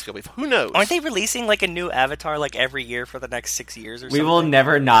podcast, Gilby. Who knows? Aren't they releasing like a new Avatar like every year for the next 6 years or something? We will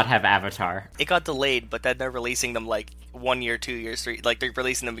never not have Avatar. It got delayed, but then they're releasing them like 1 year, 2 years, 3. Like they're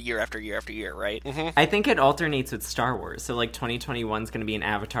releasing them year after year after year, right? I think it alternates with Star Wars. So like 2021 is going to be an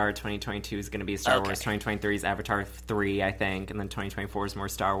Avatar, 2022 is going to be Star Wars, 2023 is Avatar 3, I think, and then 2024 is more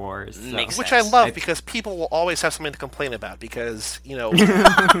Star Wars. So. Makes Which sense. I love because people will always have something to complain about because,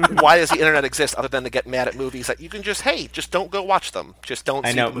 why does the internet exist other than to get mad at movies that you can just don't go watch them. Just don't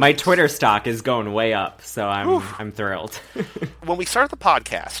I see know. the My movies. Twitter stock is going way up, so I'm thrilled. When we started the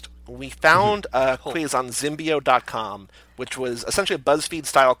podcast, we found a quiz on Zimbio.com, which was essentially a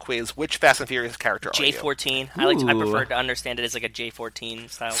BuzzFeed-style quiz. Which Fast and Furious character are you? J14. I prefer to understand it as like a J14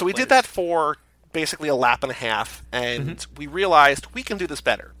 style. So we quiz. did that for basically a lap and a half, and we realized we can do this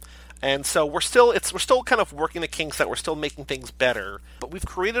better. And so we're still kind of working the kinks that we're still making things better, but we've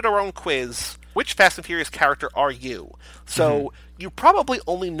created our own quiz. Which Fast and Furious character are you? So you probably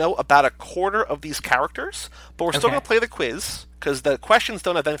only know about a quarter of these characters, but we're still going to play the quiz because the questions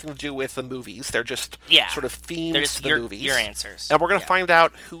don't have anything to do with the movies. They're just sort of themes to the movies. Your answers. And we're going to find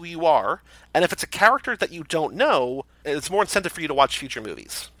out who you are. And if it's a character that you don't know, it's more incentive for you to watch future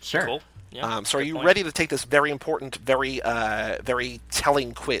movies. Sure. Cool. Yeah, So are you ready to take this very important, very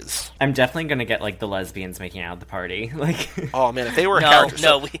telling quiz? I'm definitely gonna get like the lesbians making out at the party. Like, Oh man, if they were No, characters.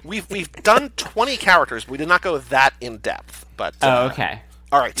 no, we've done 20 characters. We did not go that in depth, but okay.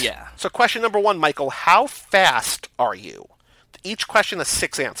 All right. Yeah. So question number 1, Michael, how fast are you? Each question has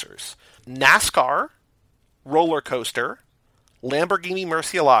 6 answers. NASCAR, roller coaster, Lamborghini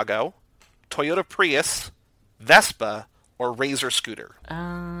Murcielago, Toyota Prius, Vespa, or Razor scooter.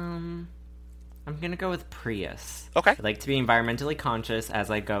 I'm gonna go with Prius. Okay. I like to be environmentally conscious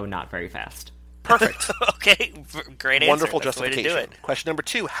as I go not very fast. Perfect. Okay, great answer. Wonderful That's the way to justification. do it. Question number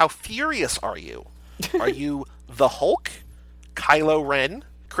 2, how furious are you? Are you the Hulk, Kylo Ren,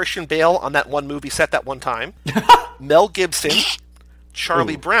 Christian Bale on that one movie set that one time, Mel Gibson,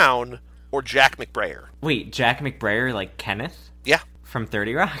 Charlie Brown, or Jack McBrayer? Wait, Jack McBrayer like Kenneth Yeah. from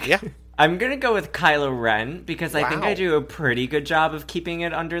 30 Rock? Yeah. I'm gonna go with Kylo Ren because I think Wow. I do a pretty good job of keeping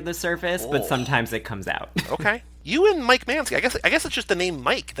it under the surface, but sometimes it comes out. Okay. You and Mike Mansky. I guess it's just the name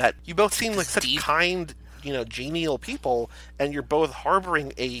Mike that you both seem like such Steve. kind, genial people, and you're both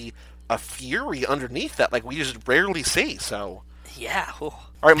harboring a fury underneath that like we just rarely see. So, Yeah. Ooh.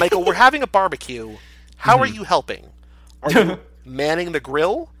 all right, Michael, we're having a barbecue. How are you helping? Are you manning the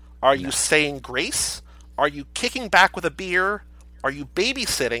grill? Are you saying grace? Are you kicking back with a beer? Are you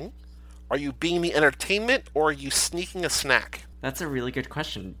babysitting? Are you being the entertainment, or are you sneaking a snack? That's a really good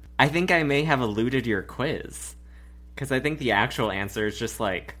question. I think I may have eluded your quiz. Because I think the actual answer is just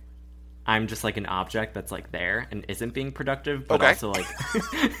like, I'm just like an object that's like there and isn't being productive, but Okay. also like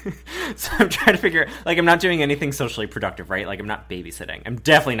so I'm trying to figure like I'm not doing anything socially productive, right? Like I'm not babysitting. I'm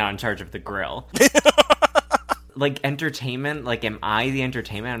definitely not in charge of the grill. Like entertainment, like am I the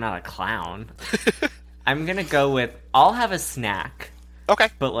entertainment? I'm not a clown. I'm gonna go with I'll have a snack. Okay.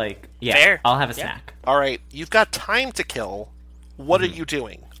 But like yeah, Fair. I'll have a Yeah. snack. All right. You've got time to kill. What are you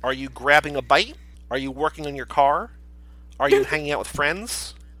doing? Are you grabbing a bite? Are you working on your car? Are you hanging out with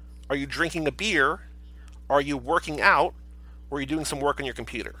friends? Are you drinking a beer? Are you working out? Or are you doing some work on your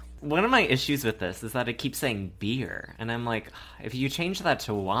computer? One of my issues with this is that it keeps saying beer, and I'm like, if you change that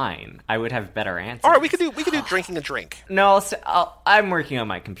to wine, I would have better answers. All right, we could do drinking a drink. No, I'm working on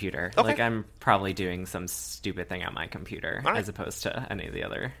my computer. Okay. Like, I'm probably doing some stupid thing on my computer, All right. as opposed to any of the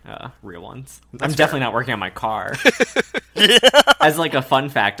other real ones. I'm definitely not working on my car. As, like, a fun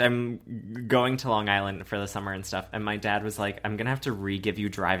fact, I'm going to Long Island for the summer and stuff, and my dad was like, I'm gonna have to re-give you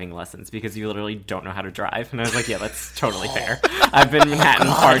driving lessons because you literally don't know how to drive. And I was like, yeah, that's totally fair. I've been in Manhattan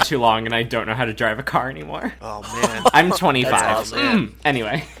far too long, and I don't know how to drive a car anymore. Oh, man. I'm 25. That's awesome.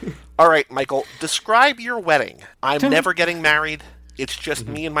 Anyway. All right, Michael, describe your wedding. I'm never getting married. It's just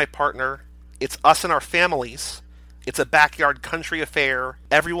me and my partner. It's us and our families. It's a backyard country affair.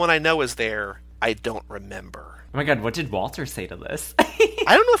 Everyone I know is there. I don't remember. Oh my god, what did Walter say to this?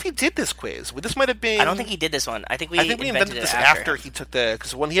 I don't know if he did this quiz. This might have been... I don't think he did this one. I think we invented it this after after he took the...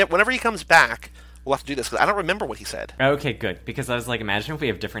 Because whenever he comes back, we'll have to do this, because I don't remember what he said. Okay, good. Because I was like, imagine if we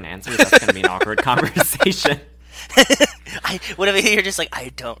have different answers, that's going to be an awkward conversation. Whatever, you're just like, I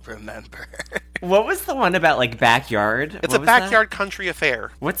don't remember. What was the one about, like, backyard? It's What a was that? backyard country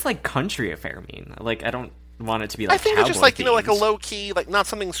affair. What's, like, country affair mean? Like, I don't want it to be, like, I think it's just like, like a cowboy-themed. low-key, like not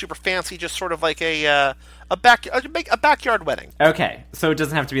something super fancy, just sort of like a backyard wedding. Okay, so it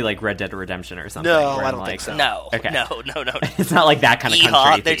doesn't have to be, like, Red Dead Redemption or something. No, where I I'm don't think like, so. No, Okay. no. It's not like that kind of Yeehaw,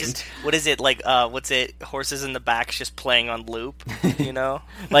 country they're themed. just, what is it, like, what's it, horses in the back just playing on loop, you know?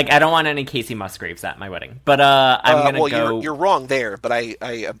 Like, I don't want any Casey Musgraves at my wedding. But, I'm gonna well, go... you're wrong there, but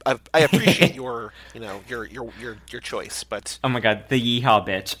I appreciate your your choice. But Oh my god, the yeehaw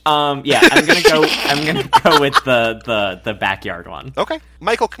bitch. Yeah, I'm gonna go with the backyard one. okay,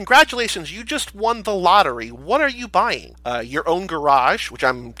 Michael, congratulations! You just won the lottery. What are you buying? Your own garage, which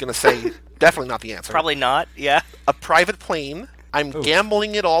I'm gonna say definitely not the answer. Probably not, yeah. A private plane. I'm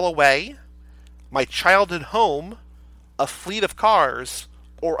gambling it all away. My childhood home, a fleet of cars,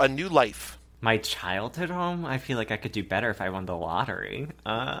 or a new life. My childhood home? I feel like I could do better if I won the lottery.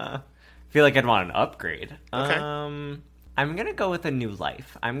 I feel like I'd want an upgrade. Okay. I'm gonna go with a new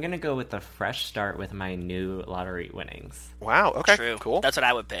life. I'm gonna go with a fresh start with my new lottery winnings. Wow. Okay. True. Cool. That's what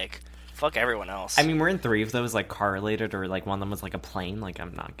I would pick. Fuck everyone else. I mean, weren't 3 of those like car related, or like one of them was like a plane? Like,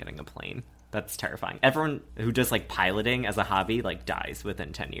 I'm not getting a plane. That's terrifying. Everyone who does like piloting as a hobby like dies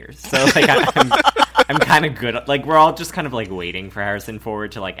within 10 years. So like I'm kind of good. Like, we're all just kind of like waiting for Harrison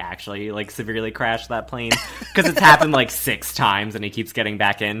Ford to like actually like severely crash that plane, because it's happened like 6 times and he keeps getting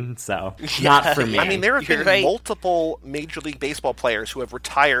back in. So not for me. I mean, there have You're been right. multiple Major League Baseball players who have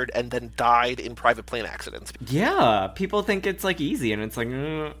retired and then died in private plane accidents. Yeah, people think it's like easy, and it's like,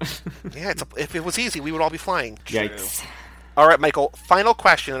 Yeah, if it was easy, we would all be flying. yikes. All right, Michael, final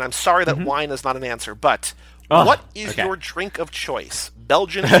question, and I'm sorry that wine is not an answer, but Oh, what is okay. your drink of choice?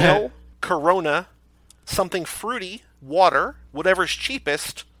 Belgian Ale, Corona, something fruity, water, whatever's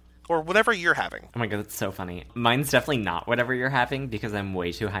cheapest, or whatever you're having? Oh my god, that's so funny. Mine's definitely not whatever you're having, because I'm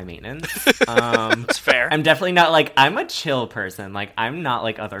way too high maintenance. It's fair. I'm definitely not, like, I'm a chill person. Like, I'm not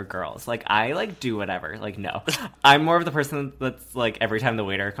like other girls. Like, I, like, do whatever. Like, no. I'm more of the person that's, like, every time the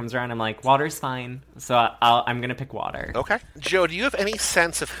waiter comes around, I'm like, water's fine. So I'm gonna pick water. Okay. Joe, do you have any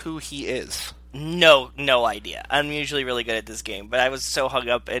sense of who he is? No idea. I'm usually really good at this game, but I was so hung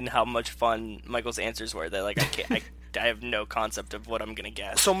up in how much fun Michael's answers were that, like, I have no concept of what I'm gonna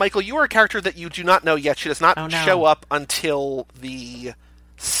guess. So, Michael, you are a character that you do not know yet. She does not Oh, no. show up until the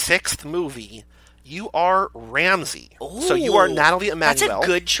 6th movie. You are Ramsey. So you are Ooh, Natalie That's Emmanuel. a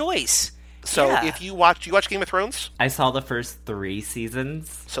good choice. So Yeah. if you watch... Do you watch Game of Thrones? I saw the first 3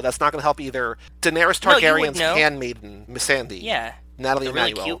 seasons. So that's not going to help either. Daenerys No, you would Targaryen's know. handmaiden, Missandei. Yeah. Natalie The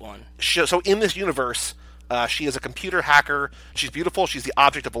really Emmanuel. cute one. So in this universe, she is a computer hacker. She's beautiful. She's the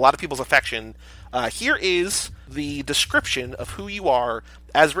object of a lot of people's affection. Here is the description of who you are,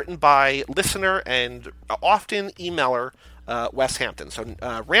 as written by listener and often emailer Wes Hampton. So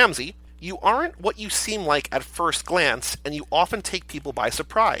Ramsey, you aren't what you seem like at first glance, and you often take people by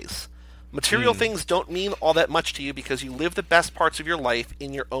surprise. Material things don't mean all that much to you because you live the best parts of your life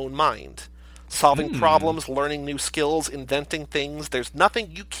in your own mind. Solving problems, learning new skills, inventing things. There's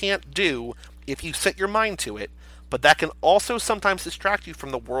nothing you can't do if you set your mind to it. but that can also sometimes distract you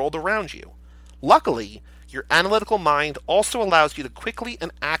from the world around you. Luckily, your analytical mind also allows you to quickly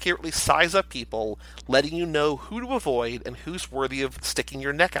and accurately size up people, letting you know who to avoid and who's worthy of sticking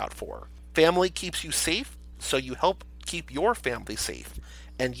your neck out for. Family keeps you safe, so you help keep your family safe.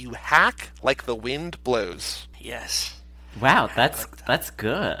 And you hack like the wind blows. Yes. Wow, that's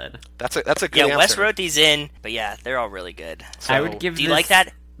good. That's a good Yeah, answer. Wes wrote these in, but yeah, they're all really good. So, I would give Do you like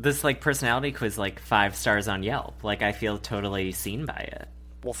that? this like personality quiz like 5 stars on Yelp. Like I feel totally seen by it.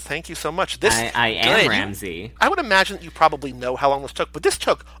 Well, thank you so much. I am good. Ramsey. I would imagine that you probably know how long this took, but this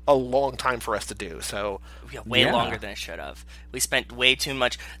took a long time for us to do. So Yeah, way Yeah. longer than it should have. We spent way too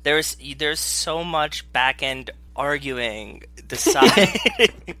much. There's so much back end arguing, deciding.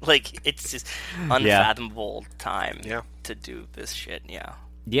 Like, it's just unfathomable time to do this shit. Yeah.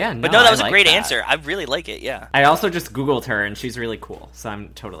 Yeah, But no, that was I a like great that. answer. I really like it. Yeah. I also just Googled her and she's really cool, so I'm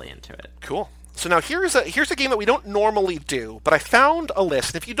totally into it. cool. So now here's a game that we don't normally do, but I found a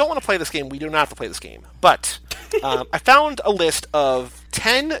list. And if you don't want to play this game, we do not have to play this game. But I found a list of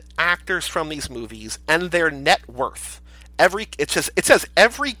 10 actors from these movies and their net worth. It says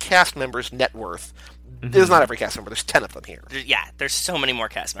every cast member's net worth. There's not every cast member. There's 10 of them here. Yeah, there's so many more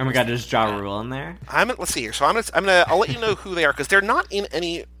cast Oh my members. god, there's Ja Rule in there? Let's see here. So I'll let you know who they are because they're not in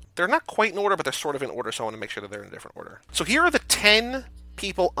any. They're not quite in order, but they're sort of in order. So I want to make sure that they're in a different order. So here are the 10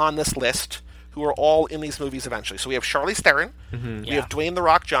 people on this list who are all in these movies eventually. So we have Charlize Theron, we have Dwayne "The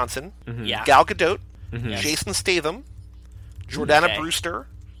Rock" Johnson, Yeah. Gal Gadot, Yes. Jason Statham, Jordana Okay. Brewster,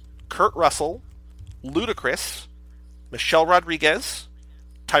 Kurt Russell, Ludacris, Michelle Rodriguez,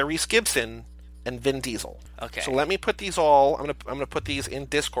 Tyrese Gibson, and Vin Diesel. Okay. So let me put these all. I'm gonna put these in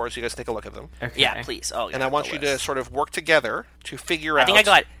Discord so you guys take a look at them. Okay. Yeah, please. Oh, yeah, And I want the you to list. sort of work together to figure out.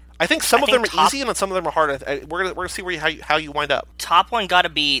 I think some I of them are think top- easy and some of them are hard. We're gonna see how you wind up. Top one got to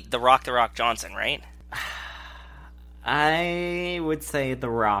be The Rock Johnson, right? I would say The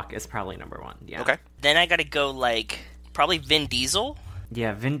Rock is probably number 1. Yeah. Okay. Then I got to go probably Vin Diesel.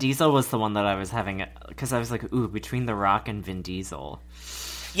 Yeah, Vin Diesel was the one that I was having because I was like, ooh, between The Rock and Vin Diesel.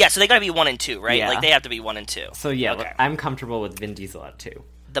 Yeah, so they got to be 1 and 2, right? Yeah. Like they have to be 1 and 2. So yeah, Okay. I'm comfortable with Vin Diesel at 2.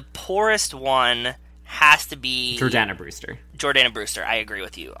 The poorest one has to be Jordana Brewster. Jordana Brewster. I agree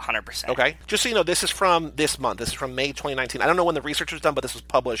with you 100%. Okay. Just so you know, this is from this month. This is from May 2019. I don't know when the research was done, but this was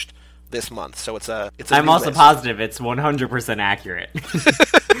published this month. So it's a. I'm new also list. positive it's 100% accurate.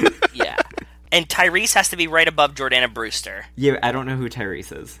 Yeah. And Tyrese has to be right above Jordana Brewster. Yeah, I don't know who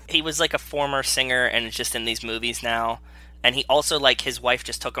Tyrese is. He was like a former singer and is just in these movies now. And he also his wife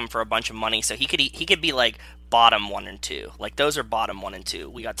just took him for a bunch of money, so he could be like bottom 1 and 2. Like those are bottom 1 and 2.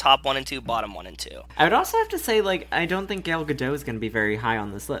 We got top 1 and 2, bottom 1 and 2. I would also have to say, I don't think Gal Gadot is going to be very high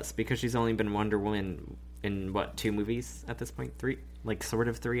on this list because she's only been Wonder Woman in, 2 movies at this point? 3? Sort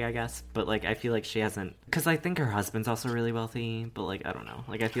of 3, I guess. But, I feel like she hasn't... Because I think her husband's also really wealthy, but, I don't know.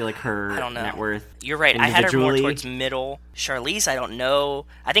 I feel like her I don't know. net worth... You're right. I had her more individually- towards middle. Charlize, I don't know.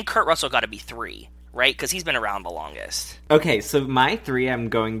 I think Kurt Russell got to be 3, right? Because he's been around the longest. Okay, so my 3, I'm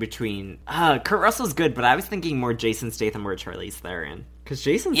going between... Kurt Russell's good, but I was thinking more Jason Statham or Charlize Theron. Because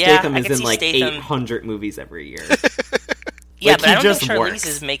Jason Yeah, Statham I is can in, see Statham. 800 movies every year. Yeah, Like, but I he don't just think Charlize works.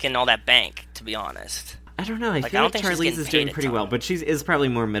 is making all that bank, to be honest. I don't know. I I feel don't like think she's Charlize getting is doing paid a pretty ton. well, but she is probably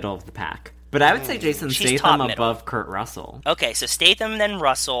more middle of the pack. But I would say Jason She's Statham top middle. above Kurt Russell. Okay, so Statham, then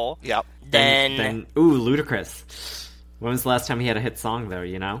Russell. Yep. Then Ooh, Ludacris. When was the last time he had a hit song, though?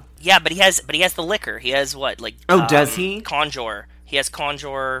 You know? yeah, but he has the liquor. He has what does he? Conjure. He has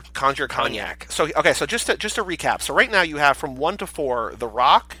Conjure. Conjure Cognac. So okay, so just to recap. So right now you have from 1 to 4 The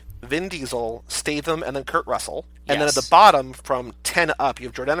Rock, Vin Diesel, Statham, and then Kurt Russell. And then at Yes. the bottom from 10 up you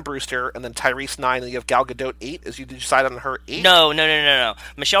have Jordana Brewster, and then Tyrese 9, and you have Gal Gadot 8. Did you decide on her 8? No.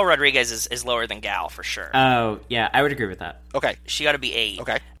 Michelle Rodriguez is lower than Gal for sure. Oh, yeah, I would agree with that. Okay. She got to be 8.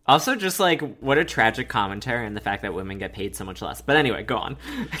 Okay. Also, just what a tragic commentary on the fact that women get paid so much less. But anyway, go on.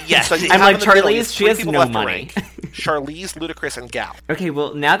 Yeah. So you I'm have like, in the middle, you have Charlize, she 3 has people no left to money. rank. Charlize, Ludacris, and Gal. Okay,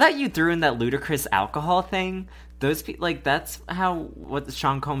 well, now that you threw in that Ludacris alcohol thing, those people, that's what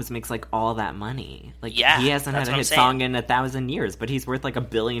Sean Combs makes, all that money. Yeah, he hasn't that's had a what I'm hit saying. song in 1,000 years, but he's worth, $1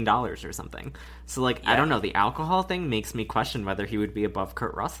 billion or something. So, I don't know, the alcohol thing makes me question whether he would be above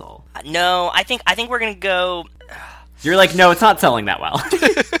Kurt Russell. No, I think we're gonna go. You're like, no, it's not selling that well.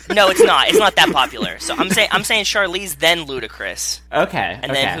 No, it's not. It's not that popular. So I'm saying Charlize, then Ludacris, Okay,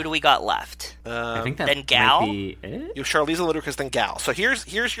 and then who do we got left? I think that then Gal? Uh, might be it. You have Charlize and Ludacris, then Gal. So here's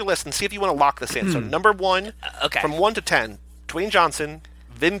your list, and see if you want to lock this in. So number 1, Okay. from 1 to 10, Dwayne Johnson,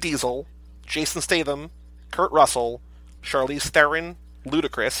 Vin Diesel, Jason Statham, Kurt Russell, Charlize Theron,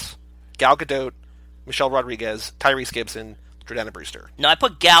 Ludacris, Gal Gadot, Michelle Rodriguez, Tyrese Gibson, Jordana Brewster. No, I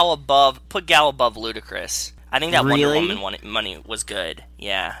put Gal above Ludacris. I think that Wonder Really? Woman money was good.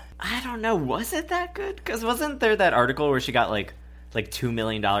 Yeah. I don't know. Was it that good? Because wasn't there that article where she got like $2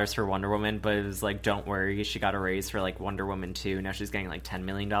 million for Wonder Woman, but it was like, don't worry, she got a raise for like Wonder Woman 2. Now she's getting like $10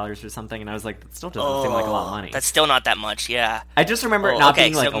 million or something. And I was like, that still doesn't seem like a lot of money. That's still not that much, yeah. I just remember it not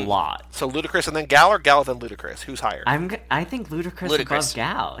being like a lot. So Ludacris and then Gal, or Gal then Ludacris? Who's higher? I think Ludacris above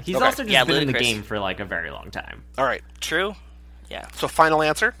Gal. He's Okay. also just been in the Ludacris. game for like a very long time. All right. True? Yeah. So final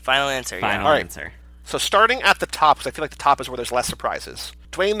answer? Final answer, yeah. Final All right. answer. So starting at the top, because I feel like the top is where there's less surprises.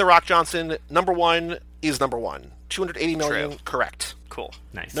 Dwayne The Rock Johnson, number one, is number one. $280 million, True. correct. Cool.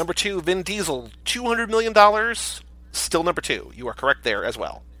 Nice. Number two, Vin Diesel, $200 million, still number two. You are correct there as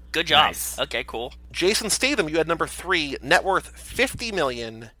well. Good job. Nice. Okay, cool. Jason Statham, you had number three, net worth $50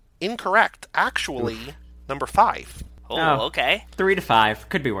 million, incorrect. Actually, number five. Oh, okay. 3 to 5.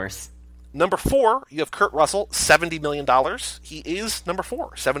 Could be worse. Number four, you have Kurt Russell, $70 million. He is number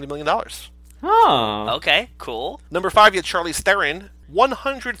four, $70 million. Oh. Okay, cool. Number five, you had Charlize Theron,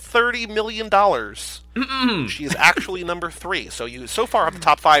 $130 million. She is actually number three. So you so far have the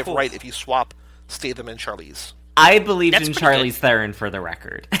top five right if you swap Statham and Charlize. I believed That's in pretty Charlize good. Theron for the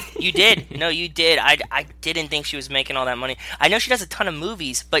record. You did. No, you did. I didn't think she was making all that money. I know she does a ton of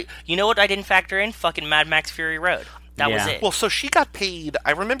movies, but you know what I didn't factor in? Fucking Mad Max Fury Road. That was Yeah. it. Well, so she got paid.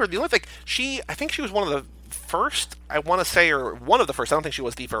 I remember the only thing I think she was one of the first, I want to say, or one of the first. I don't think she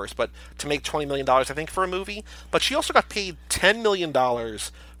was the first, but to make $20 million, I think, for a movie. But she also got paid $10 million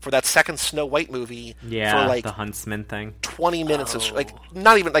for that second Snow White movie Yeah, for like the Huntsman thing. 20 minutes of like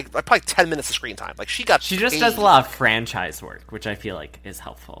not even like probably 10 minutes of screen time. Like she She just does a lot of franchise work, which I feel like is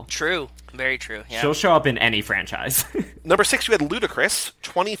helpful. True. Very true. Yeah. She'll show up in any franchise. Number six, you had Ludacris,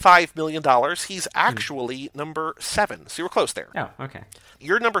 $25 million. He's actually number seven, so you were close there. Oh, okay.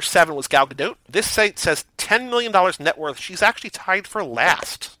 Your number seven was Gal Gadot. This site says $10 million net worth. She's actually tied for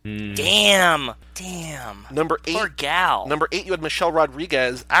last. Damn. Number eight, Poor gal. Number eight, you had Michelle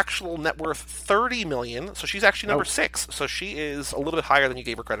Rodriguez, actual net worth $30 million. So she's actually number six. So she is a little bit higher than you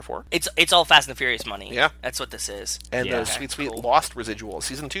gave her credit for. It's all Fast and Furious money. Yeah. That's what this is. And Yeah. those sweet Cool. Lost residuals.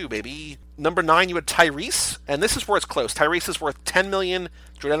 Season 2, baby. Number 9, you had Tyrese, and this is where it's close. Tyrese is worth $10 million,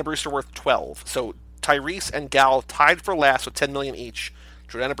 Jordana Brewster worth $12. So Tyrese and Gal tied for last with $10 million each.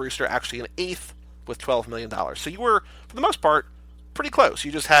 Jordana Brewster actually in eighth with $12 million. So you were, for the most part, pretty close.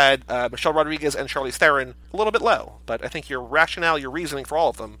 You just had Michelle Rodriguez and Charlize Theron a little bit low. But I think your rationale, your reasoning for all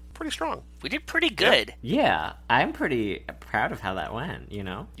of them, pretty strong. We did pretty good. Yeah, I'm pretty proud of how that went, you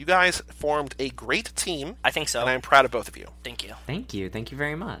know? You guys formed a great team, I think so. and I'm proud of both of you. Thank you. Thank you. Thank you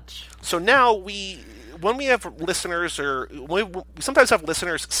very much. So now when we have listeners, or we sometimes have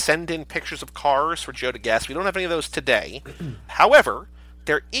listeners send in pictures of cars for Joe to guess. We don't have any of those today. However,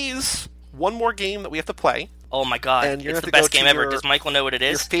 there is one more game that we have to play. Oh my god. And you're It's gonna the have to best go game to ever. your- Does Michael know what it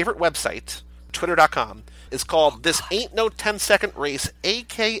Your is? favorite website, twitter.com, is called This Ain't No 10-Second Race,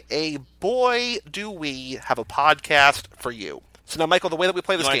 a.k.a. Boy Do We Have a Podcast for You. So now, Michael, the way that we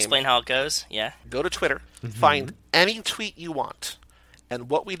play You this want to game, explain how it goes? Yeah. go to Twitter, find any tweet you want, and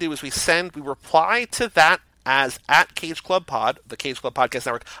what we do is we reply to that as at Cage Club Pod, the Cage Club Podcast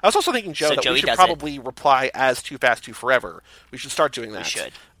Network. I was also thinking, Joe, So that Joey we should does probably reply as Too Fast, Too Forever. We should start doing that. We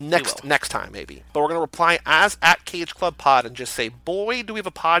should. We Next time, maybe. But we're going to reply as at Cage Club Pod and just say, boy, do we have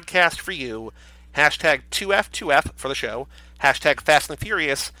a podcast for you. Hashtag 2F2F for the show. Hashtag Fast and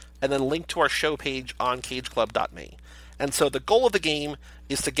Furious. And then link to our show page on cageclub.me. And so the goal of the game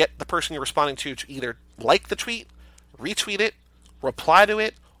is to get the person you're responding to either like the tweet, retweet it, reply to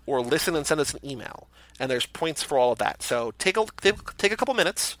it, or listen and send us an email. And there's points for all of that. So take a couple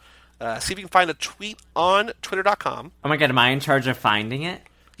minutes, see if you can find a tweet on twitter.com. Oh my god, am I in charge of finding it?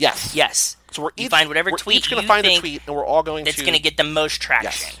 Yes. Yes. So we're You each find whatever we're tweet each going to you find a think tweet, and we're all going It's to. going to get the most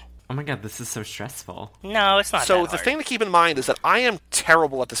traction. Yes. Oh my god, this is so stressful. No, it's not So that the hard. thing to keep in mind is that I am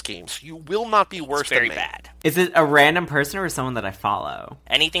terrible at this game. So you will not be worse It's very than me. bad. Is it a random person or someone that I follow?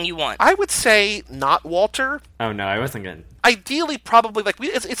 Anything you want. I would say not Walter. Oh no, I wasn't good. Ideally, probably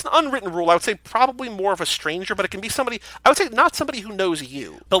it's an unwritten rule. I would say probably more of a stranger, but it can be somebody. I would say not somebody who knows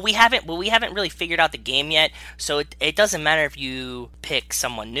you. But we haven't really figured out the game yet, so it doesn't matter if you pick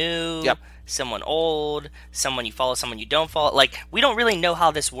someone new, Yep. someone old, someone you follow, someone you don't follow. Like, we don't really know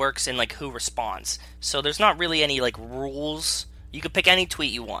how this works and like who responds. So there's not really any like rules. You could pick any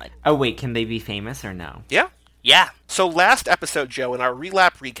tweet you want. Oh wait, can they be famous or no? Yeah. Yeah. So last episode, Joe, in our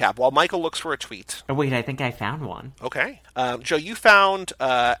relap recap, while Michael looks for a tweet. Oh wait, I think I found one. Okay. Joe, you found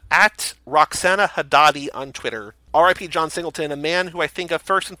at Roxana Haddadi on Twitter. R.I.P. John Singleton, a man who I think of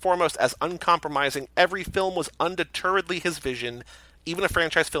first and foremost as uncompromising. Every film was undeterredly his vision, even a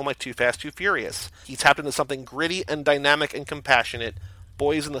franchise film like Too Fast, Too Furious. He tapped into something gritty and dynamic and compassionate.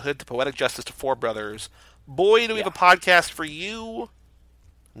 Boys in the Hood to Poetic Justice to Four Brothers. Boy, do we have a podcast for you.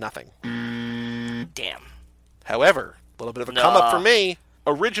 Nothing. Damn. However, a little bit of a come up for me.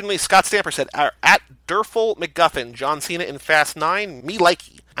 Originally, Scott Stamper said, at Durfel McGuffin, John Cena in Fast 9, me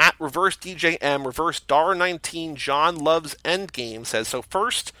likey. At Reverse DJM, Reverse Dar19, John Loves Endgame says, so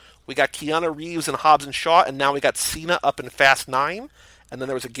first, we got Keanu Reeves and Hobbs and Shaw, and now we got Cena up in Fast 9. And then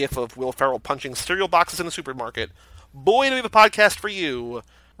there was a gif of Will Ferrell punching cereal boxes in a supermarket. Boy, do we have a podcast for you.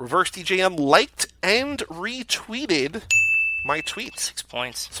 Reverse DJM liked and retweeted my tweets. 6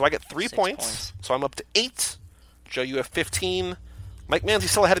 points. So I get 3 points. So I'm up to 8. Joe, you have 15. Mike Manzi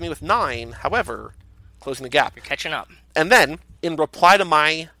still ahead of me with 9. However, closing the gap. You're catching up. And then, in reply to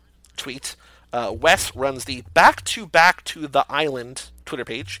my tweet, Wes runs the Back to the Island Twitter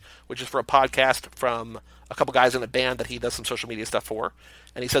page, which is for a podcast from a couple guys in a band that he does some social media stuff for.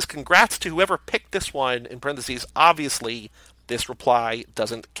 And he says, congrats to whoever picked this one, in parentheses, obviously, this reply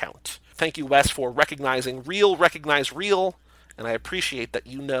doesn't count. Thank you, Wes, for recognizing real, recognize real, and I appreciate that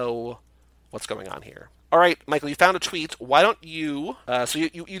you know what's going on here. All right, Michael, you found a tweet. Why don't you... so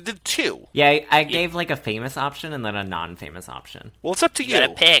you did 2. Yeah, I gave like a famous option and then a non-famous option. Well, it's up to you. You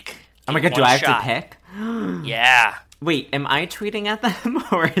gotta pick. Oh my god, do I have to pick? Yeah. Wait, am I tweeting at them,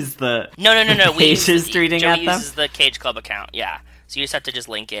 or is the... No. Page is tweeting Joey at them? uses the Cage Club account, yeah. So you just have to just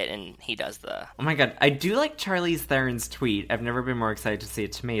link it, and he does the... Oh my god, I do like Charlize Theron's tweet. I've never been more excited to see a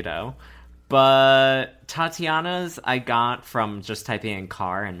tomato. But Tatiana's I got from just typing in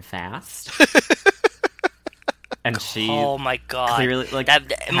car and fast. And she... Oh my god. Clearly, like,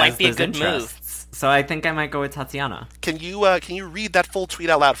 it might be a good move. So I think I might go with Tatiana. Can you read that full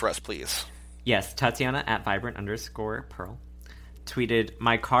tweet out loud for us, please? Yes, Tatiana at Vibrant_Pearl tweeted,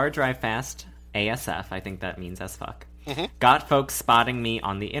 my car drive fast ASF, I think that means as fuck. Mm-hmm. Got folks spotting me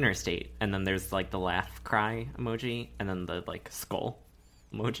on the interstate. And then there's like the laugh cry emoji and then the like skull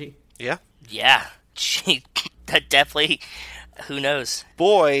emoji. Yeah? Yeah. That definitely... Who knows?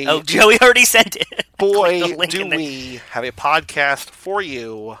 Boy... Oh, Joey already sent it. Boy, do we have a podcast for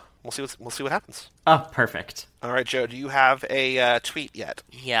you. We'll see what happens. Oh, perfect. All right, Joe, do you have a tweet yet?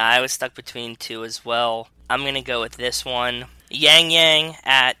 Yeah, I was stuck between 2 as well. I'm going to go with this one. Yang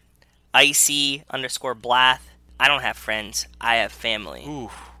at icy_Blath. I don't have friends. I have family. Ooh.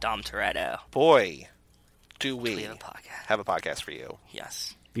 Dom Toretto. Boy, do we have a podcast for you.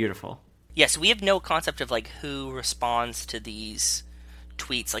 Yes. Beautiful. Yes, we have no concept of, like, who responds to these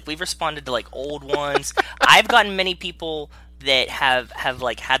tweets. Like, we've responded to, like, old ones. I've gotten many people that have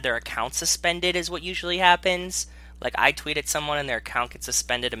like, had their account suspended is what usually happens. Like, I tweet at someone and their account gets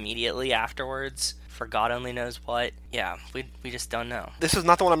suspended immediately afterwards for God only knows what. Yeah, we just don't know. This is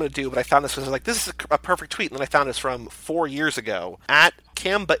not the one I'm going to do, but I found this was like, this is a perfect tweet, and then I found this from 4 years ago. At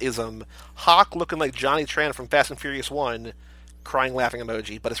Cambaism, Hawk looking like Johnny Tran from Fast and Furious 1, crying laughing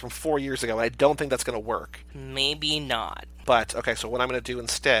emoji, but it's from 4 years ago, and I don't think that's going to work. Maybe not. But, okay, so what I'm going to do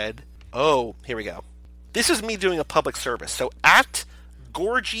instead... Oh, here we go. This is me doing a public service. So, at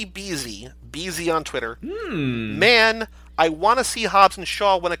Gorgie Beezy, Beezy on Twitter, man, I want to see Hobbs and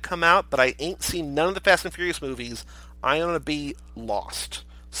Shaw when it come out, but I ain't seen none of the Fast and Furious movies. I'm going to be lost.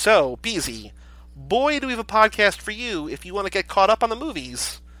 So, Beezy, boy, do we have a podcast for you if you want to get caught up on the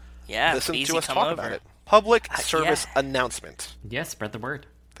movies. Yeah, listen Beezy, to us come talk over. about it. Public service announcement. Yeah, spread the word.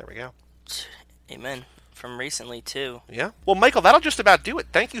 There we go. Amen. From recently, too. Yeah. Well, Michael, that'll just about do it.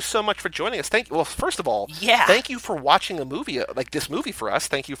 Thank you so much for joining us. Well, first of all, thank you for watching a movie, like this movie for us.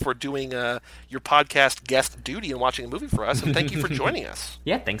 Thank you for doing your podcast guest duty and watching a movie for us. And thank you for joining us.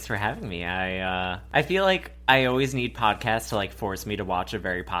 Yeah, thanks for having me. I feel like I always need podcasts to like force me to watch a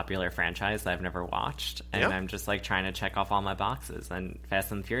very popular franchise that I've never watched. And I'm just like trying to check off all my boxes. And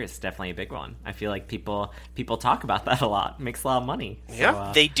Fast and Furious is definitely a big one. I feel like people talk about that a lot. It makes a lot of money.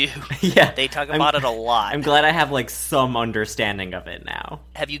 Yeah. They do. Yeah. They talk about it a lot. I'm glad I have like some understanding of it now.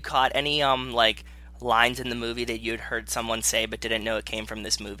 Have you caught any like lines in the movie that you'd heard someone say but didn't know it came from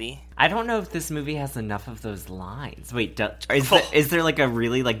this movie? I don't know if this movie has enough of those lines. Wait, is there like a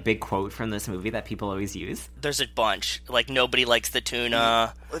really like big quote from this movie that people always use? There's a bunch. Like, nobody likes the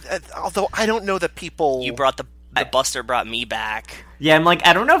tuna. Although I don't know that people... You brought the Buster brought me back. Yeah, I'm like,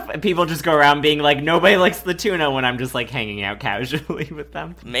 I don't know if people just go around being like, nobody likes the tuna when I'm just like hanging out casually with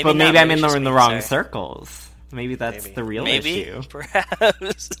them. But maybe I'm in the wrong circles. Maybe that's the real issue.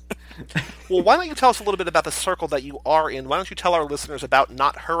 Perhaps. Well, why don't you tell us a little bit about the circle that you are in? Why don't you tell our listeners about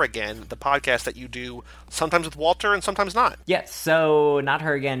Not Her Again, the podcast that you do sometimes with Walter and sometimes not? Yeah, so Not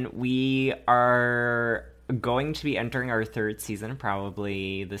Her Again, we are going to be entering our 3rd season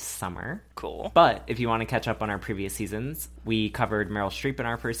probably this summer. Cool. But if you want to catch up on our previous seasons, we covered Meryl Streep in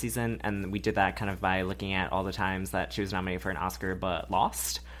our 1st season, and we did that kind of by looking at all the times that she was nominated for an Oscar but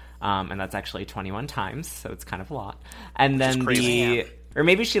lost. and that's actually 21 times, so it's kind of a lot. And then crazy. or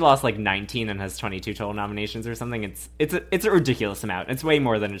maybe she lost like 19 and has 22 total nominations or something. It's a ridiculous amount. It's way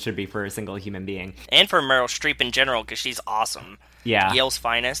more than it should be for a single human being. And for Meryl Streep in general, because she's awesome. Yeah. Yale's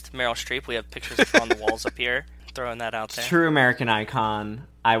finest, Meryl Streep. We have pictures of her on the walls up here. Throwing that out there. True American icon.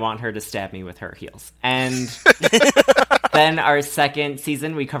 I want her to stab me with her heels. And then our second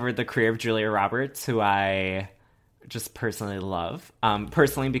season, we covered the career of Julia Roberts, who I just personally love.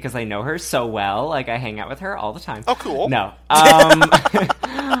 Personally, because I know her so well. Like, I hang out with her all the time. Oh, cool. No.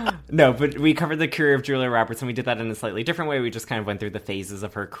 No, but we covered the career of Julia Roberts, and we did that in a slightly different way. We just kind of went through the phases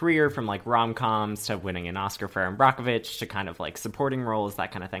of her career, from, like, rom-coms to winning an Oscar for Erin Brockovich to kind of, like, supporting roles,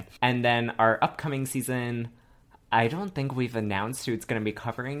 that kind of thing. And then our upcoming season, I don't think we've announced who it's going to be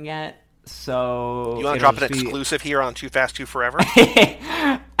covering yet. So You want to drop an exclusive here on Too Fast, Too Forever?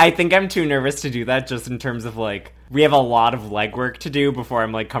 I think I'm too nervous to do that, just in terms of, like, we have a lot of legwork to do before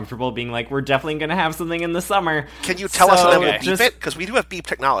I'm, like, comfortable being like, we're definitely going to have something in the summer. Can you tell us and then we'll beep just... it? Because we do have beep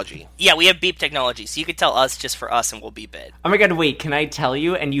technology. Yeah, we have beep technology, so you could tell us just for us and we'll beep it. Oh my god, wait, can I tell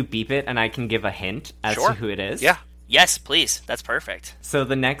you and you beep it and I can give a hint as to who it is? Yeah. Yes, please. That's perfect. So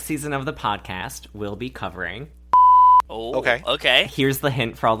the next season of the podcast will be covering... Oh, Okay. Here's the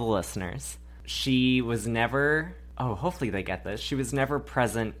hint for all the listeners. She was never... Oh, hopefully they get this. She was never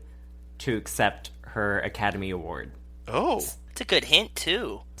present to accept her Academy Award. Oh. It's a good hint,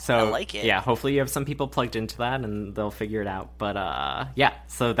 too. So, I like it. Yeah, hopefully you have some people plugged into that and they'll figure it out. But, yeah,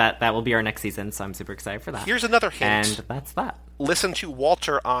 so that will be our next season, so I'm super excited for that. Here's another hint. And that's that. Listen to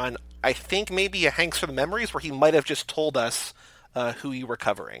Walter on, I think, maybe a Hanks for the Memories, where he might have just told us who you were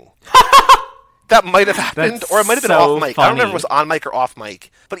covering. That might have happened, That's or it might have been so off mic. funny. I don't remember if it was on mic or off mic.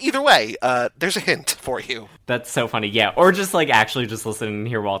 But either way, there's a hint for you. That's so funny, yeah. Or just, like, actually just listen and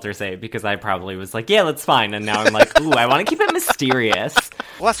hear Walter say it, because I probably was like, yeah, that's fine. And now I'm like, ooh, I want to keep it mysterious.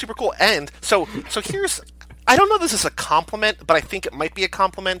 Well, that's super cool. And so here's... I don't know if this is a compliment, but I think it might be a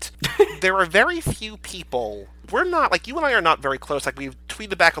compliment. There are very few people... We're not, like, you and I are not very close. Like, we've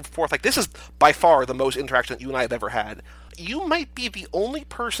tweeted back and forth. Like, this is by far the most interaction that you and I have ever had. You might be the only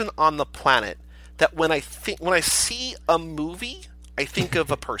person on the planet that when I see a movie, I think of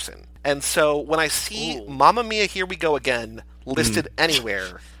a person. And so when I see Mamma Mia, Here We Go Again listed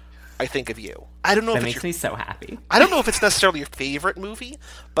anywhere, I think of you. I don't know That if makes me so happy. I don't know if it's necessarily your favorite movie,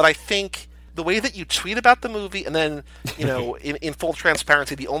 but I think the way that you tweet about the movie, and then, you know, in full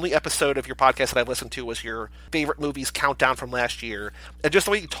transparency, the only episode of your podcast that I've listened to was your favorite movies countdown from last year, and just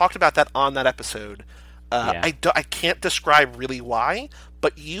the way you talked about that on that episode, I can't describe really why,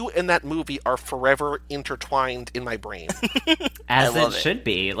 but you and that movie are forever intertwined in my brain. As it should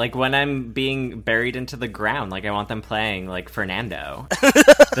be. Like, when I'm being buried into the ground, like, I want them playing, like, Fernando.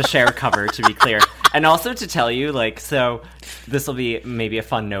 The Cher cover, to be clear. And also to tell you, like, so, this will be maybe a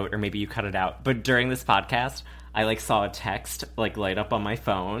fun note, or maybe you cut it out, but during this podcast, I, like, saw a text, like, light up on my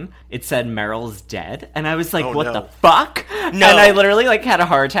phone. It said, Meryl's dead. And I was like, what the fuck? No. And I literally, like, had a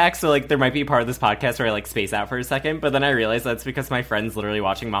heart attack, so, like, there might be a part of this podcast where I, like, space out for a second. But then I realized that's because my friend's literally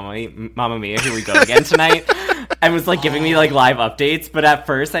watching Mamma Mia, Here We Go Again tonight. And was, like, giving me, like, live updates. But at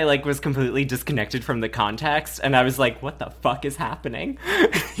first, I, like, was completely disconnected from the context. And I was like, what the fuck is happening?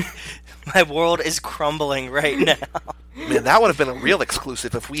 My world is crumbling right now. Man, that would have been a real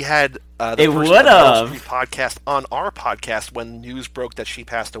exclusive if we had the It first would have. Meryl Streep podcast on our podcast when news broke that she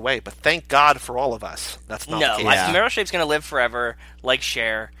passed away. But thank God for all of us. That's not the case. Meryl Streep's going to live forever, like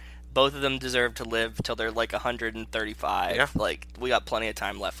Cher. Both of them deserve to live till they're like 135. Yeah. Like, we got plenty of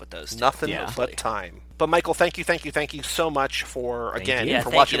time left with those two. Nothing but time. But Michael, thank you so much for, again, for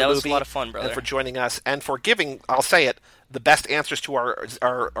watching the movie. That was a lot of fun, brother. And for joining us, and for giving, I'll say it, the best answers to our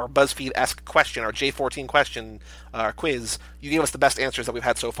BuzzFeed-esque question, our J14 question quiz. You gave us the best answers that we've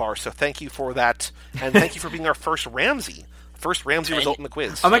had so far, so thank you for that. And thank you for being our first Ramsey result in the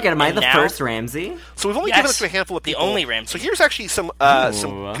quiz. Oh my god, am I the first Ramsey? So we've only given it to a handful of people. The only Ramsey. So here's actually some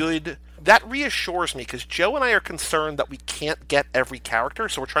good... That reassures me, because Joe and I are concerned that we can't get every character,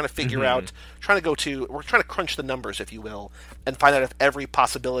 so we're trying to figure out, we're trying to crunch the numbers, if you will, and find out if every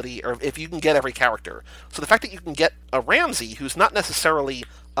possibility, or if you can get every character. So the fact that you can get a Ramsey, who's not necessarily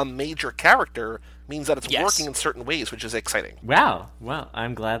a major character, means that it's working in certain ways, which is exciting. Wow. Well,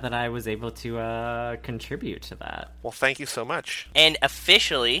 I'm glad that I was able to contribute to that. Well, thank you so much. And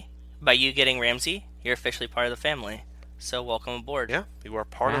officially, by you getting Ramsey, you're officially part of the family. So welcome aboard. Yeah, you are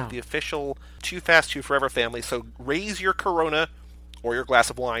part of the official Too Fast, Too Forever family. So raise your Corona or your glass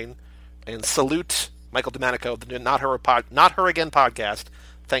of wine and salute Michael DeManico, the Not Her Again podcast,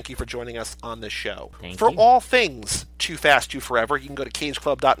 thank you for joining us on this show. Thank for you. all things Too Fast, Too Forever, you can go to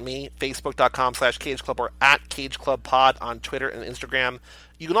cageclub.me, facebook.com/cageclub, or at cageclubpod on Twitter and Instagram.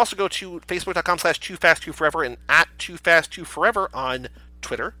 You can also go to facebook.com/Too Fast, Too Forever and at Too Fast, Too Forever on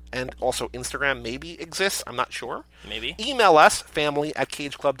Twitter, and also Instagram maybe exists, I'm not sure. Maybe. Email us,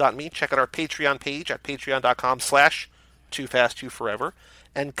 family@cageclub.me. Check out our Patreon page at patreon.com/Too Fast, Too Forever.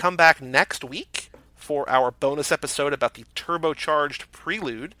 And come back next week for our bonus episode about the turbocharged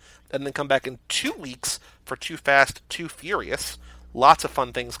prelude, and then come back in 2 weeks for Too Fast, Too Furious. Lots of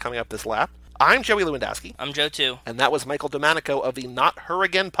fun things coming up this lap. I'm Joey Lewandowski. I'm Joe, too. And that was Michael Domanico of the Not Her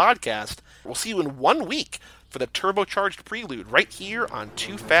Again podcast. We'll see you in 1 week for the turbocharged prelude right here on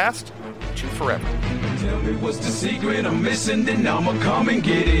Too Fast, Too Forever. Tell me what's the secret I'm missing, then I'ma come and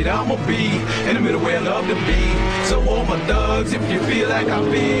get it. I'ma be in the middle where I love to be. So all my thugs, if you feel like I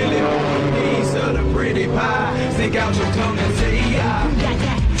feel it, hold a piece of the pretty pie. Stick out your tongue and say yeah. Got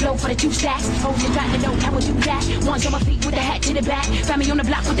that flow for the 2 stacks. Folks just got to know how I do that. One's on my feet with the hat to the back. Find me on the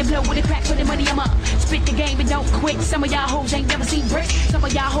block with the blow, with the crack for the money. I'm up. Spit the game and don't quit. Some of y'all hoes ain't never seen bricks. Some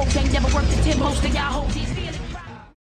of y'all hoes ain't never worked the tip. Most of y'all hoes